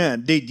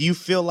 Man, do you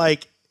feel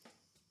like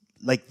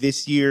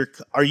this year?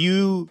 Are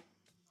you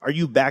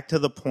back to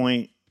the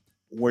point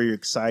where you're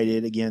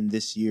excited again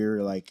this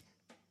year, like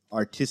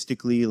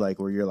artistically, like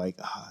where you're like,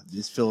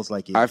 this feels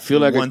like it. I feel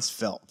like once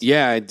felt.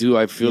 Yeah, I do.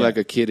 I feel Yeah. like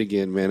a kid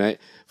again, man.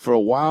 For a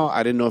while,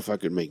 I didn't know if I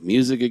could make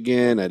music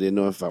again. I didn't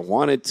know if I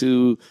wanted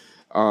to.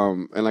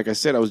 And like I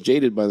said, I was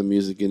jaded by the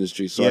music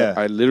industry. So Yeah.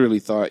 I literally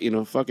thought,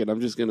 fuck it.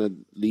 I'm just going to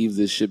leave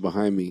this shit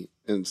behind me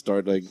and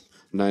start like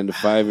 9 to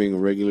 5ing a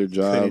regular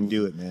job. Couldn't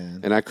do it,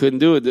 man. And I couldn't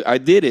do it. I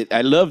did it.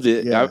 I loved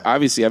it. Yeah.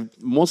 Obviously,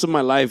 most of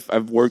my life,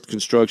 I've worked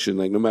construction.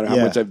 Like, no matter how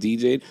Yeah. much I've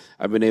DJ'd,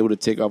 I've been able to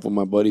take off with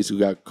my buddies who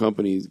got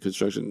companies,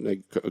 construction,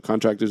 like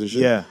contractors and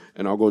shit. Yeah.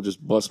 And I'll go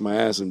just bust my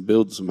ass and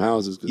build some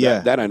houses. 'Cause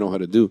Yeah. that I know how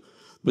to do.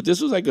 But this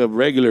was like a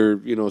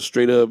regular,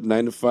 straight up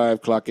 9 to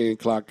 5, clock in,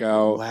 clock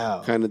out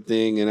Wow. kind of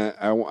thing. And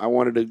I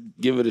wanted to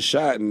give it a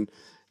shot. And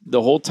the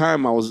whole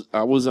time I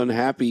was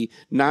unhappy,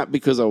 not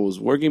because I was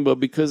working, but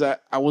because I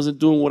wasn't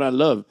doing what I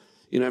love.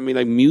 You know what I mean?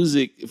 Like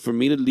music, for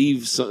me to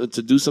leave, to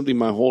do something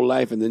my whole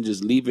life and then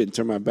just leave it and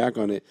turn my back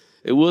on it,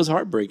 it was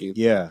heartbreaking.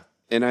 Yeah.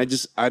 And I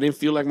didn't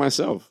feel like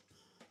myself.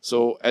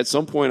 So at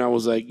some point I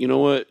was like, you know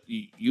what?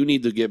 You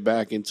need to get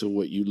back into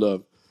what you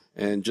love.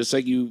 And just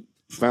like you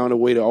found a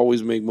way to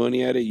always make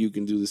money at it, you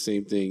can do the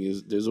same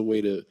thing. There's a way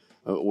to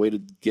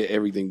get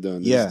everything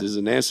done. Yeah. There's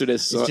an answer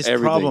that's It's just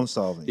everything. problem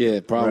solving.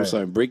 Yeah, problem Right.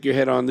 solving. Break your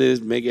head on this,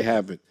 make it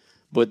happen.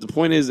 But the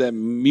point is that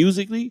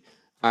musically,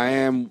 I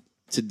am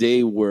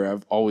today where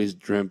I've always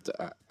dreamt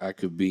I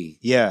could be.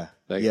 Yeah.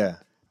 Like, yeah.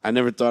 I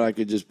never thought I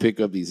could just pick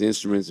up these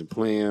instruments and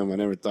play them. I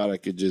never thought I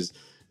could just,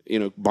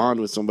 bond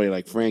with somebody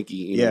like Frankie.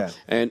 You know?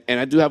 Yeah. And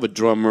I do have a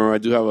drummer. I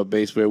do have a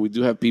bass player. We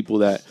do have people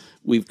that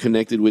we've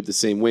connected with the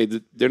same way.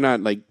 They're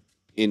not like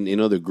in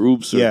other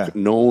groups or Yeah.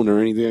 known or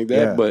anything like that,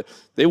 Yeah. but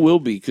they will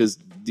be because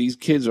these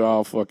kids are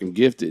all fucking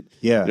gifted.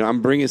 Yeah. You know,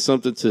 I'm bringing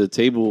something to the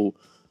table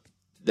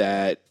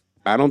that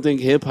I don't think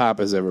hip hop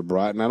has ever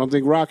brought, and I don't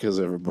think rock has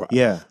ever brought.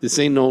 Yeah. This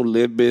ain't no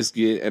Limp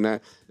Bizkit, and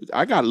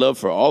I got love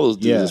for all those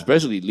dudes, Yeah.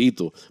 especially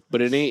Lethal,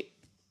 but it ain't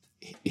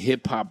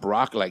hip hop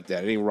rock like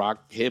that. It ain't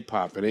rock hip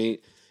hop.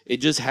 It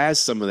just has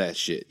some of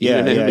that2shit. You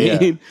Yeah, know what I yeah,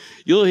 mean?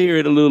 You'll hear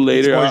it a little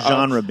later. more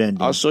genre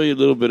bending. I'll show you a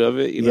little bit of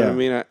it. You know Yeah. what I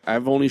mean?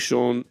 I've only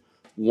shown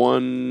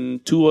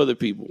 2 other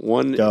people.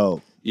 One.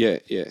 Dope. Yeah.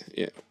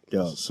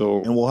 Dope.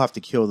 So And we'll have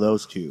to kill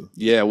those two.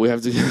 yeah, we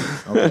have to.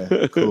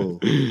 Okay, cool.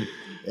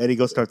 Eddie,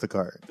 go start the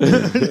car.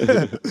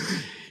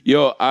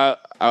 Yo,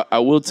 I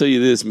will tell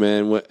you this,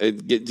 man.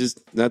 Just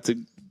not to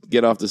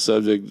get off the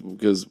subject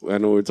because I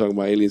know we're talking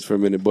about aliens for a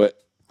minute, but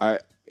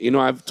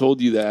I've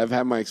told you that I've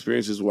had my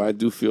experiences where I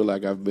do feel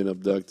like I've been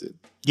abducted.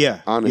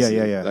 Yeah. Honestly,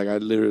 Yeah. like I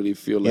literally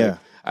feel like Yeah.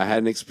 I had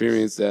an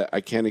experience that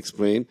I can't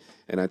explain,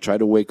 and I try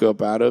to wake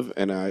up out of,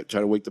 and I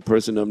try to wake the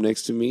person up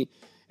next to me.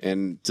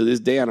 And to this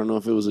day, I don't know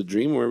if it was a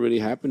dream or it really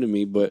happened to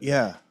me, but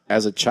Yeah.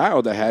 as a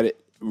child, I had it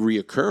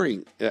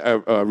recurring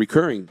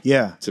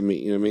Yeah. to me.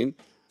 You know what I mean?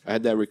 I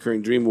had that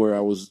recurring dream where I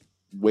was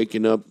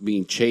waking up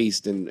being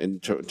chased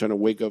and trying to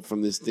wake up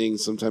from this thing.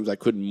 Sometimes I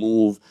couldn't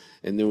move,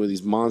 and there were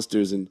these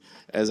monsters. And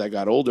as I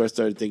got older, I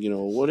started thinking,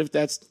 what if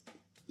that's,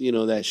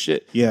 that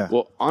shit? Yeah.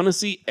 Well,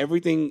 honestly,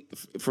 everything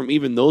from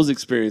even those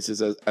experiences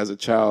as a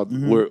child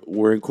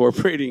we're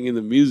incorporating in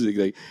the music.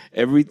 Like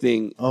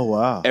everything. Oh,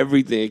 wow.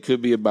 Everything. It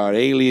could be about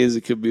aliens.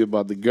 It could be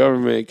about the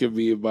government. It could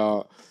be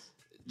about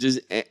just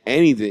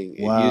anything.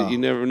 Wow. You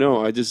never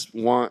know. I just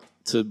want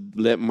to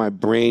let my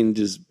brain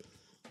just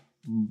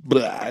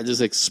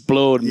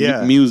explode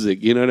Yeah.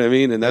 music. You know what I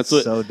mean? And that's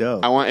what so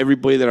dope. I want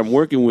everybody that I'm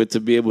working with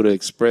to be able to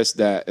express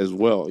that as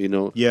well.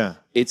 Yeah.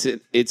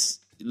 It's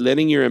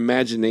letting your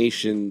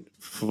imagination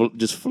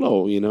just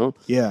flow.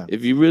 Yeah.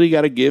 If you really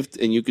got a gift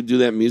and you could do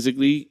that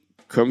musically,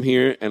 come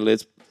here and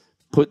let's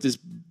put this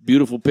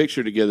beautiful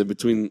picture together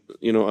between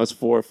us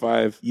 4 or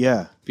 5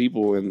 Yeah.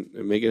 people and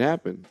make it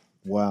happen.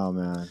 Wow,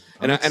 man.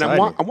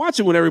 I'm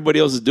watching what everybody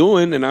else is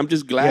doing, and I'm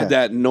just glad Yeah.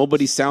 that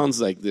nobody sounds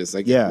like this.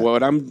 Like Yeah.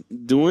 what I'm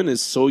doing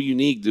is so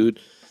unique, dude,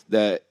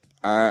 that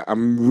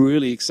I'm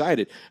really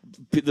excited.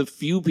 The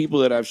few people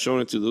that I've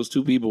shown it to, those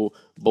 2 people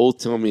both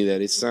tell me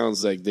that it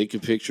sounds like they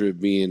could picture it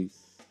being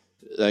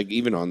like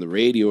even on the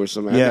radio or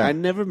something. Yeah. I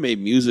never made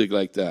music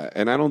like that,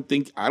 and I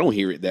don't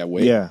hear it that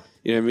way. Yeah.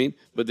 You know what I mean?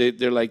 But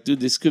they're like, dude,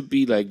 this could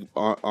be like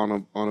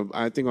on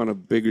a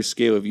bigger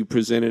scale if you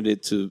presented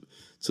it to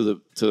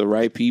the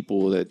right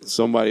people. That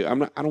somebody, I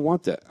don't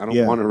want that. I don't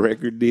Yeah. want a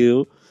record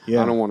deal.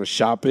 Yeah. I don't want to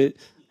shop it.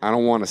 I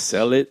don't want to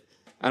sell it.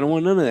 I don't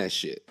want none of that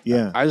shit.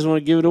 Yeah. I just want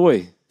to give it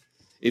away.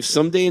 If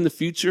someday in the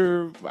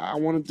future I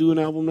want to do an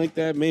album like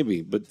that,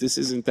 maybe. But this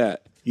isn't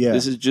that. Yeah.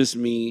 This is just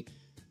me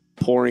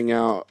pouring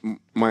out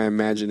my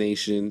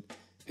imagination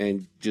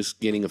and just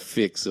getting a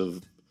fix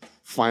of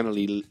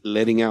finally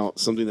letting out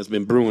something that's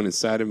been brewing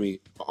inside of me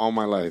all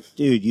my life.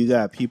 Dude, you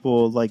got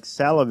people like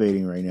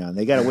salivating right now.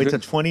 They got to wait till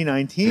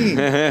 2019.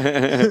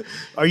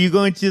 Are you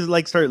going to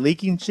like start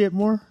leaking shit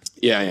more?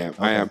 Yeah, I am.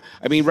 I am.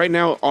 I mean, right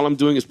now, all I'm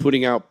doing is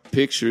putting out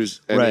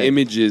pictures and Right.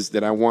 images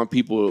that I want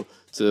people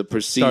to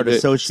perceive, Start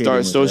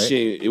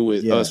associating with,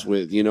 with Yeah. us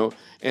with,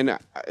 And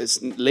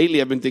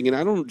lately, I've been thinking,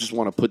 I don't just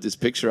want to put this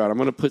picture out. I'm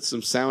going to put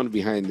some sound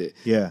behind it.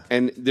 Yeah.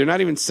 And they're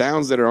not even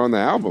sounds that are on the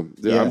album.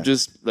 Yeah. I'm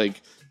just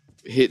like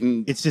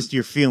hitting. It's just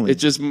your feeling.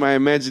 It's just my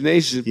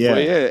imagination. Yeah.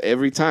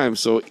 Every time.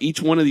 So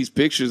each one of these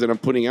pictures that I'm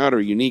putting out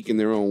are unique in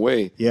their own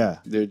way. Yeah.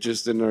 They're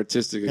just an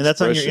artistic And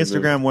that's on your expression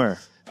of- Instagram where?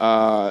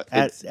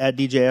 At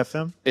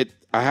DJFM?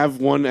 I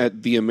have one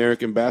at The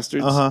American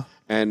Bastards Uh-huh.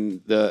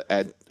 and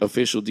at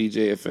Official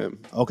DJ FM.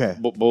 Okay.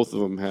 Both of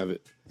them have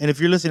it. And if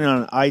you're listening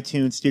on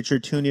iTunes, Stitcher,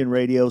 TuneIn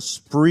Radio,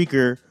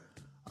 Spreaker,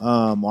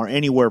 or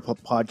anywhere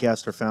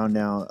podcasts are found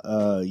now,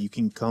 you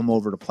can come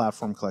over to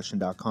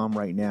platformcollection.com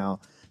right now,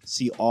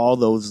 see all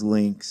those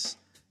links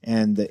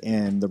and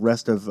the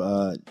rest of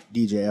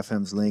DJ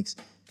FM's links.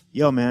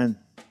 Yo, man,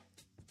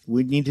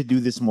 we need to do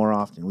this more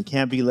often. We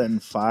can't be letting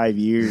 5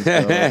 years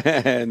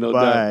go No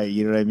by. doubt.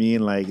 You know what I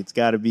mean? Like, it's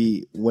got to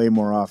be way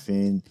more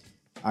often.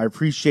 I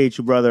appreciate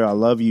you, brother. I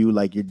love you.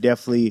 Like, you're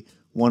definitely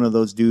one of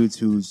those dudes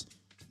who's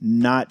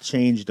not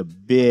changed a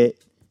bit,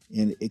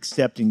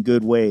 except in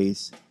good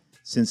ways,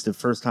 since the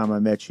first time I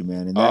met you,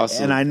 man. And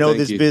Awesome. and I know Thank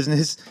this you.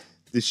 business,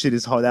 this shit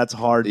is hard. That's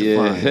hard to Yeah.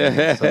 find.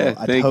 Man. So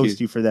I Thank toast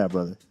you. you for that,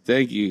 brother.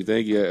 Thank you.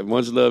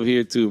 Much love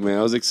here too, man.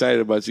 I was excited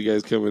about you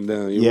guys coming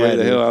down. You're Yeah, way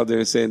the dude. hell out there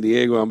in San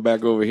Diego. I'm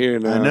back over here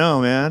now. I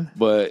know, man.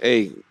 But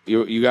hey,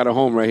 you got a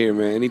home right here,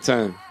 man.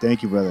 Anytime.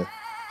 Thank you, brother.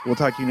 We'll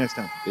talk to you next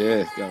time.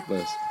 Yeah. God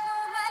bless.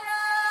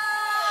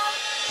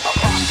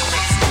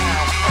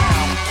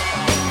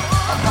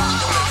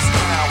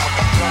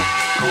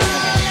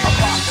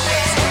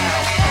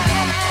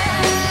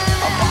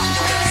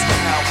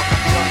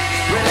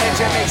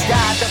 Religion makes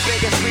God the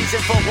biggest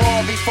reason for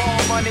war. Before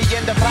money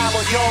and the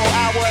power, your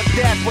hour of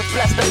death was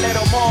blessed a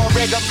little more.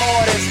 Rigor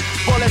mortis,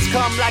 bullets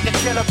come like a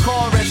killer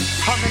chorus.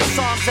 Humming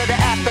songs of the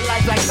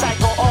afterlife like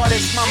psycho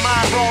artists. My mind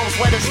high roads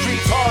where the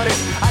streets hardest.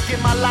 I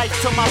give my life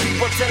to my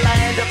people till I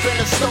end up in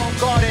a stone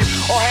garden,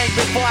 or hang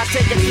before I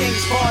take a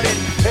king's pardon.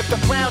 If the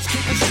crowns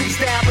keep the streets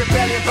down,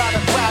 rebellion by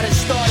the crowd is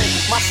started.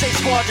 My 6th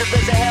squadron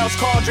is a hell's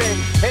cauldron.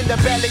 In the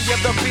belly of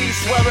the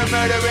beast, swearing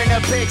murder in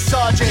a big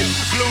sergeant.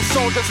 Blue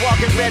soldiers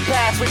walking red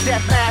paths with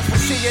death masks. We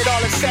see it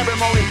all in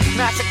ceremony.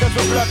 Massacres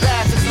with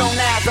bloodbaths is known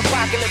as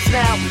apocalypse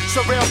now.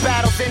 Surreal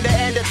battles in the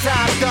end of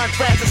time, done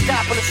Francis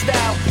Coppola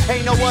style.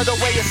 Ain't no other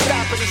way of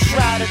stopping the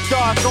shroud of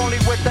dark. Only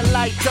with the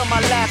light till my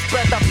last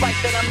breath I fight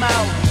till I'm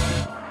out.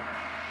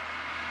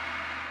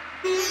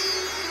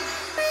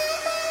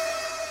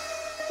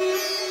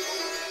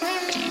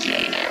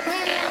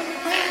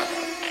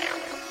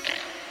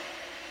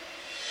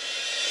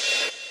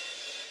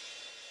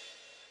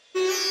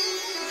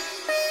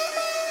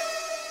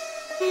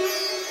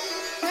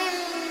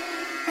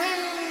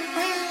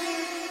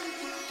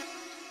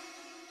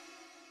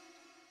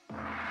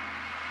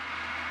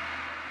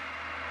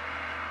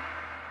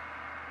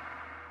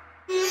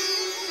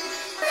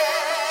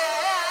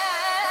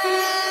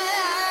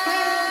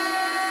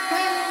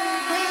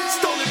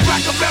 Stolen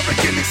black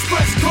American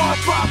Express car,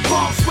 drop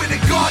bombs with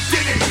it, God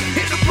did it.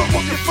 Hit them from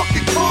up your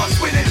fucking cars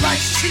with it,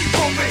 life's cheap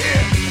over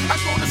here. I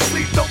go to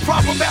sleep, no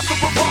problem, after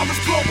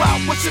revolvers blow out.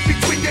 What's in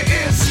between your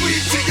ears,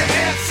 sweet to your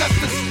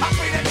ancestors. I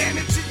pray that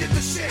energy in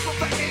the shape of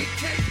an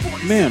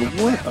AK-47. Man,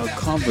 what a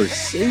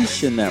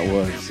conversation that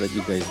was that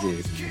you guys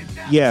did.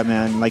 Yeah,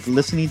 man. Like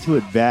listening to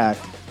it back,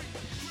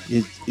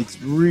 it's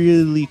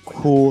really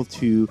cool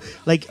to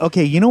like.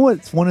 Okay, you know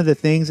what's one of the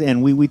things,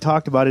 and we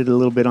talked about it a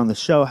little bit on the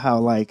show. How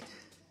like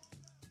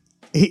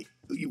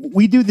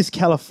we do this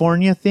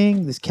California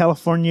thing, this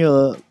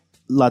California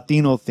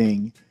Latino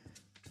thing,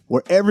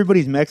 where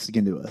everybody's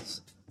Mexican to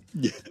us,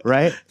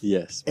 right?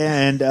 Yes.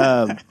 And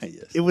Yes.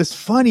 it was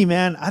funny,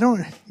 man.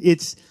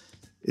 It's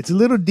a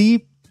little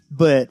deep,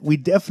 but we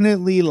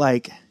definitely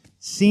like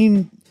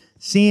seeing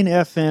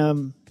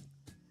FM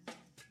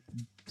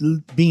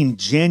being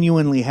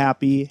genuinely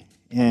happy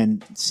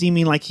and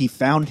seeming like he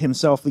found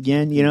himself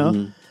again, you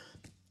know?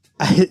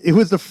 It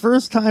was the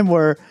first time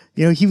where,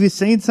 you know, he was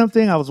saying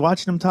something, I was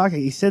watching him talk,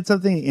 he said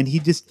something, and he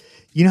just,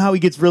 you know how he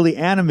gets really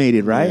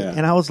animated, right? Yeah.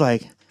 And I was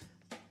like,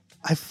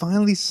 I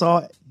finally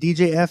saw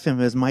DJ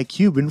FM as my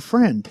Cuban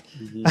friend.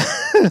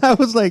 I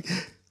was like,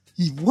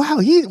 wow,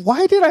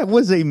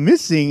 was I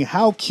missing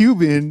how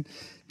Cuban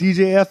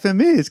DJ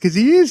FM is? Because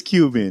he is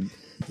Cuban.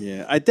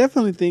 Yeah, I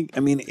definitely think, I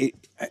mean,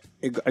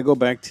 I go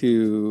back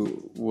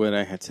to what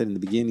I had said in the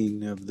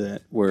beginning of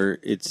that, where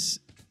it's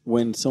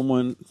when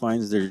someone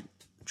finds their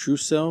true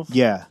self,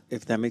 Yeah.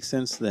 if that makes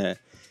sense, that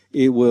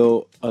it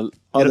will,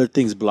 other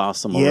things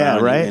blossom Yeah,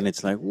 around right? you, and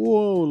it's like,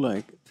 whoa,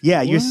 like,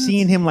 Yeah, you're what?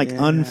 seeing him like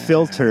Yeah.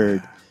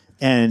 unfiltered,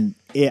 and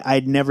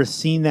I'd never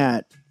seen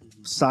that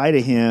side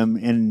of him.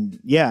 And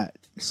yeah,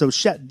 so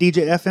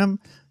DJ FM,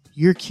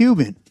 you're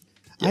Cuban.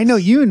 I know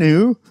you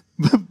knew,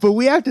 but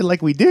we acted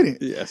like we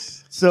didn't.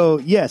 Yes. So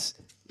yes,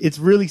 it's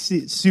really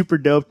super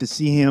dope to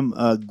see him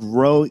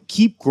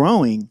keep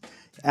growing.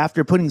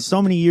 After putting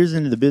so many years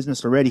into the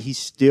business already, he's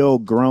still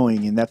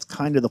growing, and that's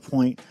kind of the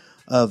point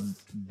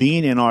of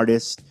being an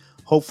artist.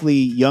 Hopefully,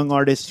 young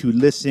artists who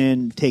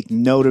listen take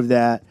note of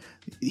that.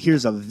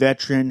 Here's a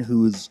veteran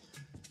who's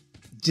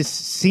just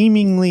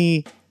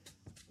seemingly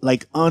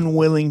like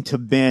unwilling to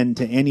bend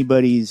to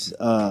anybody's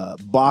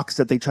box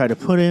that they try to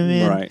put him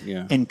in, Right,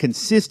 yeah. and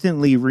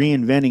consistently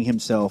reinventing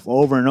himself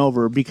over and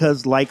over,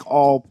 because like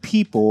all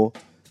people,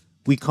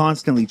 we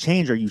constantly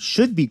change, or you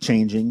should be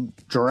changing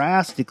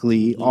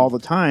drastically all the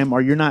time,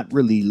 or you're not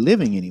really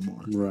living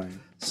anymore. Right.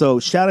 So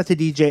shout out to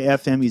DJ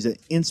FM. He's an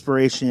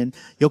inspiration.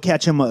 You'll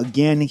catch him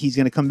again. He's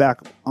going to come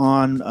back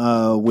on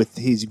with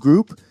his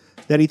group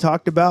that he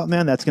talked about,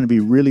 man. That's going to be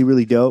really,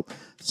 really dope.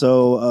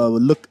 So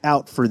look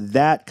out for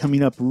that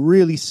coming up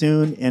really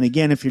soon. And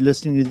again, if you're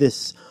listening to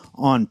this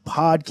on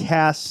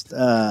podcast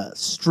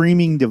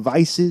streaming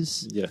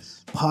devices,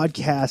 Yes.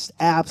 podcast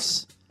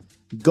apps,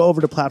 go over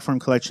to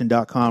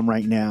platformcollection.com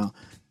right now.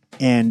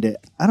 And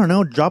I don't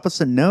know, drop us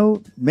a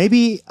note.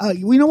 Maybe,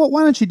 you know what?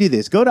 Why don't you do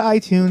this? Go to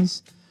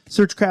iTunes,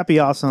 search Crappy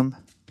Awesome,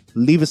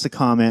 leave us a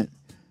comment,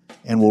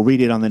 and we'll read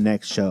it on the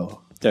next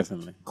show.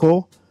 Definitely.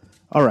 Cool?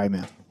 All right,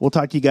 man. We'll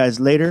talk to you guys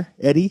later.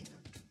 Eddie?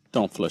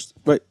 Don't flush.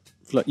 But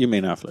you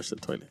may not flush the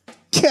toilet.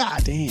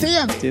 God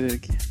Damn it. Did it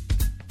again.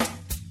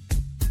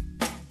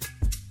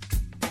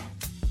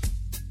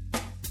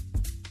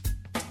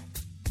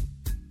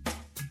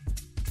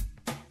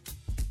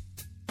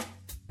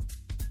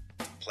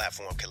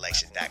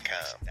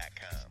 Platformcollection.com.